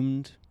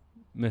assumed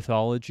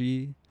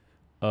mythology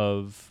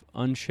of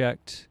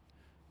unchecked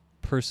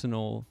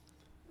personal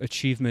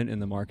achievement in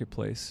the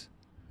marketplace.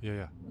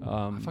 Yeah.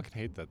 I fucking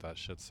hate that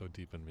shit's so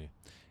deep in me.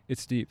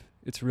 It's deep.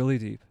 It's really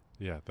deep.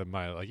 Yeah,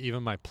 that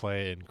even my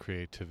play and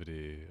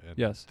creativity and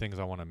Yes. things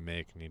I want to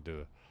make need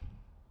to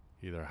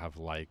either have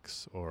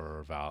likes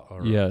or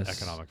Yes.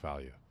 economic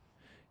value.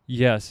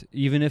 Yes,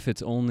 even if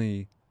it's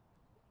only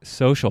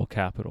social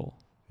capital,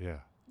 Yeah.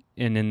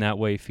 and in that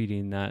way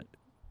feeding that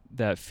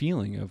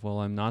feeling of, well,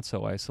 I'm not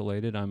so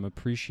isolated. I'm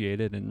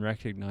appreciated and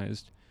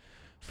recognized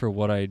for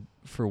what I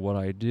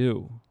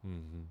do.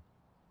 Mm-hmm.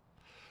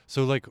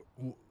 So like,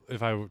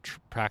 if I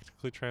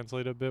practically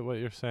translate a bit what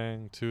you're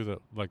saying to the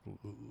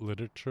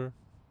literature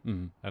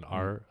and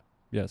art,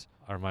 yes,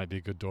 might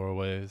be good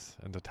doorways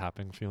into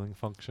tapping feeling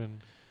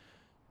function.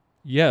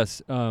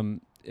 Yes, to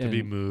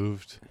be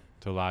moved,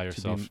 to allow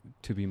yourself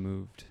to be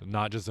moved,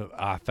 not just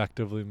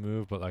affectively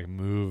moved, but like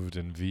moved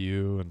in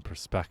view and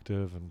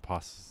perspective and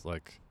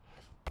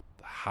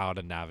how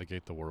to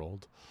navigate the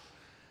world.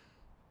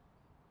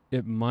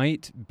 It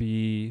might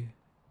be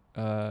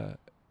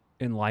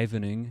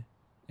enlivening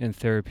and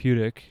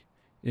therapeutic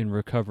in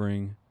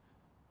recovering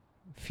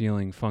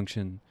feeling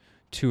function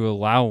to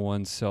allow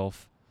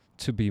oneself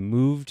to be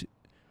moved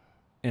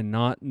and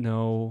not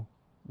know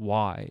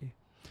why.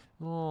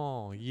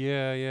 Oh,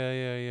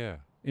 yeah.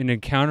 In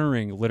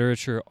encountering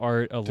literature,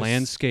 art, a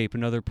landscape,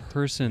 another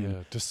person.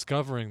 Yeah,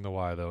 discovering the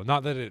why, though.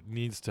 Not that it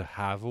needs to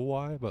have a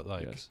why, but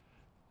Yes.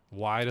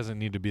 Why doesn't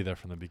need to be there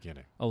from the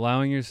beginning?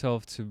 Allowing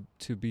yourself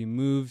to be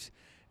moved,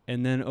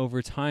 and then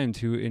over time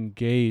to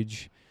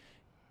engage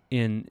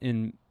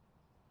in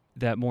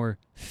that more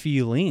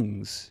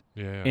feelings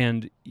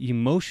and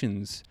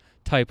emotions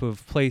type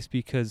of place,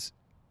 because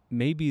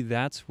maybe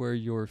that's where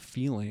you're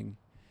feeling.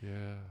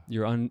 Yeah.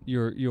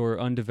 Your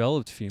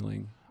undeveloped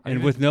feeling,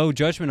 and with no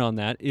judgment on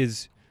that,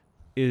 is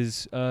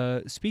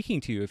speaking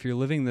to you. If you're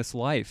living this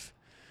life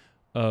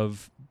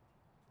of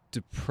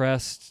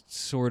depressed,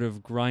 sort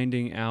of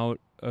grinding out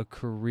a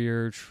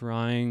career,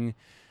 trying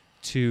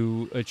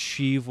to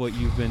achieve what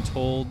you've been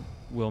told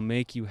will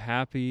make you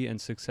happy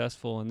and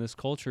successful in this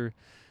culture,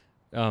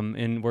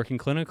 and working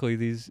clinically,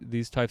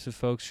 these types of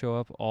folks show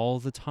up all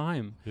the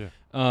time. Yeah.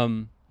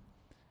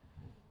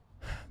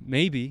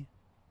 Maybe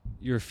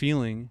your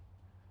feeling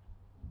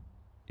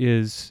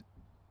is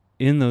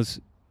in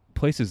those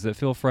places that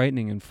feel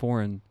frightening and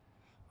foreign,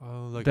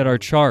 that are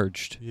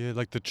charged. Yeah,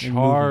 like the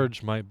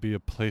charge might be a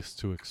place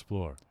to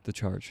explore. The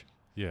charge.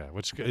 Yeah,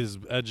 which is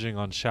edging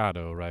on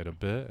shadow, right, a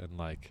bit, and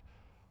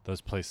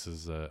those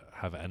places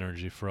have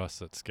energy for us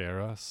that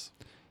scare us.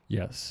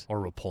 Yes.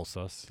 Or repulse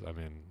us. I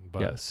mean,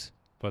 but yes.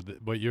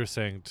 But what you're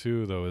saying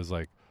too, though, is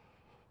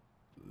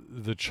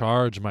the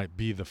charge might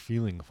be the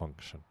feeling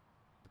function.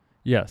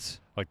 Yes.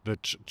 Like the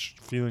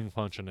feeling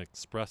function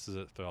expresses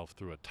itself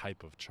through a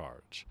type of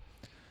charge.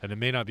 And it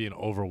may not be an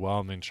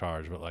overwhelming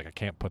charge, but I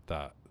can't put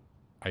that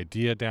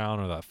idea down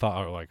or that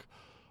thought, or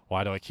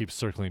why do I keep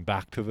circling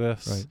back to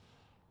this? Right.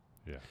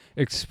 Yeah.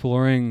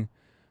 Exploring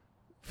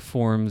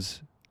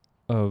forms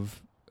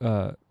of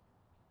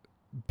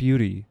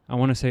beauty. I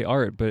want to say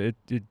art, but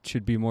it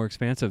should be more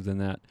expansive than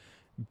that.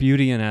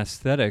 Beauty and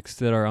aesthetics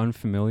that are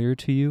unfamiliar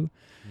to you.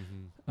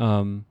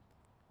 Mm-hmm.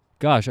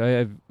 Gosh,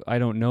 I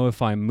don't know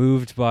if I'm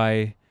moved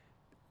by,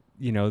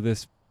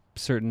 this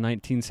certain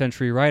 19th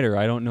century writer.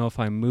 I don't know if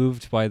I'm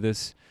moved by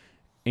this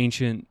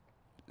ancient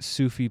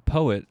Sufi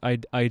poet.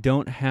 I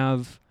don't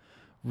have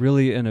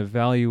really an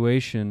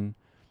evaluation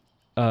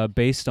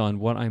based on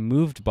what I'm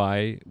moved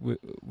by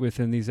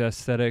within these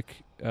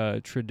aesthetic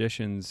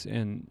traditions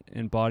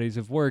and bodies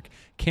of work.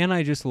 Can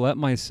I just let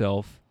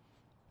myself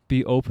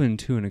be open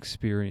to an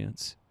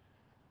experience?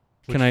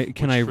 Can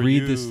I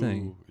read this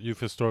thing? You've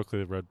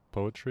historically read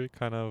poetry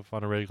kind of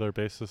on a regular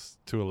basis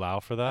to allow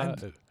for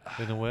that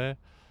in a way?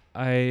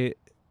 I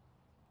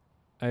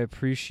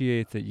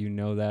appreciate that you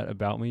know that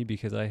about me,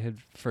 because I had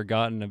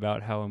forgotten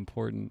about how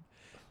important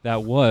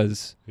that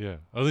was. Yeah.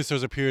 At least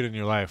there's a period in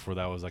your life where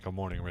that was like a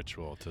morning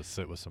ritual to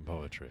sit with some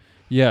poetry.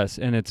 Yes,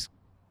 and it's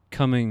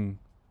coming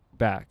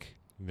back.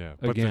 Yeah.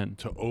 Again. But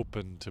to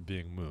open to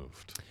being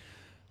moved.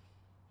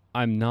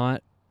 I'm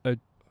not a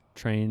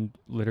trained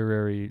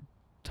literary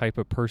type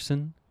of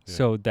person,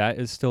 so that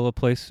is still a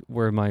place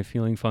where my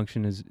feeling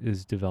function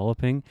is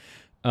developing.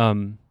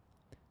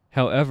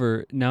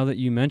 However, now that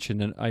you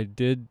mentioned it, I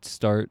did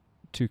start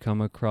to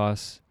come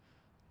across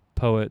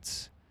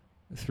poets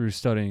through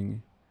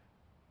studying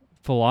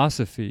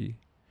philosophy,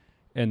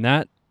 and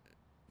that,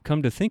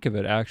 come to think of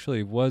it,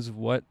 actually was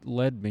what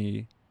led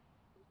me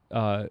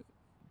down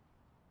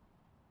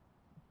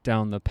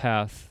the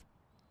path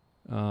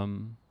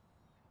of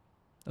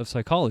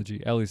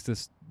psychology. At least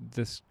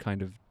this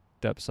kind of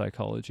depth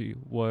psychology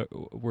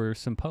were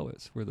some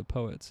poets, were the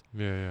poets.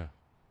 Yeah.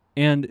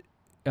 And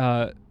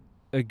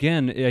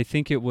again, I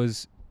think it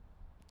was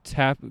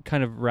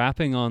kind of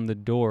rapping on the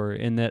door,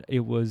 in that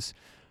it was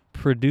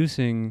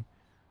producing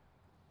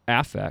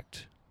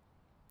affect.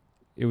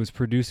 it was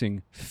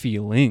producing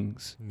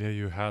feelings. Yeah,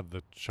 you had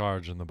the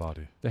charge in the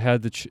body. That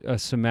had a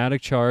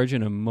somatic charge,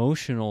 an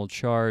emotional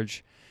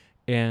charge,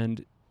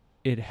 and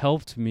it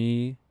helped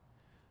me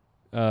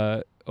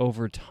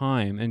over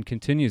time and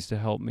continues to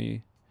help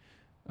me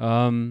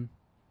to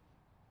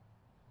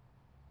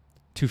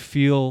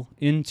feel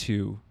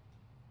into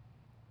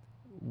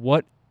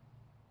what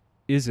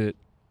is it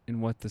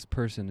in what this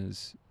person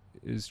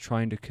is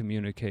trying to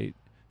communicate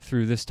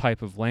through this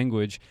type of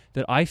language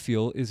that I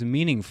feel is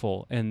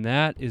meaningful, and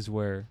that is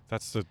where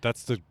That's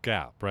the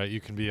gap, right? You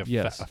can be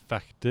Yes.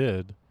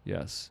 affected,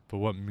 yes, but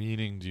what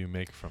meaning do you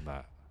make from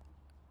that?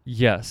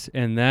 yes,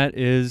 and that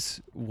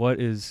is what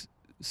is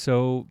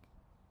so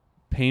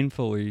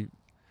painfully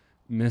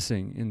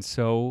missing in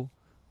so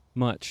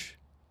much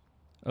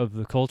of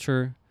the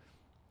culture.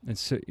 And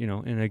so,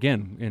 and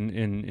again,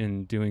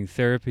 in doing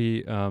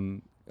therapy,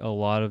 a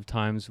lot of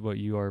times what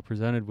you are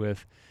presented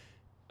with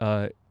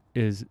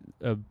is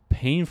a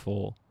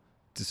painful,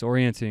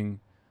 disorienting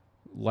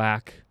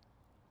lack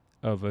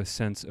of a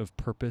sense of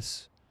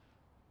purpose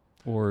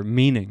or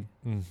meaning,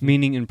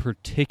 meaning in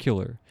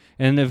particular.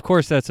 And of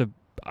course, that's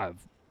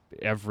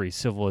every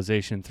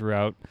civilization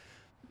throughout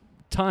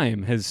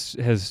time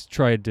has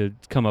tried to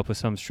come up with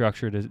some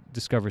structure to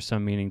discover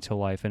some meaning to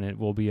life, and it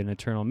will be an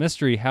eternal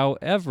mystery.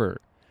 However,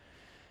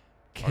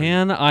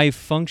 can I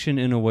function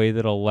in a way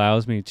that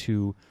allows me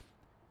to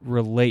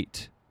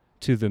relate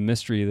to the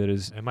mystery that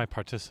is Am I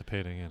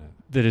participating in it?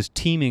 that is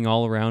teeming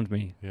all around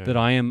me, that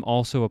I am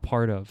also a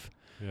part of?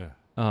 Yeah.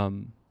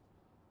 And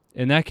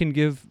that can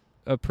give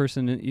a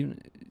person, even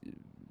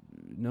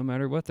no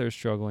matter what they're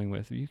struggling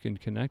with, you can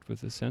connect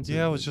with a sense of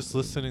Yeah, I was just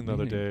listening the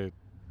other meaning.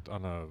 day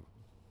on a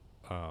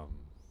it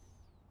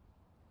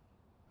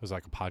was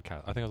like a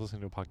podcast. I think I was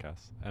listening to a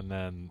podcast, and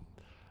then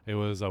it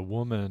was a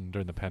woman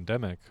during the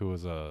pandemic who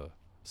was a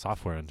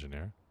software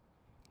engineer,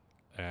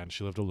 and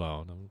she lived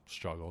alone and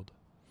struggled.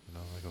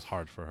 Like it was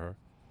hard for her.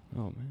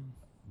 Oh man.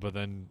 But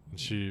then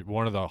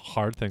one of the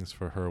hard things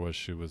for her was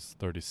she was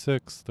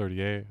 36,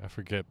 38, I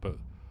forget, but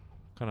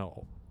kind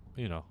of,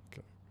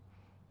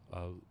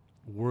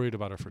 worried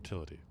about her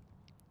fertility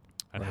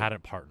and Right.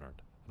 hadn't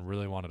partnered and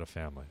really wanted a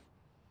family.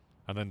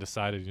 And then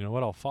decided, you know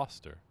what, I'll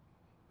foster.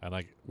 And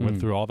went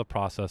through all the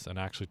process and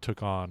actually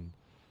took on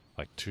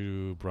like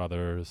 2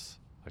 brothers,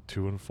 like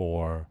 2 and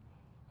 4,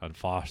 and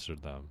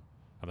fostered them.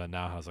 And then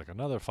now has like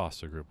another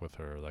foster group with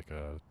her, like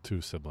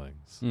 2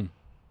 siblings.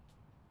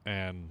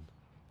 And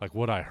like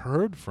what I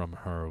heard from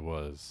her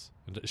was,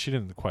 and she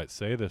didn't quite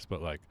say this,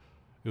 but like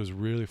it was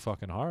really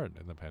fucking hard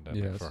in the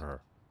pandemic for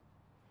her.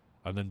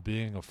 And then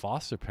being a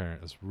foster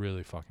parent is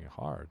really fucking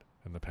hard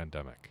in the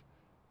pandemic.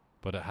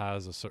 But it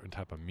has a certain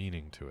type of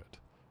meaning to it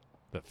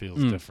that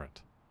feels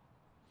different.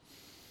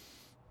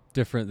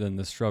 Different than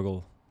the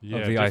struggle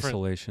of the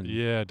isolation.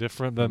 Yeah,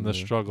 different than the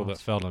struggle that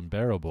felt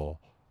unbearable.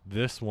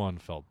 This one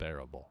felt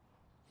bearable.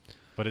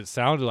 But it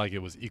sounded like it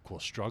was equal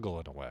struggle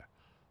in a way.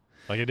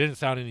 Like it didn't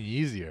sound any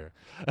easier.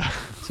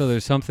 So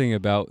there's something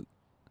about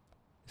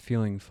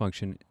feeling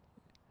function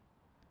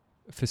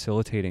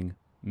facilitating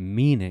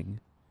meaning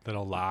that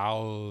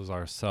allows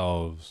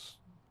ourselves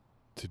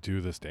to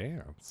do this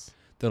dance.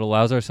 That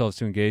allows ourselves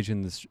to engage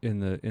in this in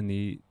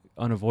the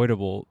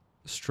unavoidable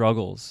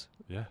struggles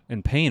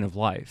and pain of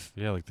life.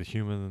 Yeah, like the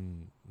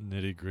human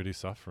nitty-gritty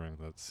suffering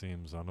that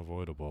seems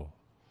unavoidable.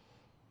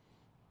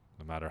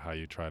 No matter how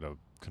you try to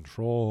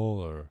control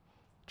or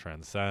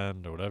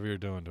transcend or whatever you're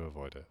doing to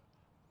avoid it.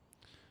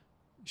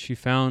 She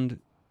found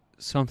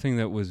something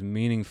that was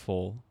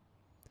meaningful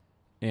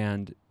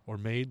or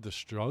made the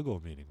struggle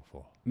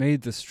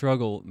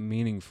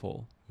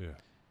meaningful. Yeah.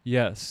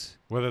 Yes.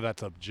 Whether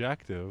that's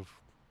objective,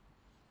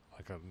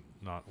 like I'm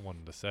not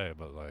wanting to say,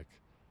 but like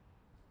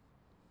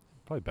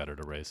probably better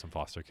to raise some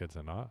foster kids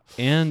than not.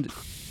 And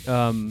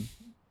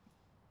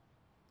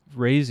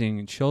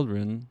raising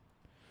children,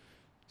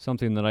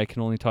 something that I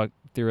can only talk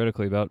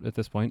theoretically about at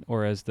this point,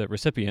 or as the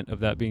recipient of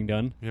that being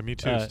done. Yeah, me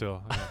too.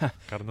 Still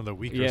got another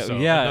week or so.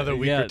 Another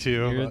week or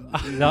two.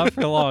 Not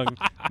for long,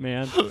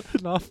 man.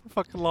 Not for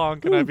fucking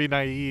long. Can I be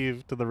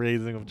naive to the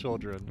raising of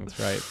children? That's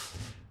right.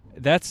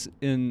 That's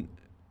in.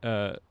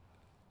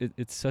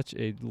 It's such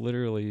a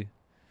literally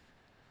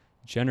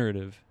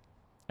generative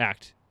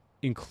act,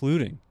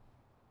 including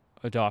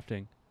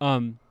adopting.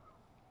 But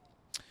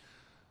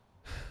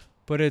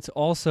it's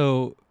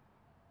also,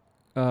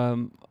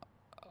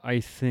 I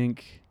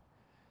think,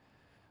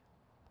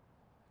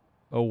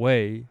 a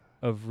way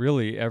of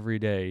really every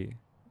day,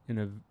 in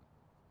a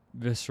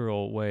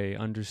visceral way,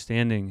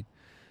 understanding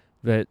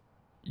that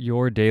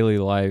your daily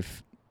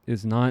life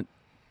is not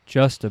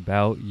just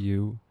about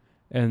you,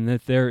 and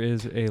that there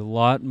is a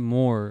lot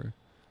more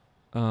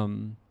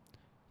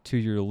to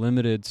your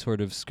limited sort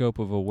of scope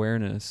of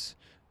awareness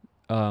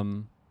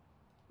than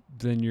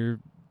your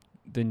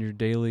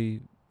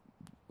daily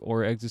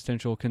or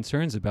existential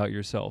concerns about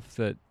yourself,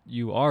 that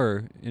you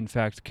are, in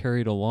fact,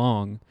 carried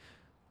along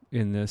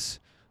in this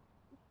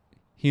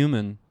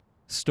human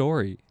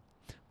story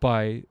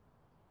by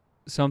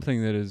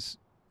something that is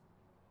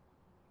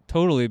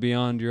totally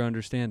beyond your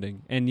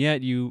understanding. And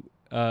yet you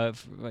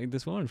like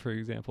this woman, for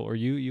example, or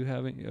you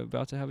having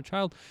about to have a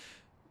child.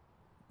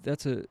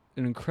 That's an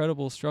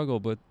incredible struggle,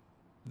 but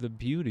the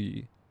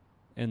beauty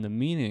and the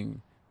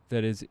meaning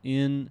that is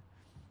in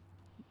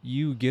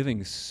you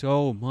giving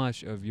so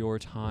much of your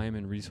time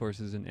and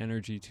resources and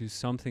energy to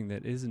something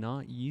that is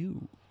not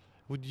you.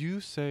 Would you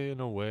say in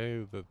a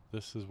way that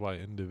this is why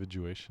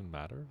individuation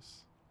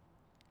matters?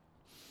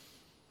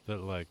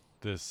 That like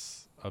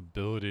this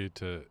ability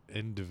to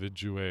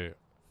individuate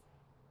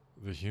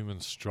the human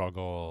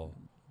struggle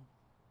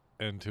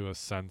into a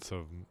sense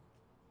of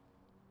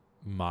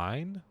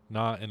mine,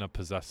 not in a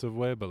possessive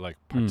way, but like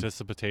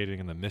participating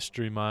in the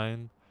mystery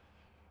mind,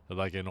 that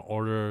like in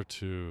order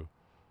to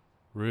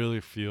really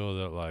feel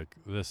that like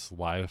this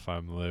life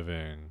I'm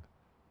living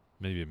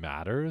maybe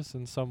matters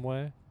in some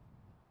way,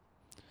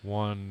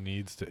 one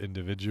needs to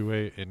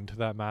individuate into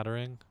that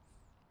mattering.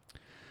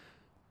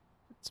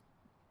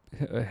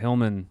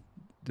 Hillman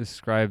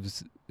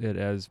describes it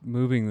as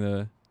moving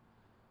the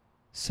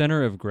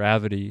center of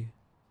gravity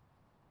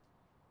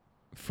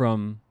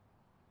from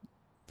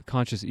the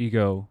conscious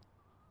ego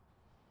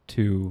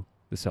to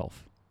the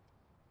self.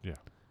 Yeah.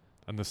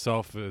 And the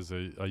self is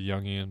a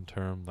Jungian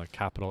term, like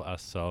capital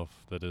S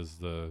self, that is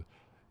the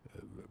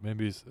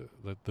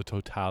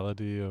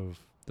totality of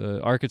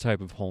the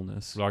archetype of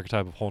wholeness. The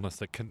archetype of wholeness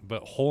that can,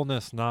 but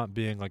wholeness not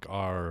being like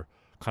our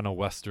kind of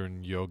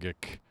Western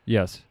yogic.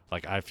 Yes.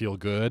 Like I feel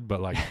good,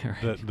 but like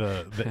right.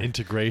 the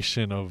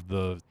integration of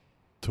the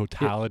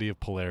totality of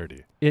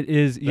polarity. It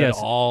is, that yes.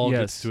 all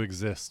gets to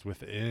exist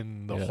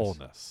within the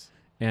wholeness.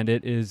 And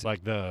it is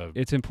like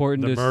it's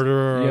important the to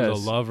murderer, the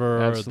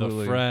lover,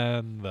 absolutely. The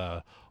friend,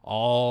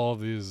 all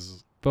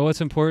these. But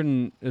what's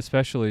important,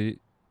 especially,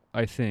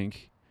 I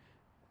think,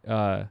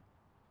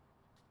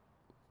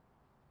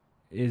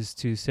 is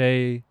to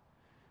say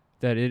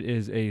that it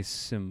is a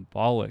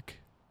symbolic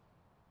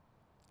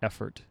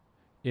effort.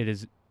 It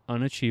is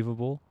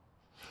unachievable.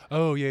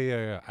 Oh,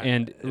 yeah.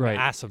 And right.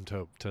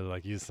 Asymptote, to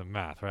like use some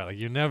math, right? Like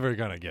you're never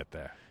going to get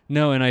there.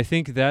 No, and I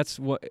think that's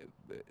what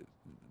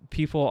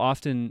people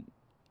often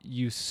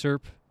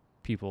usurp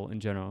people in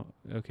general.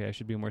 Okay, I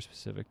should be more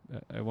specific.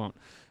 I won't.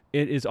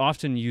 It is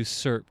often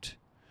usurped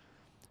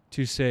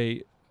to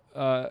say,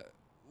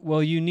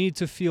 well, you need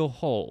to feel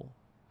whole.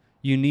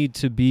 You need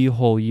to be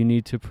whole. You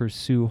need to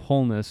pursue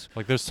wholeness.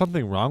 Like there's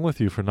something wrong with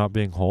you for not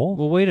being whole?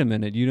 Well, wait a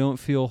minute. You don't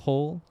feel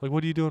whole? Like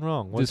what are you doing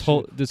wrong? Do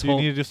you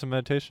need to do some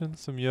meditation,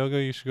 some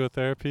yoga? You should go to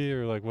therapy?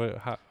 Or like what?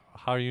 How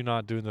are you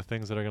not doing the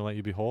things that are going to let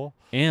you be whole?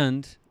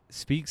 And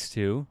speaks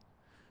to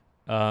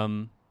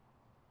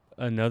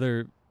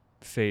another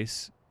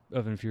face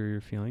of inferior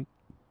feeling,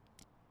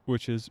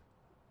 which is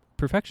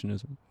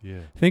perfectionism. Yeah.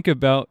 Think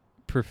about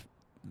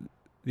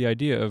the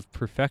idea of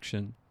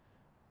perfection,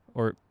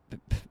 or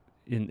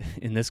in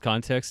this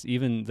context,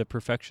 even the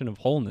perfection of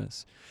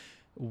wholeness.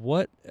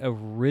 What a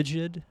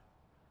rigid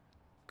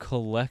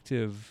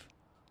collective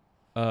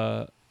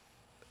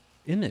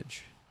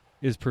image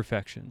is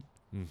perfection.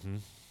 Mm-hmm.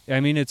 I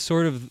mean, it's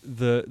sort of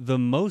the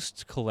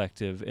most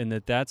collective,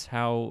 in that's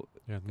how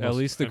at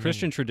least the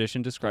Christian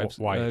tradition describes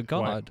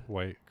God.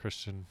 White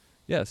Christian.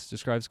 Yes,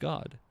 describes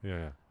God.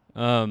 Yeah.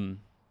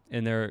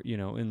 And there,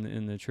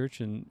 in the church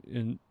and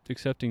in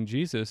accepting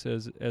Jesus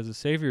as a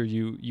savior,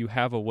 you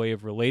have a way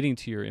of relating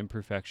to your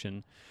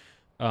imperfection,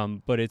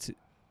 but it's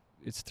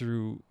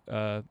through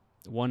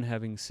one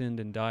having sinned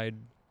and died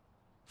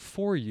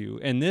for you.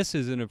 And this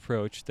is an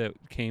approach that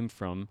came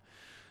from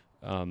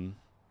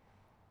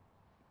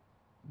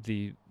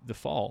the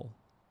fall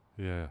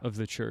of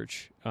the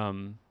church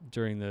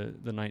during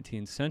the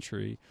 19th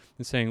century,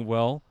 and saying,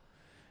 well,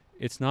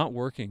 it's not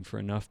working for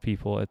enough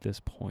people at this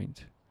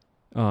point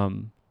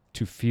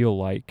to feel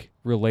like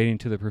relating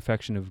to the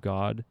perfection of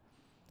God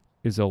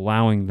is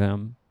allowing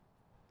them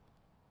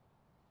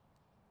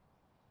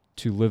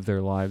to live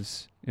their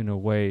lives in a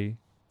way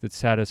that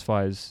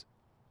satisfies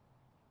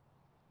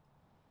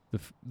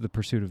the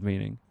pursuit of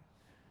meaning.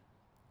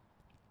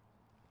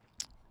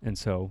 And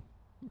so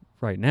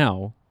right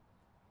now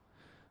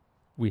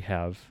we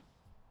have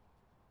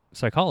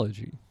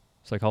psychology.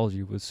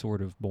 Psychology was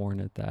sort of born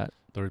at that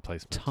the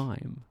replacement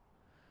time.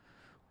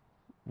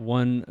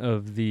 One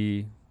of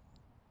the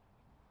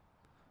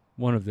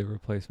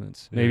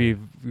replacements. Yeah. Maybe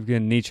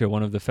again Nietzsche,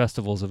 one of the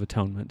festivals of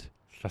atonement.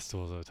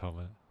 Festivals of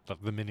atonement.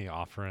 The mini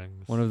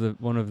offerings.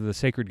 One of the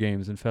sacred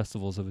games and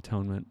festivals of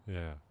atonement.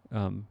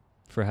 Yeah.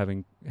 For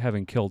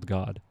having killed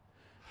God.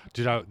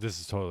 Dude, this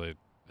is totally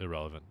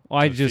irrelevant. Well,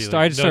 I just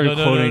started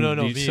quoting. No.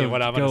 Me, so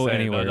what I'm going to say.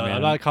 Anywhere, no, man.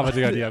 I'm not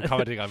commenting on you. I'm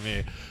commenting on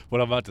me.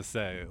 What I'm about to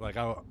say. Like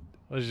I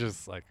was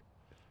just like,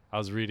 I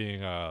was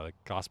reading like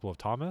Gospel of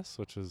Thomas,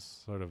 which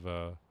is sort of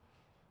a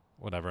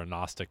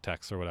Gnostic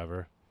text or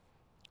whatever.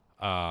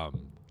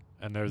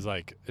 And there's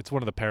like, it's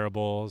one of the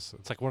parables.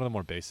 It's like one of the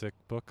more basic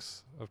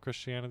books of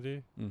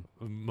Christianity.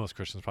 Most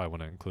Christians probably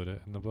wouldn't include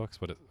it in the books,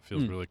 but it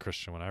feels really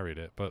Christian when I read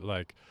it. But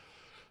like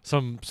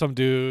some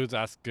dudes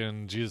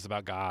asking Jesus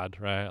about God,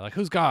 right? Like,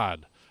 who's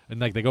God? And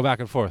like they go back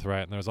and forth,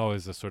 right? And there's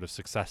always this sort of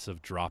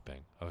successive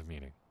dropping of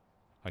meaning,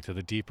 like to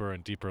the deeper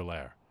and deeper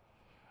layer.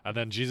 And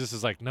then Jesus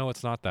is like, no,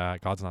 it's not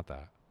that. God's not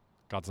that.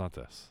 God's not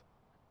this.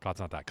 God's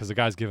not that. Because the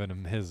guy's giving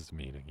him his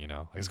meaning, you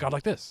know? Like, it's God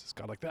like this. It's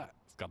God like that.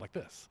 It's God like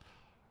this.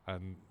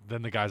 And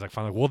then the guy's like,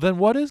 finally, well, then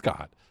what is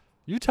God?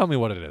 You tell me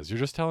what it is. You're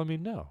just telling me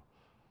no.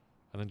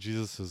 And then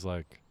Jesus is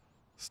like,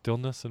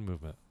 stillness and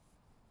movement.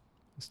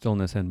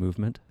 Stillness and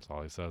movement. That's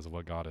all he says of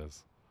what God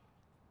is.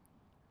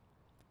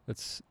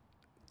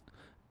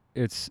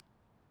 It's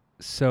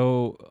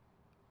so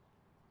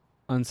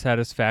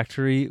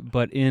unsatisfactory,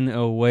 but in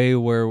a way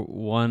where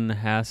one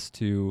has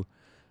to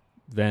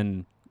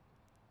then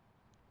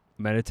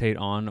meditate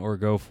on or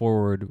go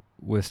forward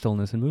with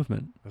stillness and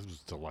movement. This was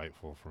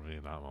delightful for me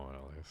in that moment,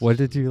 at least. What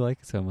did you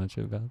like so much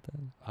about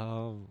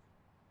that?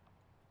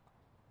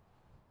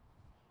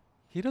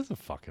 He doesn't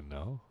fucking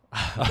know.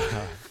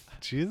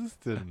 Jesus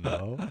didn't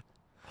know.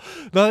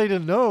 No, he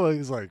didn't know.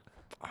 He's like,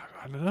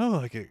 I don't know.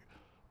 Like, it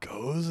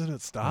goes and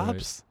it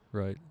stops.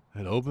 Right.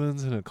 It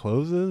opens and it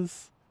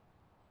closes.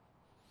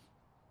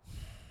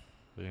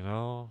 You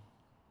know?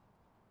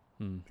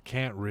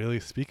 Can't really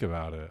speak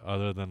about it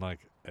other than, like,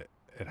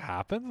 it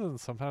happens and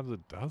sometimes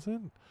it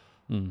doesn't.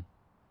 And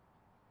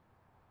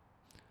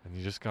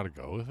you just got to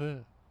go with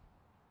it.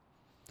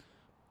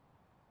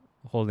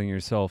 Holding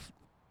yourself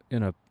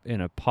in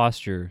a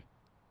posture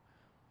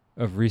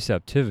of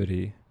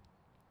receptivity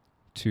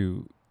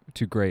to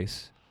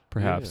grace,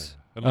 perhaps.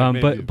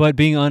 Yeah.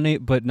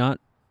 But not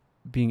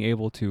being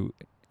able to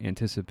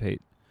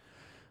anticipate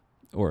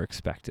or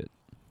expect it.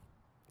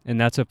 And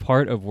that's a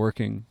part of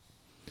working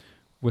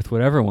with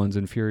whatever one's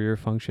inferior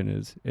function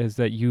is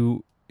that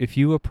if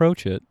you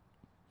approach it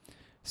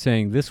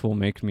saying this will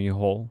make me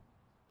whole,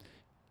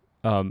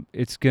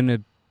 it's going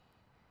to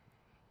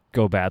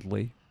go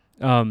badly.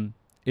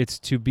 It's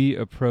to be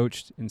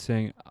approached in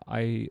saying,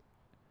 I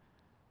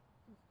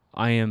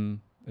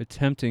am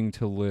attempting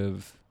to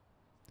live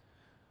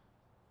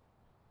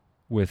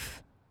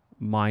with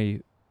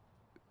my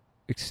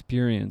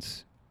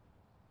experience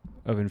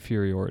of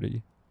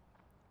inferiority.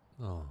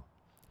 Oh.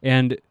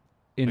 And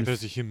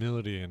there's a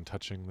humility in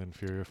touching the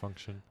inferior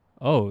function.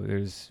 Oh,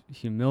 there's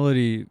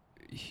humility,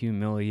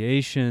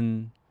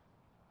 humiliation,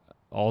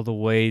 all the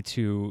way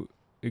to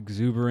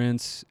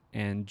exuberance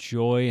and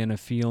joy and a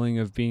feeling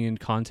of being in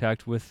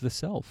contact with the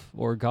self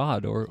or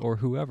God or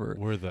whoever.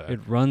 It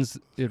runs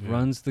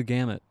the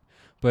gamut.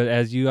 But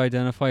as you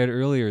identified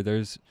earlier,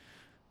 there's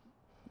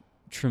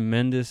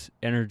tremendous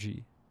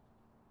energy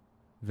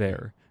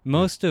there.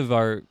 Most of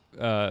our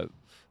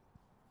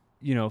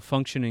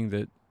functioning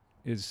that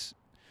is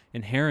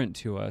inherent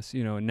to us,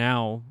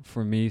 now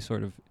for me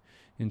sort of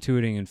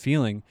intuiting and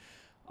feeling,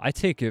 I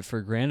take it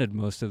for granted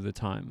most of the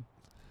time.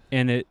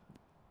 And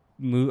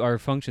our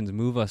functions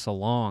move us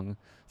along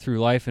through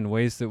life in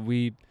ways that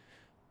we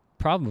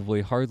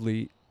probably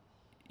hardly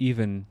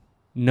even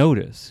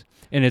notice.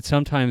 And it's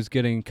sometimes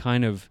getting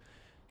kind of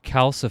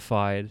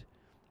calcified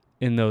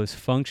in those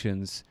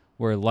functions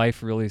where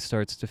life really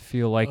starts to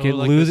feel like it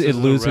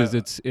loses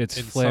its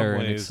flair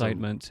and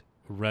excitement.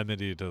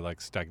 Remedy to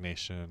like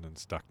stagnation and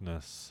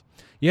stuckness.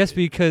 Yes,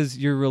 because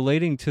you're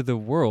relating to the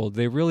world.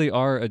 They really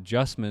are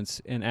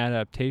adjustments and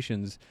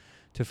adaptations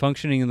to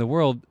functioning in the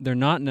world. They're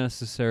not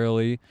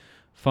necessarily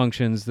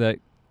functions that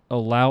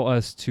allow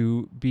us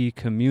to be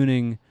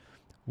communing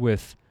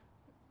with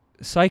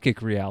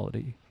psychic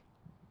reality.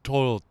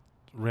 Total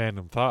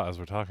random thought as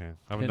we're talking.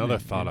 I have another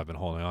thought I've been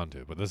holding on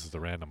to, but this is the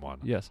random one.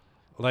 Yes.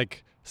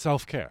 Like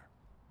self-care,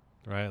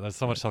 right? There's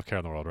so much self-care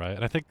in the world, right?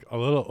 And I think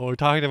we're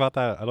talking about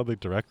that, I don't think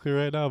directly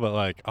right now, but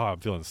like, I'm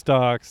feeling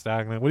stuck,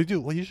 stagnant. What do you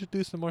do? Well, you should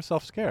do some more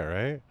self-care,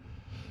 right?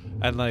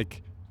 And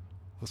like,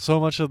 so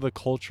much of the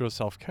culture of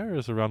self-care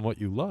is around what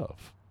you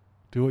love.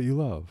 Do what you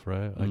love,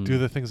 right? Like, do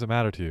the things that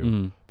matter to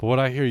you. But what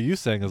I hear you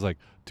saying is like,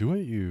 do what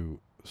you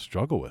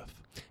struggle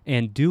with.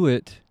 And do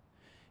it.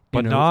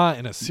 But not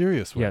in a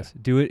serious way. Yes,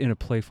 do it in a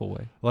playful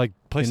way. Like,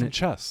 play some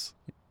chess.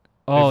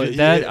 Oh,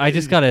 I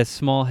just got a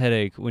small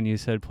headache when you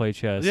said play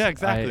chess. Yeah,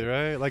 exactly,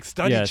 right? Like,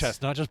 study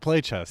chess, not just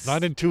play chess.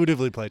 Not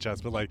intuitively play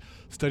chess, but like,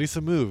 study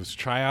some moves.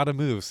 Try out a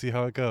move, see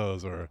how it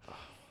goes, or...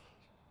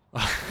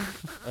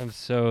 I'm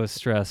so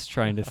stressed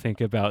trying to think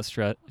about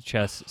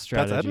chess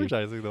strategy. That's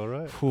energizing, though,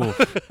 right?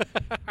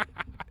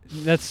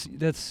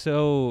 That's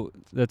so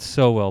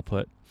well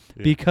put.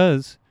 Yeah.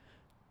 Because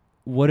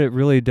what it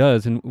really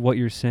does, and what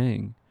you're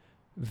saying,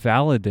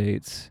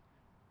 validates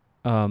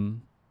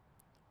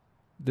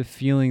the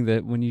feeling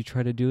that when you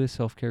try to do a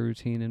self-care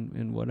routine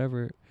and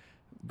whatever,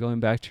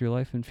 going back to your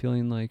life and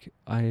feeling like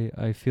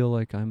I feel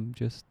like I'm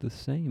just the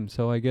same.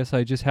 So I guess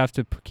I just have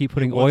to keep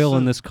putting oil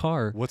in this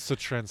car. What's the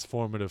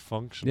transformative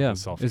function of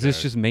self-care? Is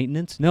this just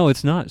maintenance? No,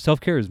 it's not.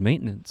 Self-care is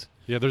maintenance.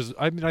 Yeah,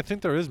 I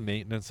think there is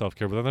maintenance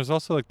self-care, but then there's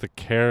also like the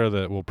care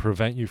that will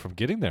prevent you from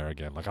getting there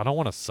again. Like, I don't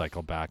want to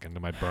cycle back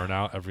into my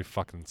burnout every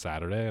fucking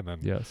Saturday and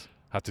then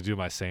have to do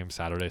my same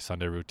Saturday,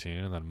 Sunday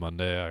routine, and then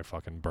Monday I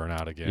fucking burn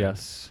out again.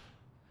 Yes.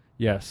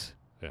 Yeah.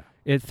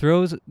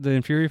 The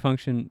inferior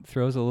function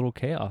throws a little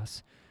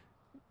chaos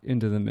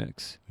into the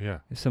mix. Yeah.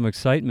 Some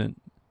excitement,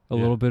 a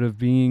little bit of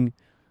being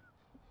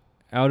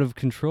out of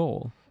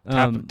control.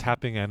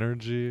 Tapping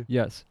energy.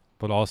 Yes.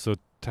 but also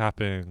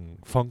tapping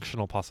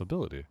functional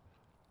possibility.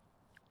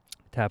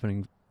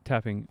 Tapping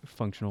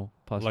functional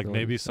possibility. Like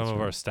maybe some That's of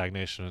right. our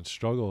stagnation and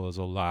struggle is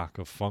a lack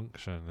of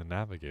function in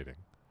navigating.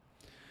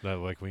 That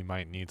like we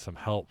might need some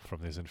help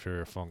from these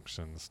inferior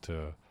functions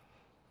to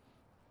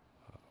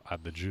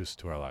add the juice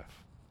to our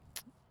life.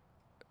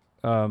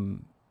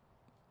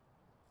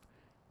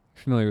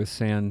 Familiar with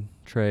sand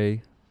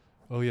tray?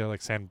 Oh yeah,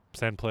 like sand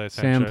play.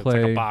 Sand It's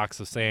like play. a box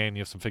of sand.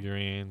 You have some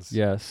figurines.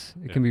 Yes,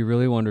 it Yeah. can be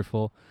really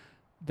wonderful.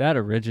 That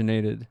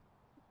originated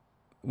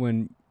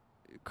when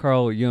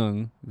Carl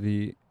Jung,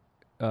 the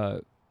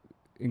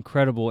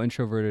incredible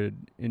introverted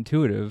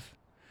intuitive,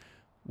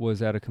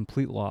 was at a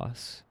complete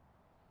loss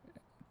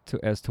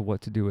as to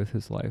what to do with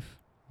his life.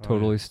 Oh,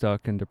 Totally yeah.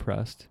 stuck and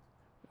depressed.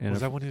 And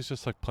Was that when he was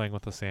just like playing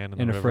with the sand in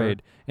the and river?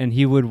 afraid. And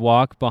he would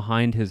walk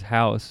behind his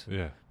house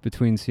Yeah.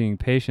 between seeing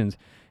patients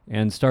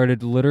and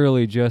started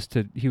literally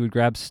he would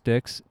grab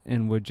sticks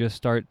and would just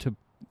start to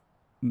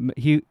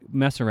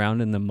mess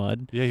around in the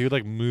mud, Yeah, he would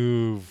like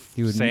move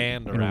He would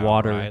sand in around,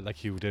 water. right? Like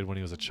he did when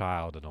he was a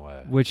child in a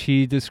way. which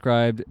he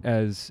described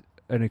as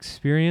an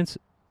experience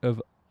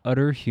of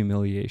utter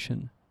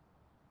humiliation.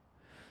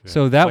 Yeah.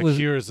 So that like was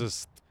here's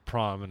this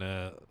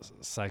prominent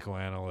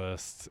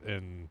psychoanalyst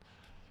in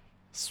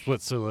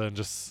Switzerland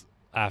just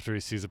after he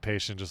sees a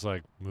patient just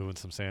like moving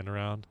some sand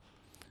around.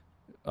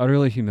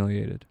 utterly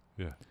humiliated.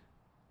 Yeah.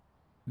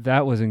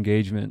 That was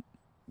engagement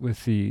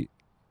with the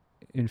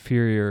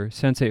inferior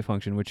sensate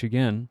function, which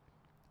again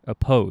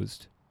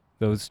opposed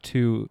those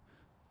two.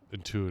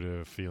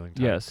 Intuitive feeling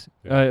type. Yes.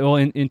 Yeah. Well,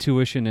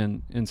 intuition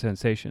and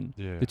sensation,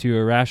 Yeah. the two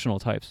irrational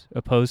types,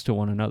 opposed to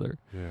one another.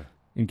 Yeah.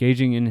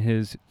 Engaging in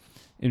his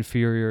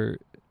inferior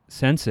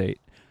sensate,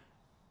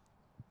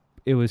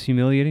 it was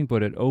humiliating,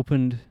 but it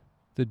opened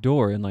the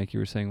door. And like you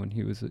were saying, when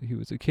he was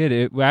a kid,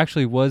 it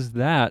actually was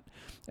that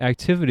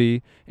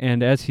activity.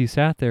 And as he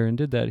sat there and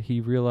did that,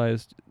 he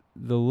realized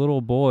the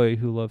little boy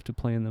who loved to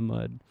play in the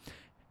mud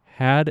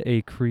had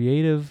a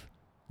creative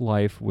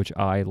life which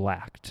I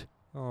lacked.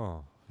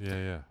 Oh,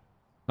 yeah.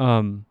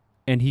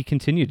 And he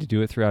continued to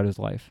do it throughout his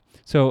life.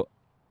 So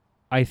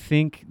I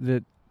think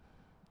that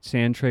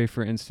sand tray,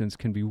 for instance,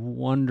 can be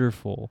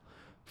wonderful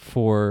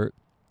for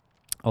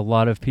a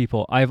lot of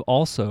people. I've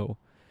also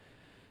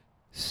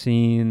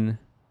seen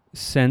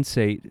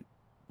sensate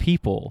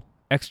people,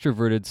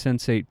 extroverted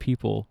sensate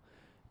people,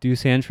 do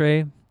sand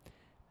tray,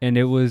 and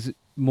it was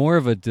more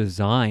of a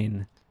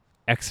design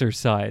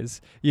exercise.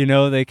 You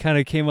know, they kind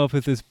of came up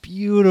with this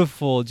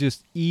beautiful,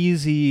 just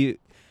easy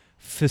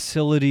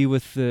facility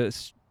with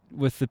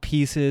the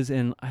pieces,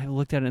 and I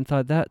looked at it and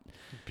thought that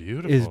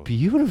Beautiful. is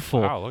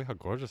beautiful. Wow, look how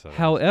gorgeous that is.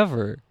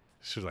 However,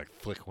 Should like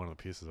flick one of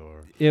the pieces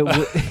over.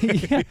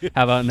 it yeah,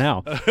 how about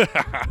now?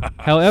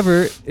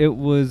 However, it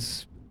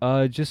was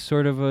just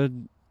sort of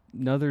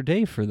another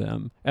day for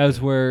them, as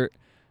Yeah. we're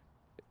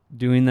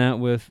doing that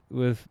with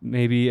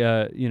maybe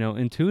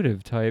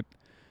intuitive type.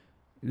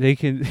 They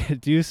can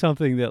do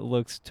something that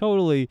looks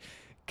totally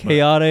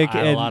chaotic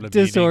add a lot and of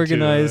meaning to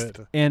disorganized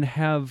it. and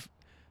have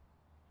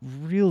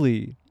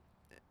really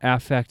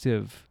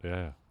affective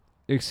Yeah.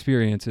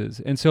 experiences.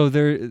 And so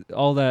there,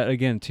 all that,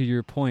 again, to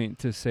your point,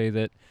 to say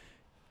that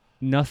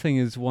nothing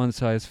is one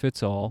size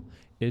fits all.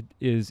 It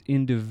is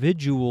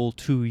individual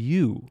to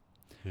you,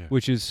 Yeah.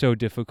 which is so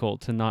difficult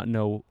to not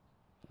know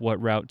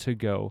what route to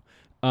go.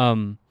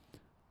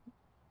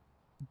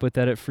 But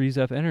that it frees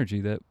up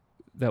energy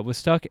that was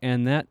stuck,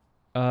 and that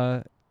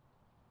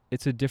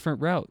it's a different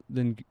route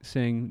than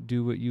saying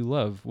do what you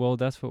love. Well,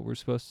 that's what we're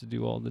supposed to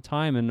do all the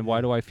time, and why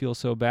Yeah. do I feel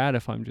so bad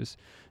if I'm just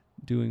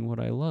doing what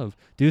I love?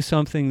 Do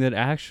something that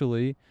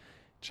actually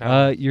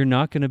Challenge. you're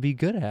not going to be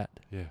good at.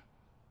 Yeah.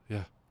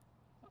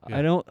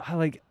 I don't I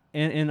like,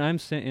 and I'm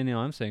saying,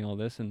 I'm saying all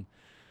this, and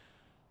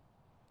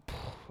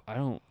I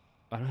don't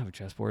have a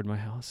chessboard in my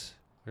house.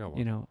 I got one.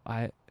 You know,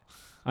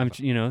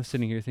 I'm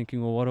sitting here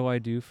thinking, well, what do I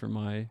do for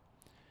my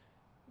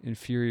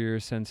inferior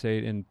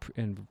sensate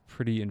and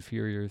pretty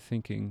inferior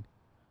thinking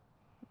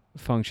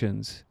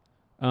functions?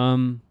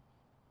 And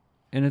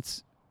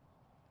it's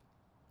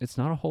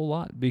not a whole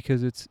lot,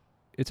 because it's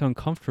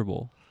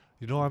uncomfortable.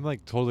 You know, I'm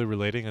like totally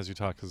relating as you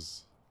talk,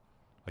 because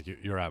like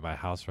you're at my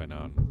house right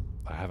now, and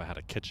I haven't had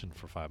a kitchen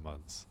for 5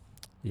 months.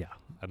 Yeah.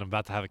 And I'm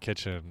about to have a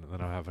kitchen, and then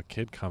I have a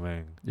kid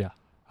coming. Yeah.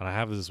 And I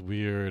have this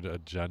weird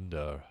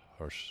agenda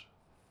or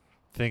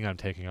thing I'm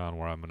taking on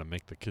where I'm going to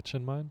make the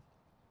kitchen mine.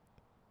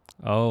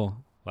 Oh.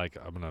 Like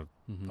I'm going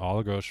to, Mhm. all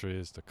the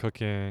groceries, the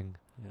cooking,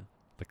 Yeah.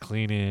 the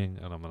cleaning,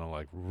 and I'm going to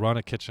like run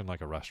a kitchen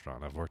like a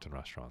restaurant. I've worked in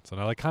restaurants,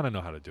 and I like kind of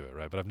know how to do it,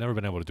 right? But I've never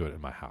been able to do it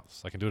in my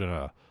house. I can do it in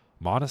a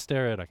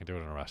monastery, and I can do it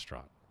in a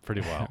restaurant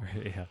pretty well.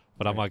 Right, yeah.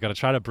 But I'm like going to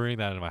try to bring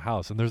that into my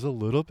house, and there's a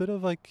little bit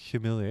of like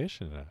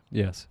humiliation in it.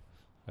 Yes.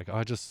 Like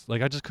I just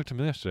cooked a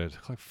meal yesterday. It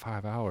took like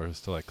 5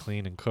 hours to like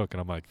clean and cook, and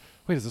I'm like,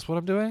 wait, is this what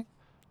I'm doing?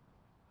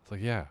 It's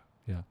like, yeah,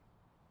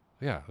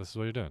 this is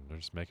what you're doing. They're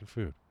just making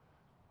food.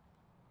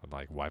 I'm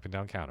like wiping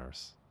down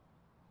counters.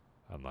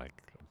 I'm like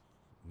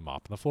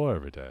mopping the floor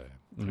every day,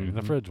 cleaning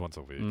the Mhm. fridge once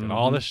a week, and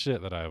all Mhm. this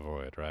shit that I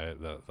avoid, right?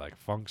 The like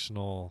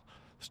functional,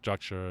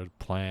 structured,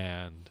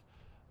 planned,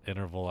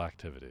 interval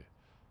activity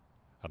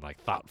and like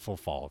thoughtful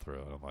follow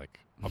through. And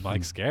I'm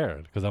like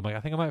scared because I'm like, I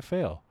think I might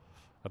fail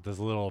at this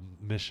little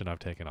mission I've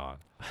taken on.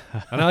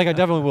 And I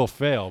definitely will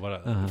fail,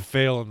 but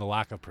fail in the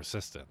lack of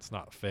persistence,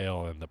 not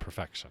fail in the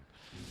perfection.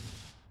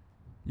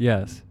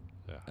 Yes.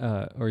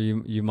 Yeah. Or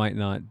you might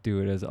not do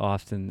it as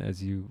often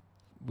as you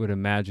would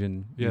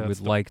imagine you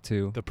would like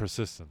to. The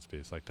persistence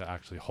piece, like to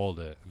actually hold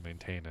it and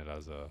maintain it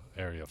as a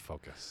area of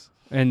focus.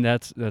 And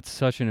that's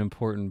such an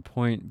important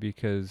point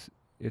because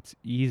it's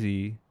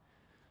easy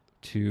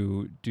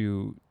to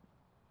do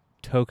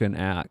token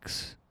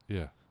acts.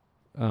 Yeah.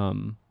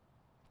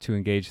 To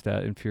engage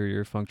that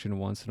inferior function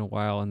once in a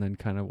while and then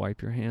kind of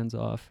wipe your hands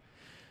off.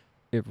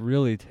 It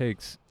really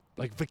takes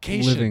like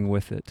vacation, living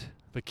with it.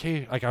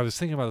 Vacation. Like I was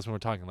thinking about this when we were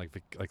talking.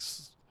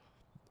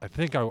 I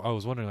think I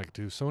was wondering, like,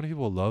 do so many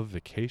people love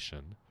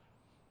vacation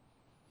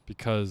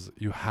because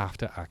you have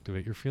to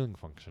activate your feeling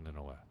function in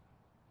a way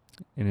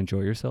and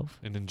enjoy yourself.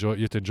 You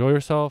have to enjoy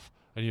yourself,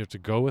 and you have to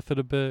go with it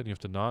a bit, and you have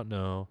to not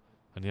know.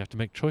 And you have to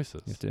make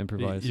choices. You have to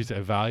improvise. You have to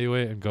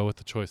evaluate and go with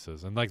the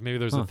choices. And like maybe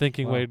there's a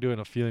thinking way to do it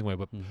and a feeling way,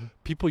 but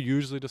people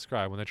usually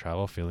describe when they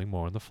travel feeling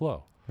more in the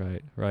flow.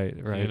 Right.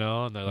 You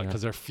know, and they're like,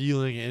 because they're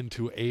feeling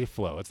into a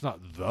flow. It's not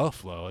the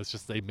flow. It's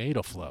just they made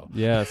a flow.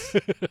 Yes.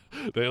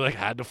 They like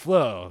had to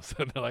flow.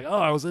 So they're like, oh,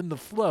 I was in the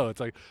flow. It's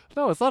like,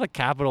 no, it's not a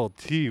capital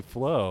T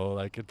flow.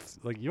 Like it's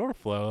like your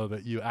flow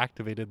that you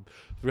activated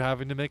through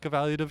having to make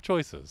evaluative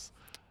choices.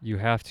 You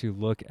have to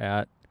look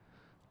at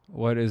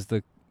what is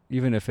the,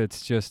 even if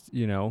it's just,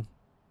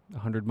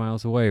 100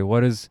 miles away,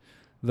 what is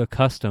the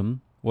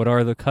custom? What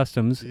are the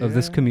customs of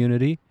this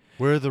community?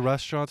 Where are the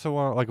restaurants I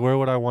want? Like, where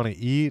would I want to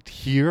eat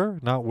here?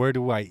 Not where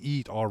do I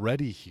eat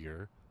already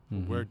here?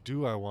 Where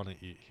do I want to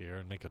eat here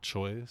and make a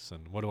choice?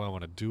 And what do I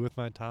want to do with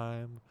my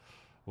time?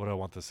 What do I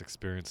want this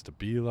experience to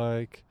be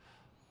like?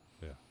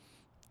 Yeah.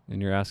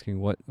 And you're asking,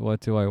 what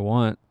do I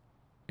want?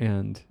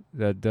 And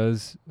that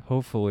does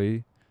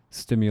hopefully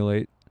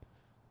stimulate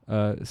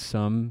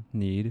some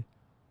need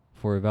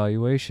for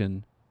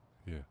evaluation.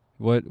 Yeah.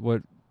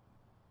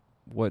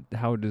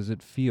 How does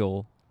it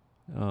feel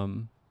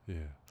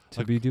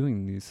to be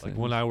doing these things?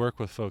 Like when I work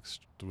with folks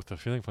with the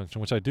feeling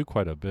function, which I do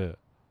quite a bit,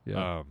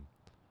 I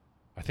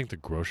think the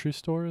grocery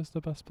store is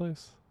the best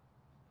place.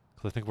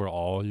 Because I think we're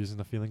all using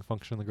the feeling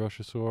function in the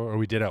grocery store, or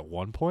we did at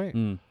one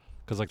point.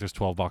 Because like there's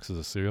 12 boxes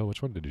of cereal.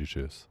 Which one did you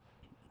choose?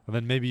 And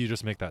then maybe you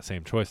just make that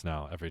same choice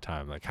now every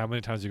time. Like how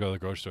many times you go to the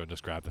grocery store and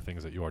just grab the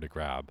things that you already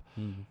grab,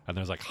 and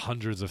there's like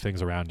hundreds of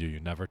things around you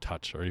never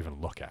touch or even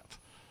look at.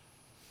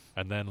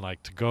 And then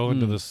like to go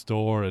into the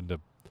store and to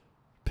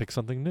pick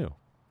something new,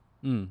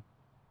 you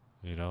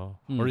know,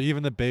 or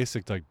even the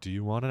basic, like, do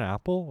you want an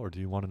apple or do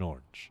you want an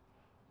orange?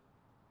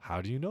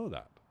 How do you know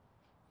that?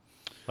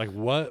 Like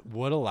what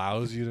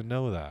allows you to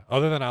know that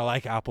other than I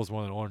like apples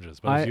more than oranges,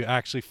 but if you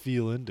actually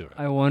feel into it?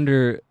 I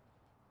wonder,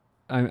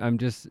 I'm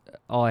just,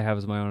 all I have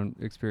is my own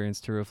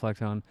experience to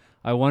reflect on.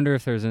 I wonder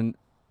if there's an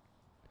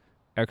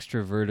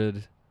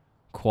extroverted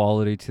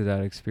quality to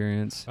that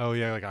experience. Oh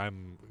yeah, like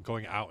I'm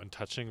going out and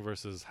touching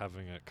versus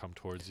having it come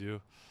towards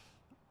you.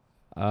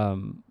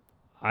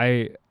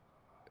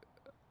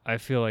 I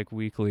feel like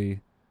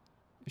weekly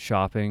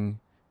shopping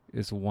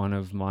is one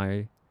of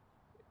my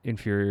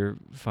inferior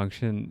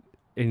function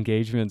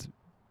engagements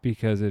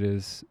because it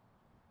is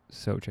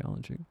so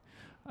challenging.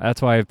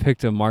 That's why I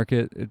picked a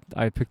market.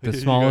 I picked the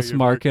smallest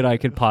market I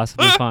could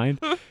possibly find.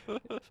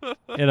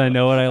 And I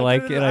know what I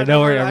like, and I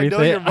know where everything.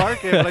 I know your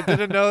market, but I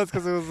didn't know it's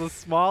because it was the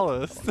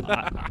smallest.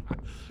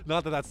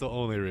 Not that that's the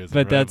only reason.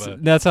 But that's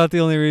not the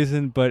only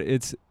reason, but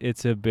it's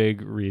a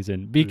big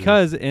reason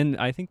because, and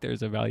I think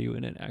there's a value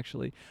in it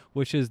actually,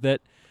 which is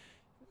that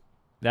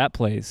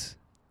place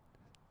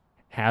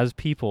has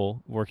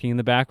people working in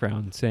the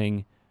background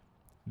saying,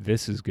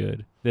 "This is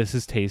good. This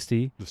is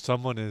tasty. If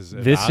someone is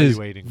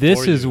evaluating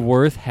this is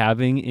worth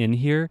having in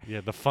here."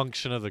 Yeah, the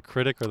function of the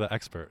critic or the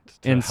expert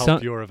to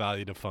help your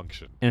evaluative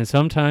function. And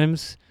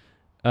sometimes,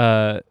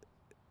 good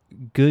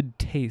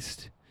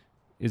taste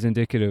is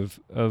indicative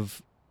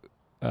of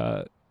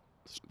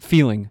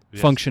functioning.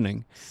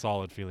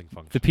 Solid feeling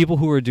function. The people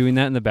who are doing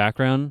that in the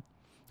background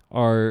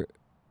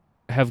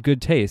have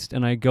good taste,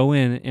 and I go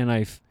in and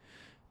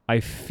I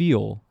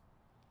feel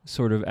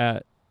sort of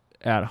at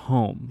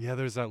home. Yeah,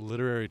 there's that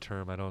literary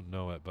term, I don't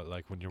know it, but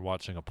like when you're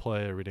watching a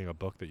play or reading a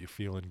book that you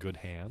feel in good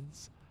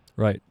hands.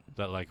 Right.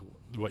 That like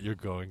what you're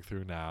going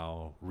through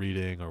now,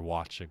 reading or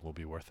watching, will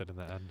be worth it in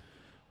the end.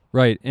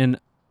 Right. And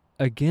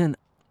again,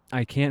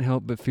 I can't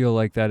help but feel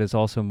like that is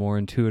also more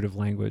intuitive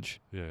language.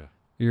 Yeah.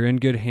 You're in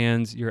good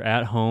hands, you're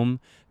at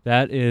home.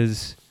 That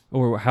is,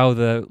 or how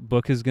the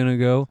book is going to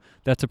go,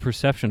 that's a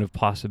perception of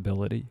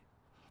possibility.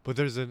 But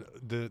there's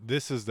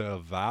this is the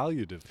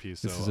evaluative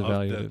piece. This is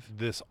evaluative.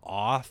 This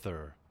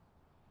author,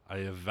 I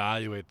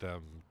evaluate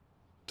them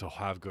to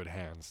have good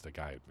hands to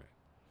guide me.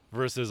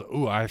 Versus,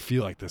 I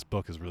feel like this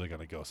book is really going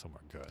to go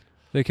somewhere good.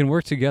 They can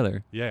work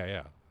together.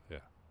 Yeah.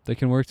 They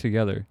can work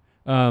together.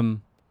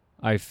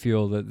 I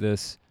feel that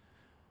this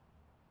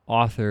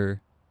author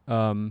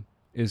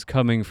is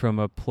coming from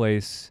a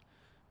place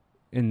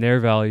in their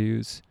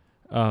values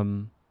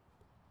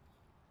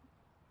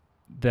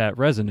that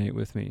resonate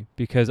with me,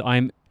 because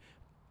I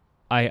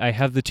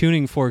have the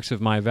tuning forks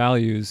of my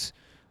values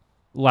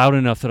loud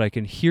enough that I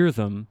can hear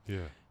them.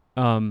 Yeah.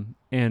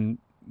 And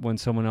when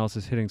someone else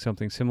is hitting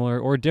something similar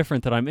or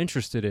different that I'm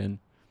interested in,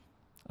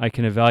 I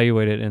can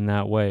evaluate it in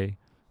that way,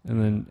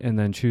 and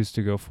then choose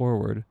to go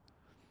forward.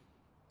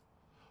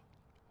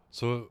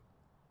 So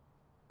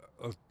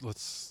I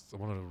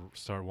want to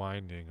start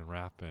winding and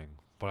wrapping,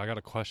 but I got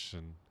a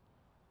question,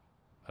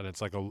 and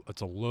it's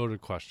a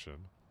loaded question.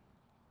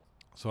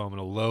 So I'm going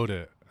to load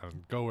it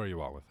and go where you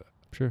want with it.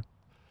 Sure.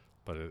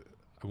 But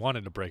I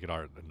wanted to break it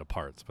into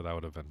parts, but that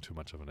would have been too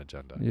much of an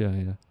agenda.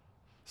 Yeah.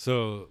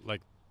 So,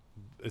 like,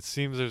 it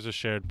seems there's a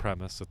shared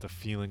premise that the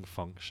feeling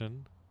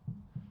function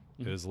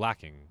is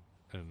lacking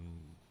in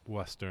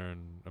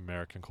Western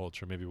American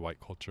culture, maybe white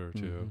culture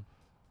too.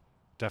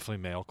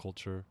 Definitely male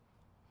culture.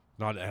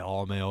 Not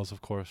all males,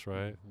 of course,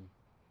 right?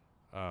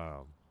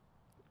 And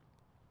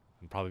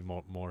probably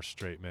more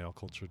straight male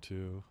culture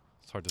too.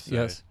 It's hard to say.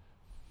 Yes.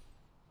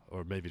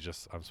 Or maybe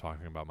just I'm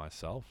talking about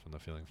myself and the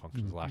feeling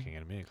function is lacking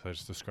in me, because I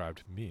just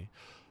described me.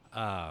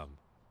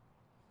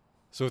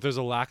 So if there's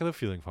a lack of the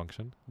feeling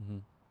function,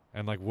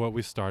 and like what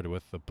we started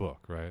with, the book,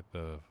 right?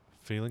 The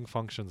feeling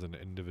functions and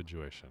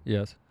individuation.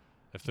 Yes.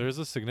 If there's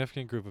a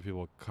significant group of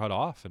people cut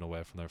off in a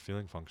way from their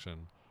feeling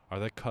function, are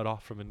they cut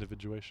off from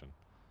individuation?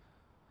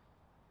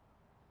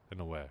 In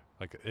a way.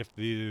 Like, if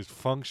these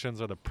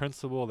functions are the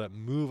principle that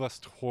move us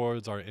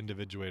towards our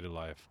individuated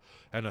life,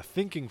 and a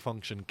thinking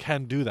function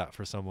can do that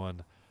for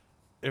someone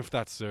if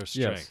that's their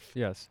strength.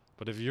 Yes.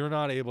 But if you're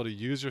not able to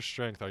use your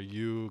strength, are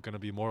you going to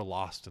be more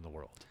lost in the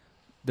world?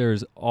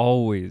 There's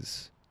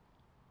always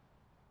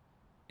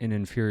an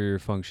inferior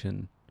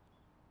function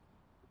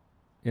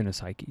in a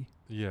psyche.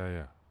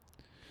 Yeah.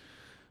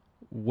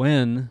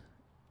 When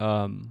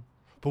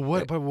But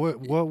what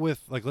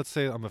with, like, let's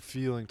say I'm a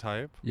feeling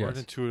type or an Yes.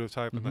 intuitive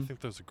type, and I think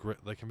there's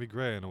they can be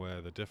gray in a way,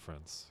 the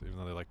difference, even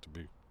though they like to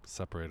be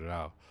separated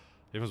out.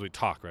 Even as we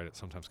talk, right, it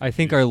sometimes I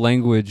think our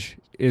language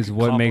is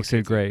what makes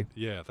it complicates gray.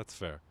 Yeah, that's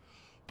fair.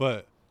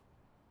 But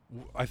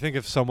I think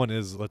if someone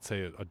is, let's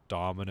say, a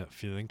dominant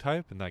feeling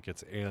type and that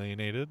gets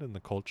alienated in the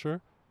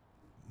culture,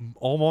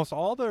 almost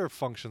all their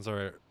functions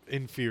are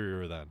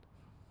inferior then.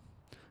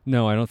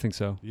 No, I don't think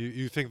so.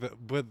 You think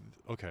that, but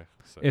okay.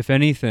 So. If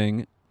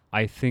anything,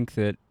 I think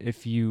that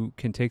if you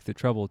can take the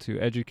trouble to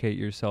educate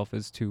yourself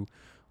as to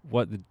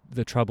what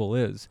the trouble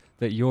is,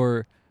 that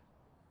your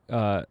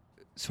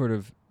sort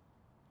of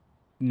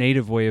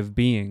native way of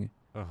being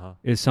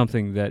is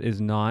something that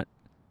is not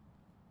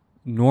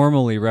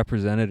normally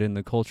represented in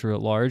the culture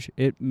at large,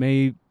 it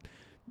may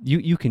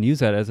you can use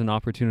that as an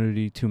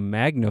opportunity to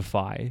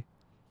magnify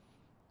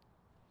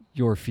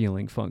your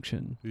feeling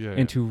function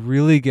and to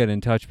really get in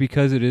touch,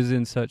 because it is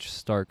in such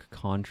stark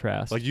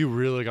contrast. Like, you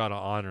really got to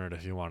honor it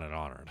if you want it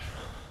honored.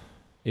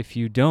 If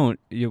you don't,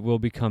 it will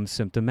become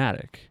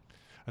symptomatic.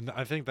 And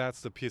I think that's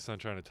the piece I'm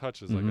trying to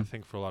touch, is like, I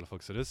think for a lot of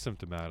folks it is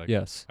symptomatic.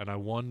 Yes. And I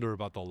wonder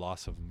about the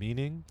loss of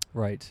meaning.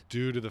 Right.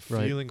 Due to the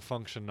feeling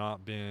function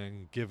not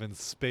being given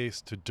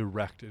space to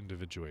direct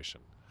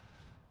individuation.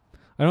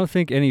 I don't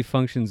think any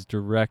functions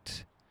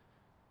direct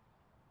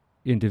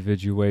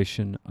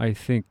individuation. I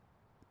think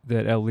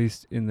that, at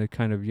least in the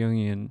kind of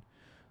Jungian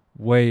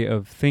way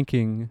of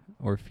thinking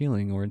or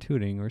feeling or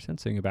intuiting or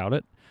sensing about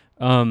it,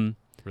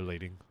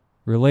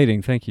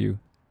 relating, thank you.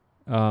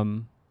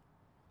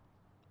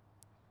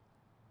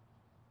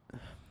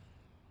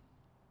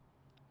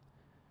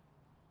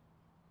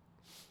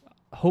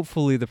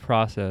 Hopefully the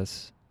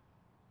process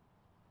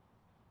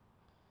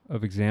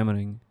of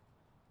examining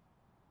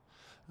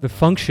the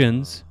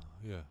functions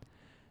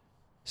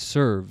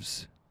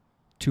serves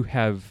to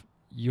have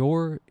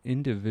your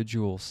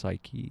individual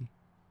psyche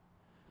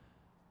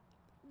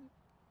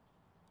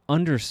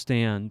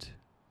understand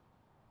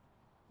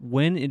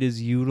when it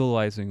is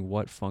utilizing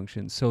what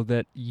function, so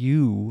that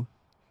you,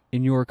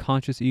 in your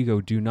conscious ego,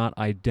 do not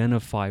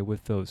identify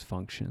with those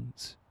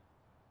functions.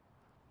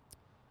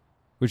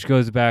 Which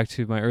goes back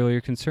to my earlier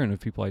concern of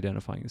people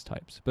identifying as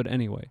types. But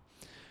anyway,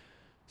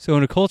 so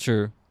in a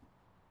culture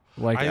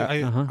like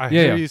I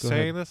hear you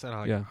saying this, and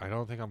I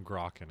don't think I'm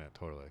grokking it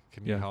totally.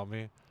 Can you help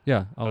me?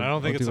 Yeah, I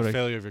don't think it's a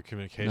failure of your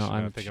communication.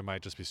 I think it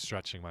might just be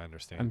stretching my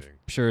understanding.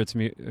 I'm sure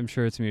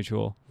it's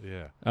mutual.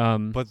 Yeah.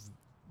 But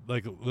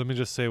like, let me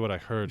just say what I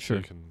heard. Sure. So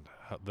you can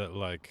that,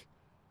 like,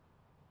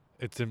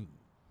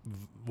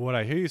 what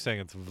I hear you saying.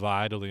 It's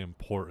vitally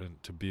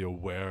important to be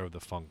aware of the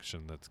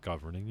function that's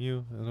governing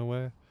you in a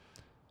way.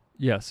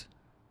 Yes.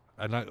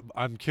 And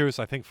I'm curious,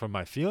 I think, from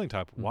my feeling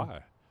type,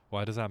 why?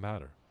 Why does that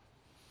matter?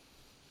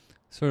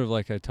 Sort of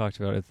like I talked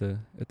about at the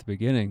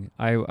beginning.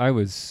 I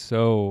was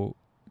so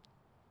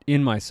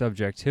in my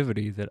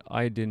subjectivity that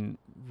I didn't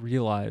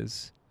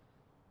realize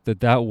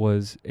that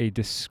was a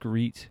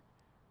discrete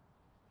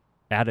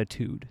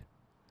attitude.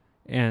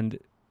 And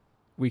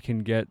we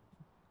can get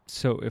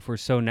if we're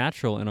so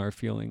natural in our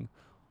feeling,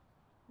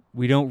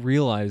 we don't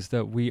realize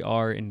that we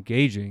are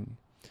engaging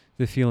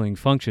the feeling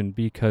function,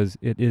 because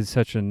it is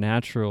such a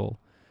natural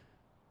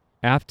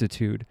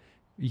aptitude.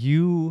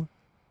 You,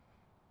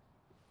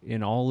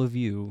 in all of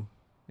you,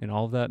 in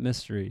all of that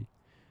mystery,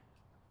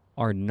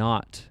 are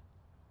not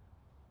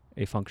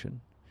a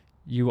function.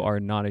 You are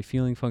not a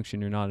feeling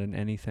function. You're not an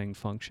anything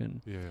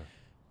function. Yeah.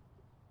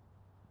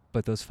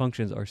 But those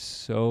functions are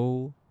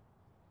so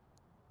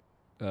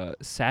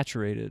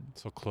saturated,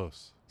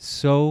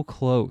 So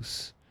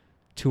close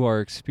to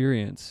our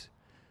experience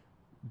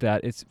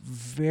that it's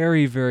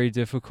very, very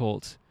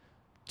difficult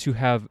to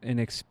have an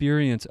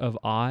experience of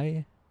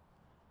I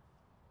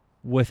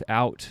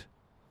without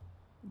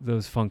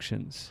those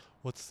functions.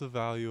 What's the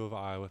value of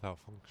I without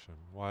function?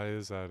 Why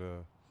is that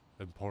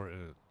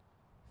important?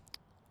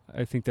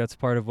 I think that's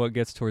part of what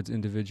gets towards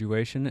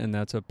individuation, and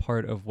that's a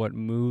part of what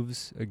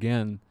moves,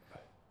 again,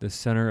 the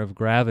center of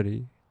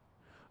gravity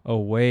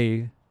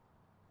away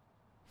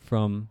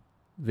from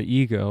the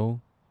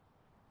ego,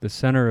 the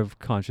center of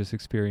conscious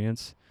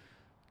experience,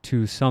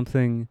 to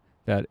something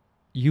that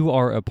you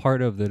are a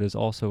part of that is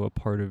also a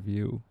part of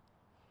you.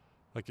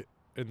 Like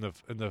in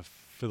the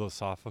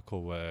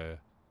philosophical way,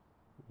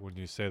 when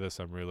you say this,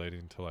 I'm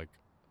relating to like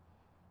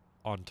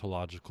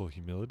ontological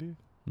humility.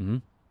 Mm-hmm.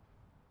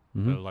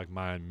 Mm-hmm. That like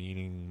my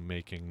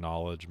meaning-making,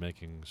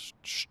 knowledge-making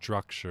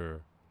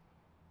structure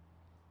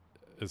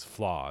is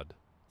flawed.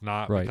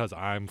 Not Right. because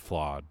I'm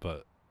flawed,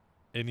 but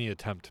any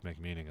attempt to make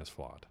meaning is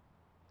flawed.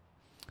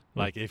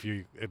 Like if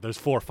there's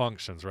 4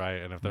 functions,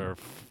 right? And if they're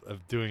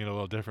doing it a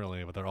little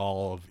differently, but they're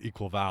all of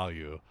equal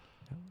value,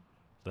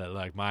 that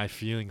like my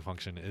feeling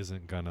function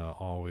isn't gonna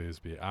always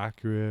be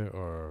accurate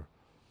or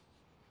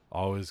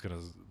always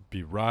gonna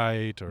be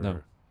right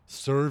or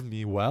serve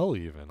me well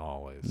even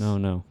always.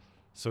 No.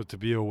 So to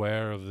be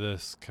aware of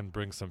this can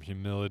bring some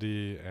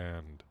humility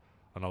and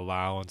an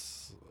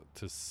allowance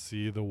to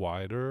see the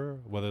wider,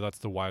 whether that's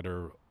the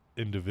wider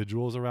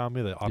individuals around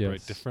me that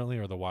operate differently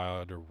or the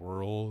wider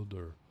world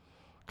or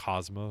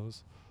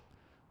cosmos.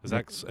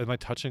 Am I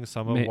touching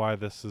some of why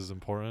this is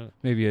important?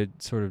 Maybe a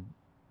sort of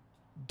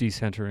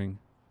decentering.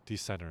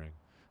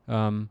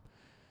 And,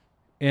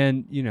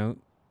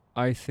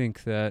 I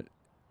think that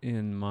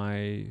in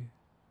my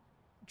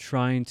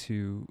trying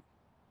to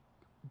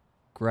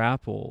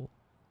grapple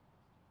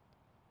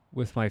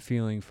with my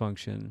feeling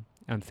function,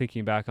 I'm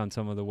thinking back on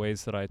some of the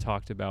ways that I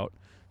talked about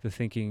the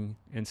thinking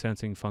and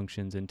sensing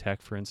functions in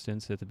tech, for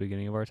instance, at the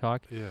beginning of our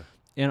talk. Yeah.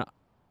 And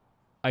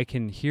I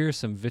can hear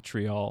some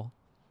vitriol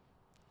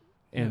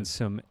and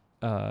some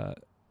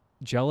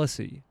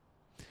jealousy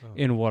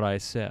in what I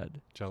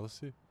said.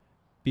 Jealousy?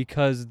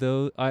 Because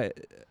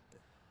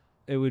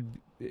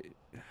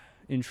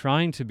in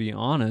trying to be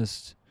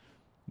honest,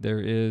 there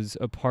is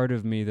a part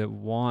of me that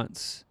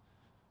wants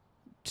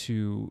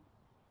to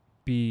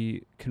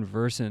be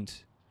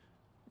conversant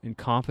and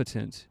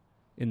competent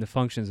in the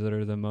functions that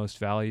are the most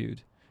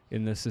valued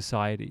in this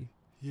society.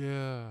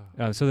 Yeah.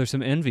 So there's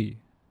some envy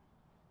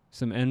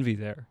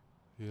there.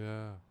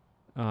 Yeah.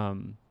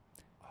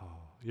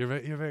 You're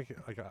very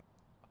like I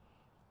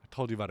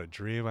told you about a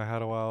dream I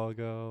had a while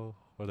ago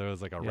where there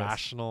was like a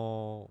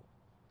rational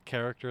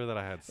character that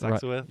I had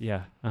sex with.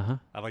 Yeah. Uh-huh.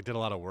 I like did a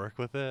lot of work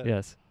with it.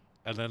 Yes.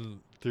 And then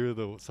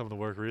through some of the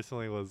work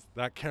recently was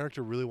that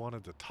character really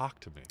wanted to talk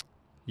to me.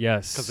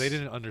 Yes. Because they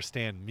didn't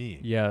understand me.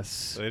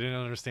 Yes. They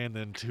didn't understand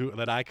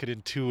that I could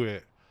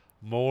intuit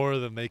more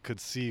than they could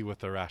see with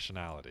their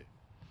rationality.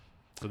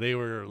 So they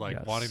were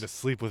like wanting to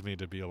sleep with me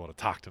to be able to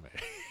talk to me.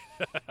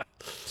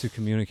 To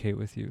communicate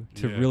with you.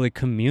 To really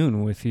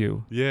commune with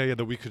you. Yeah,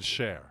 that we could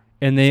share.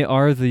 And they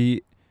are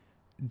the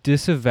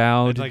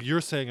disavowed... And like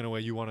you're saying in a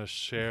way you want to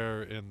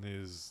share in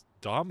these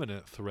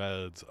dominant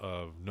threads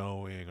of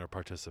knowing or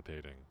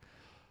participating.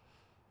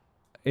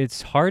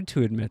 It's hard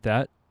to admit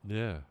that.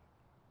 Yeah.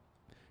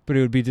 But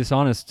it would be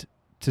dishonest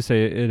to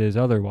say it is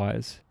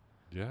otherwise.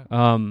 Yeah.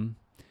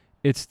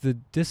 It's the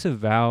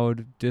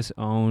disavowed,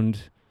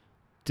 disowned,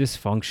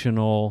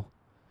 dysfunctional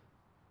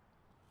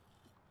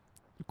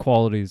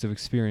qualities of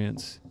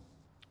experience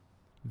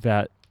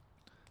that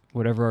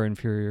whatever our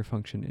inferior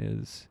function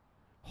is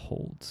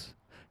holds.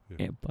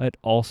 But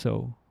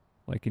also,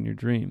 like in your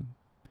dream,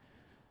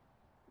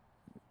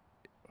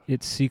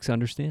 it seeks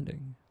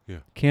understanding. Yeah.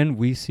 Can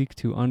we seek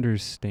to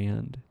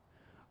understand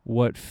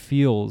what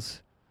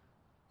feels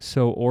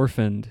so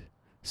orphaned,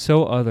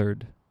 so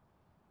othered,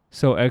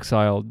 so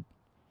exiled,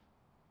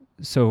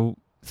 so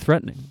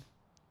threatening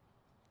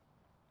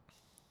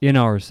in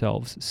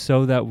ourselves,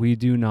 so that we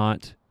do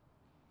not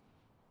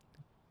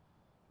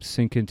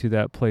sink into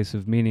that place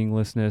of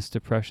meaninglessness,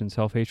 depression,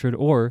 self-hatred,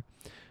 or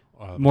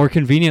more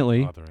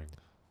conveniently, othering.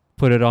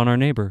 Put it on our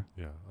neighbor.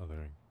 Yeah,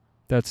 othering.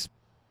 That's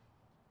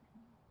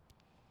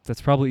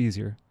probably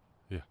easier.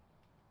 Yeah.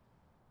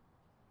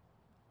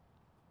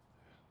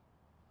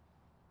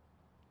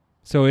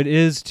 So it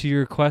is, to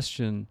your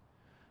question,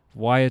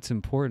 why it's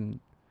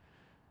important.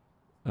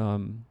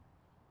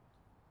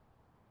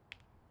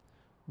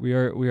 We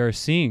are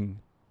seeing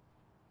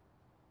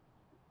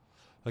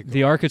like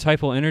the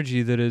archetypal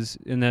energy that is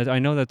in that. I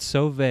know that's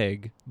so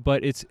vague,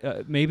 but it's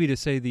maybe to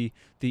say the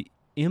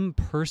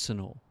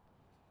impersonal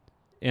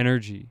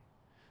energy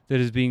that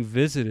is being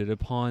visited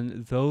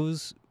upon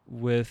those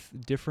with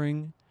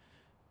differing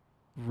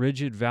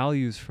rigid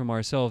values from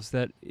ourselves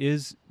that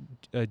is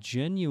a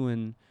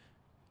genuine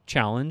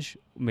challenge,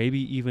 maybe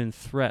even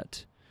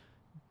threat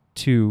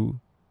to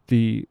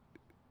the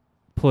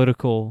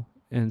political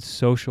and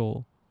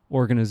social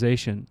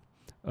organization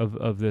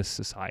of this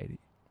society.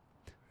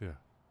 Yeah.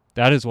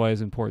 That is why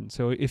it's important.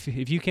 So if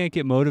you can't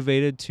get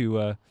motivated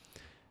to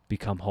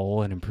become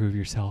whole and improve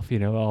yourself,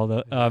 all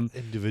the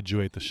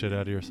individuate the shit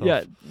out of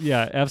yourself.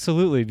 Yeah,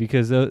 absolutely,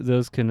 because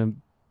those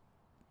can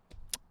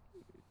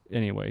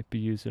anyway be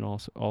used in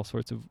all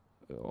sorts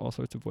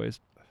of ways.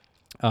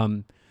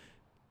 Can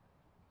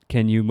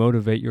you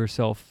motivate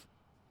yourself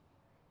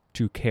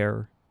to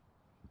care,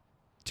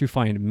 to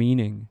find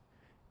meaning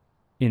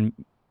in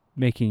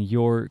making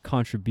your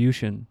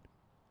contribution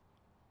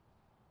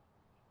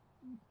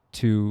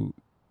to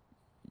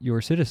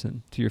your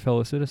citizen, to your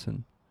fellow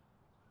citizen?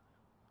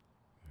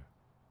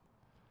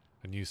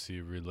 And you see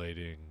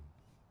relating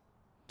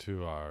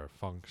to our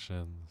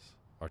functions,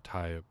 our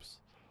types,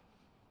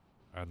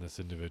 and this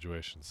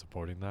individuation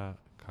supporting that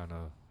kind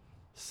of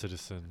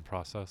citizen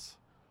process?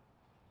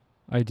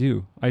 I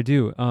do.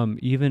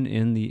 Even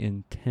in the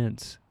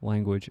intense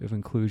language of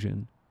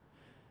inclusion,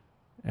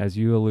 as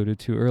you alluded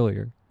to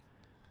earlier,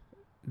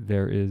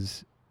 there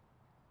is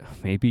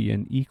maybe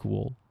an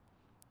equal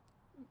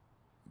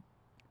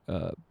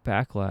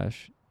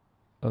backlash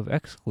of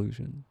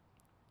exclusion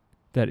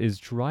that is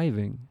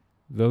driving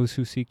those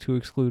who seek to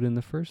exclude in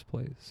the first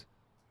place.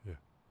 Yeah.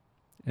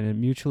 And it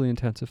mutually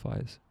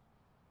intensifies.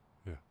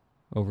 Yeah.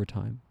 Over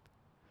time.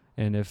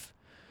 And if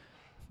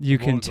you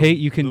The can more- take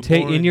the- you can the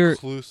take more in your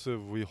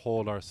inclusive we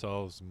hold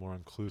ourselves, the more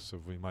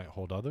inclusive we might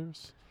hold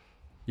others.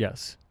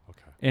 yes.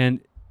 Okay.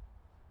 And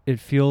it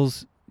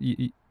feels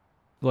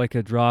like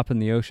a drop in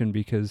the ocean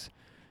because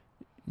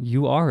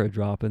you are a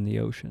drop in the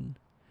ocean.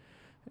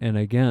 And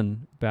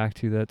again, back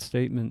to that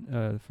statement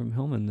from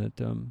Hillman that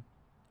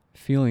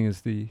feeling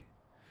is the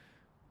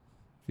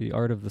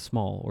art of the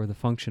small, or the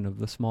function of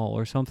the small,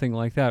 or something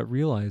like that,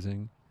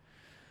 realizing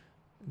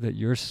that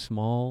your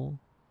small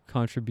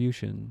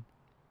contribution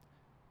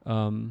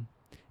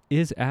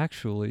is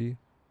actually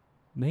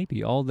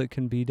maybe all that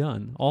can be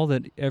done. All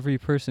that every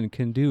person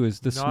can do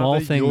is the Not small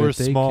that thing your that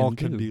they small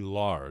can do. be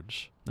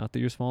large. Not that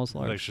your small is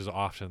large. Like, which is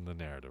often the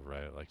narrative,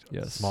 right? Like,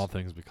 Yes. small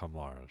things become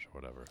large or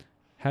whatever.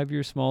 Have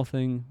your small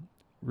thing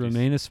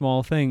remain a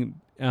small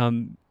thing.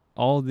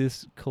 All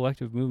these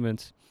collective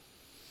movements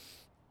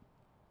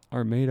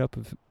are made up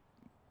of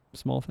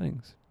small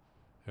things.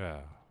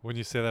 Yeah. When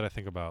you say that, I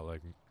think about,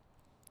 like,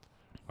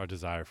 our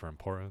desire for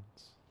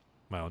importance.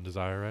 My own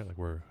desire, right? Like,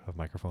 we have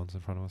microphones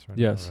in front of us right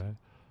Yes. now, right?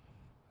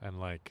 And,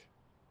 like,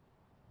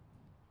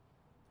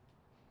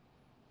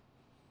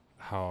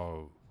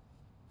 how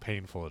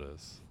painful it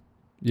is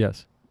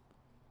Yes.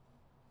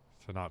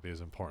 to not be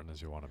as important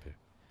as you want to be.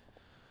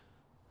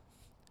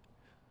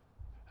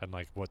 And,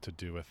 like, what to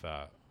do with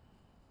that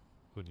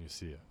when you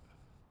see it.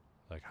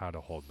 Like, how to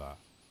hold that.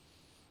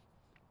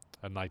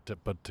 And, like,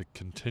 but to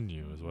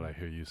continue is what I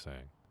hear you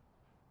saying.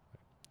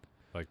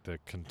 Like, to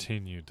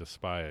continue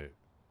despite,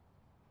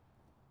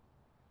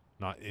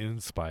 not in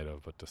spite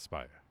of, but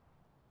despite.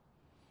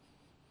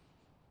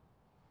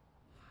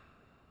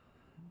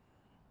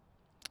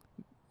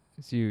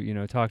 So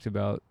you talked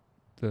about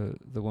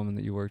the woman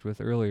that you worked with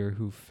earlier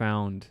who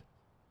found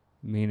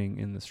meaning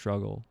in the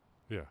struggle.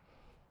 Yeah.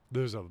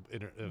 There's a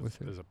With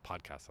her. there's a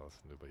podcast I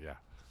listen to, but yeah.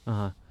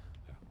 Uh-huh.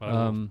 Yeah. But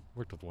I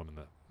worked with women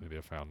that maybe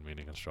have found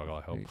meaning in struggle,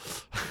 I hope.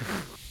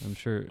 I'm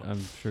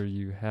sure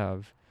you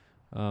have.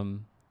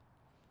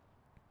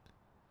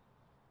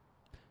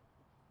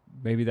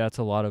 Maybe that's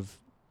a lot of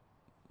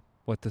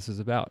what this is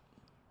about.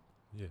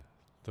 Yeah.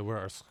 To where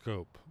our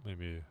scope,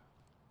 maybe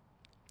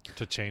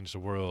to change the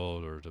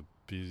world or to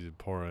be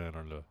important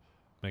or to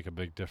make a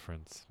big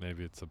difference.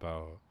 Maybe it's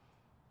about,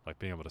 like,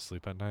 being able to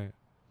sleep at night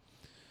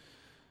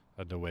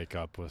and to wake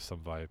up with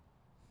some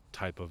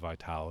type of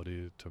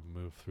vitality to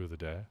move through the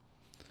day.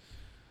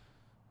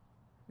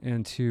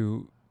 And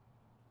to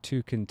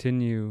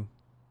continue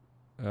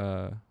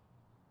to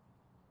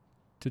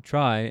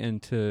try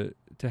and to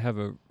have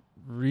a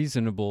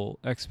reasonable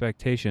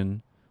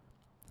expectation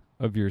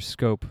of your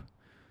scope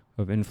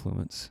of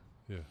influence.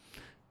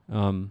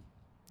 Yeah.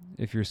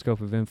 If your scope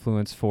of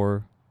influence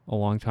for a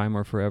long time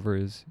or forever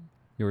is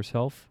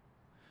yourself,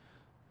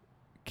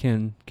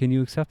 can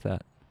you accept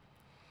that?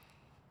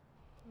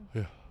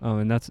 Yeah.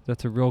 And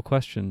that's a real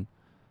question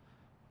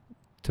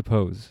to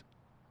pose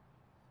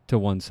to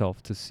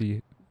oneself, to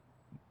see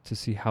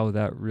how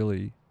that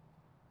really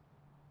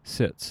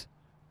sits.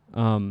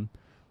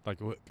 Like,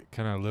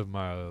 can I live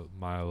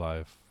my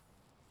life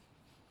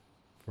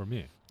for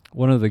me?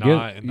 One of the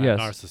Not in that yes,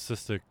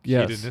 narcissistic,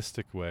 Yes.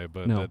 hedonistic way,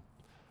 but No. that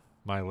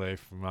my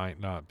life might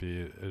not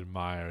be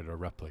admired or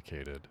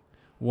replicated.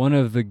 one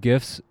of the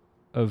gifts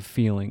of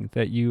feeling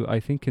that you, I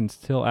think, can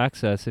still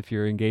access if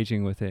you're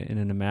engaging with it in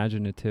an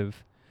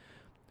imaginative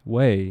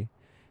way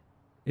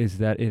is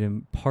that it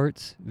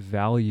imparts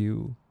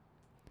value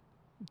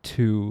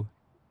to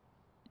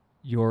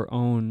your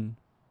own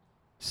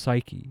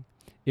psyche.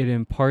 it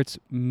imparts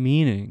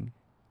meaning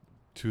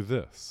To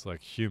this,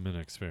 like, human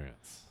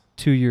experience.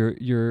 to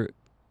your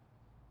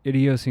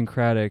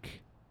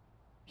idiosyncratic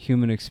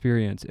human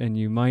experience, and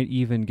you might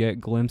even get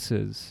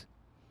glimpses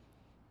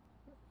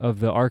of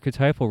the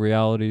archetypal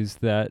realities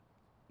that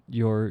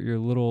your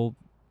little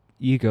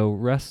ego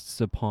rests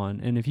upon.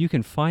 And if you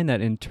can find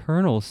that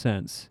internal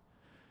sense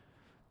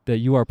that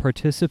you are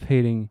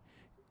participating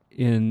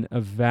in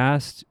a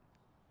vast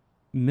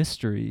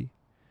mystery,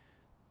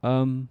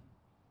 you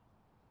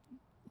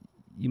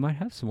might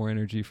have some more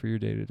energy for your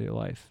day-to-day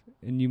life,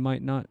 and you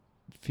might not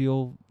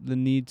feel the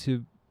need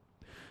to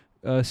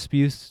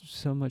spew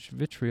so much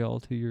vitriol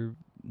to your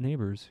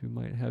neighbors who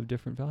might have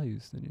different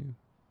values than you.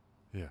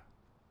 Yeah.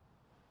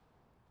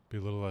 Be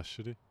a little less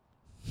shitty.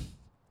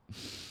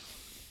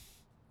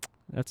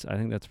 I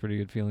think that's a pretty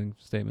good feeling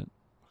statement.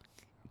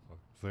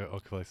 Is that a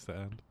okay place to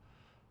end?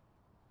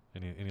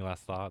 Any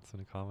last thoughts?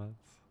 Any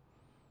comments?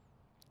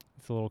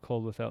 It's a little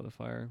cold without the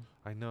fire.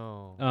 I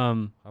know.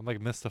 Um, I'm like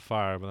missed the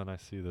fire, but then I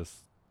see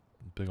this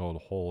big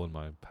old hole in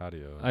my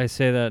patio. I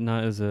say that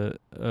not as a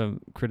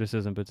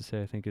criticism, but to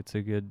say I think it's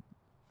a good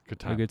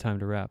Good a good time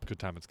to wrap. Good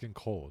time. It's getting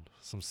cold.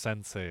 Some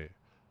sensei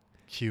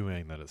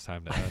cueing that it's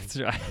time to end. That's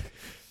right.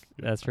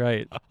 That's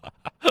right.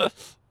 All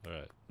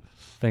right.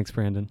 Thanks,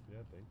 Brandon. Yeah,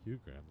 thank you,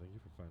 Graham. Thank you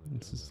for finally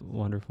This doing is this.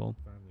 wonderful.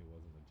 Finally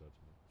wasn't a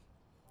judgment.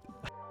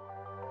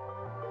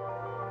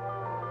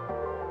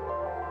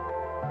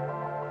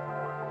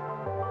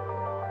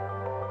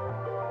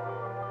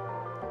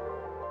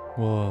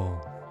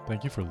 Well,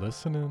 thank you for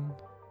listening.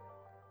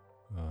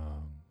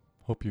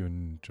 Hope you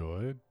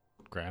enjoyed.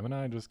 Graham and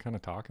I just kind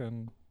of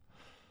talking,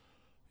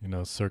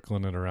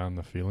 circling it around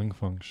the feeling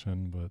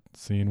function, but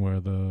seeing where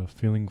the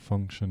feeling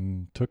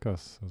function took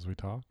us as we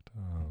talked.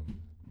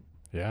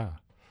 Yeah.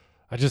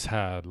 I just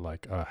had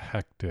like a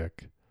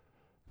hectic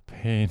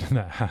pain in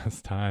the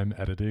ass time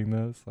editing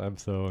this. I'm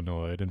so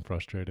annoyed and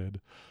frustrated.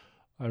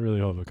 I really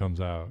hope it comes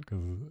out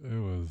because it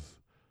was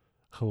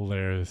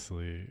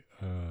hilariously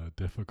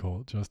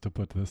difficult just to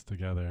put this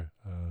together.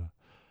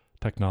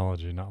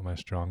 Technology, not my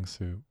strong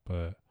suit,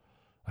 but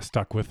I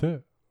stuck with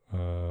it.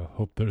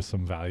 Hope there's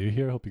some value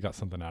here. Hope you got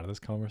something out of this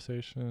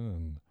conversation.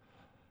 And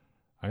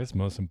I guess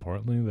most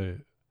importantly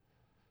that,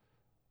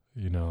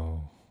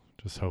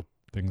 just hope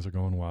things are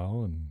going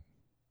well and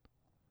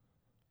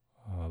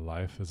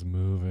life is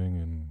moving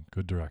in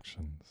good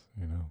directions,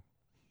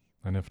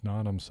 And if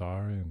not, I'm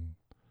sorry and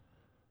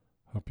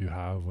hope you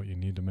have what you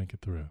need to make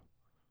it through.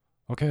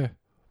 Okay,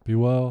 be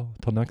well.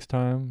 Till next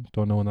time.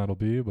 Don't know when that'll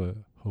be, but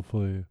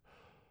hopefully,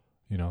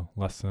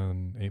 less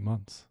than 8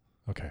 months.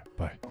 Okay,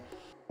 bye.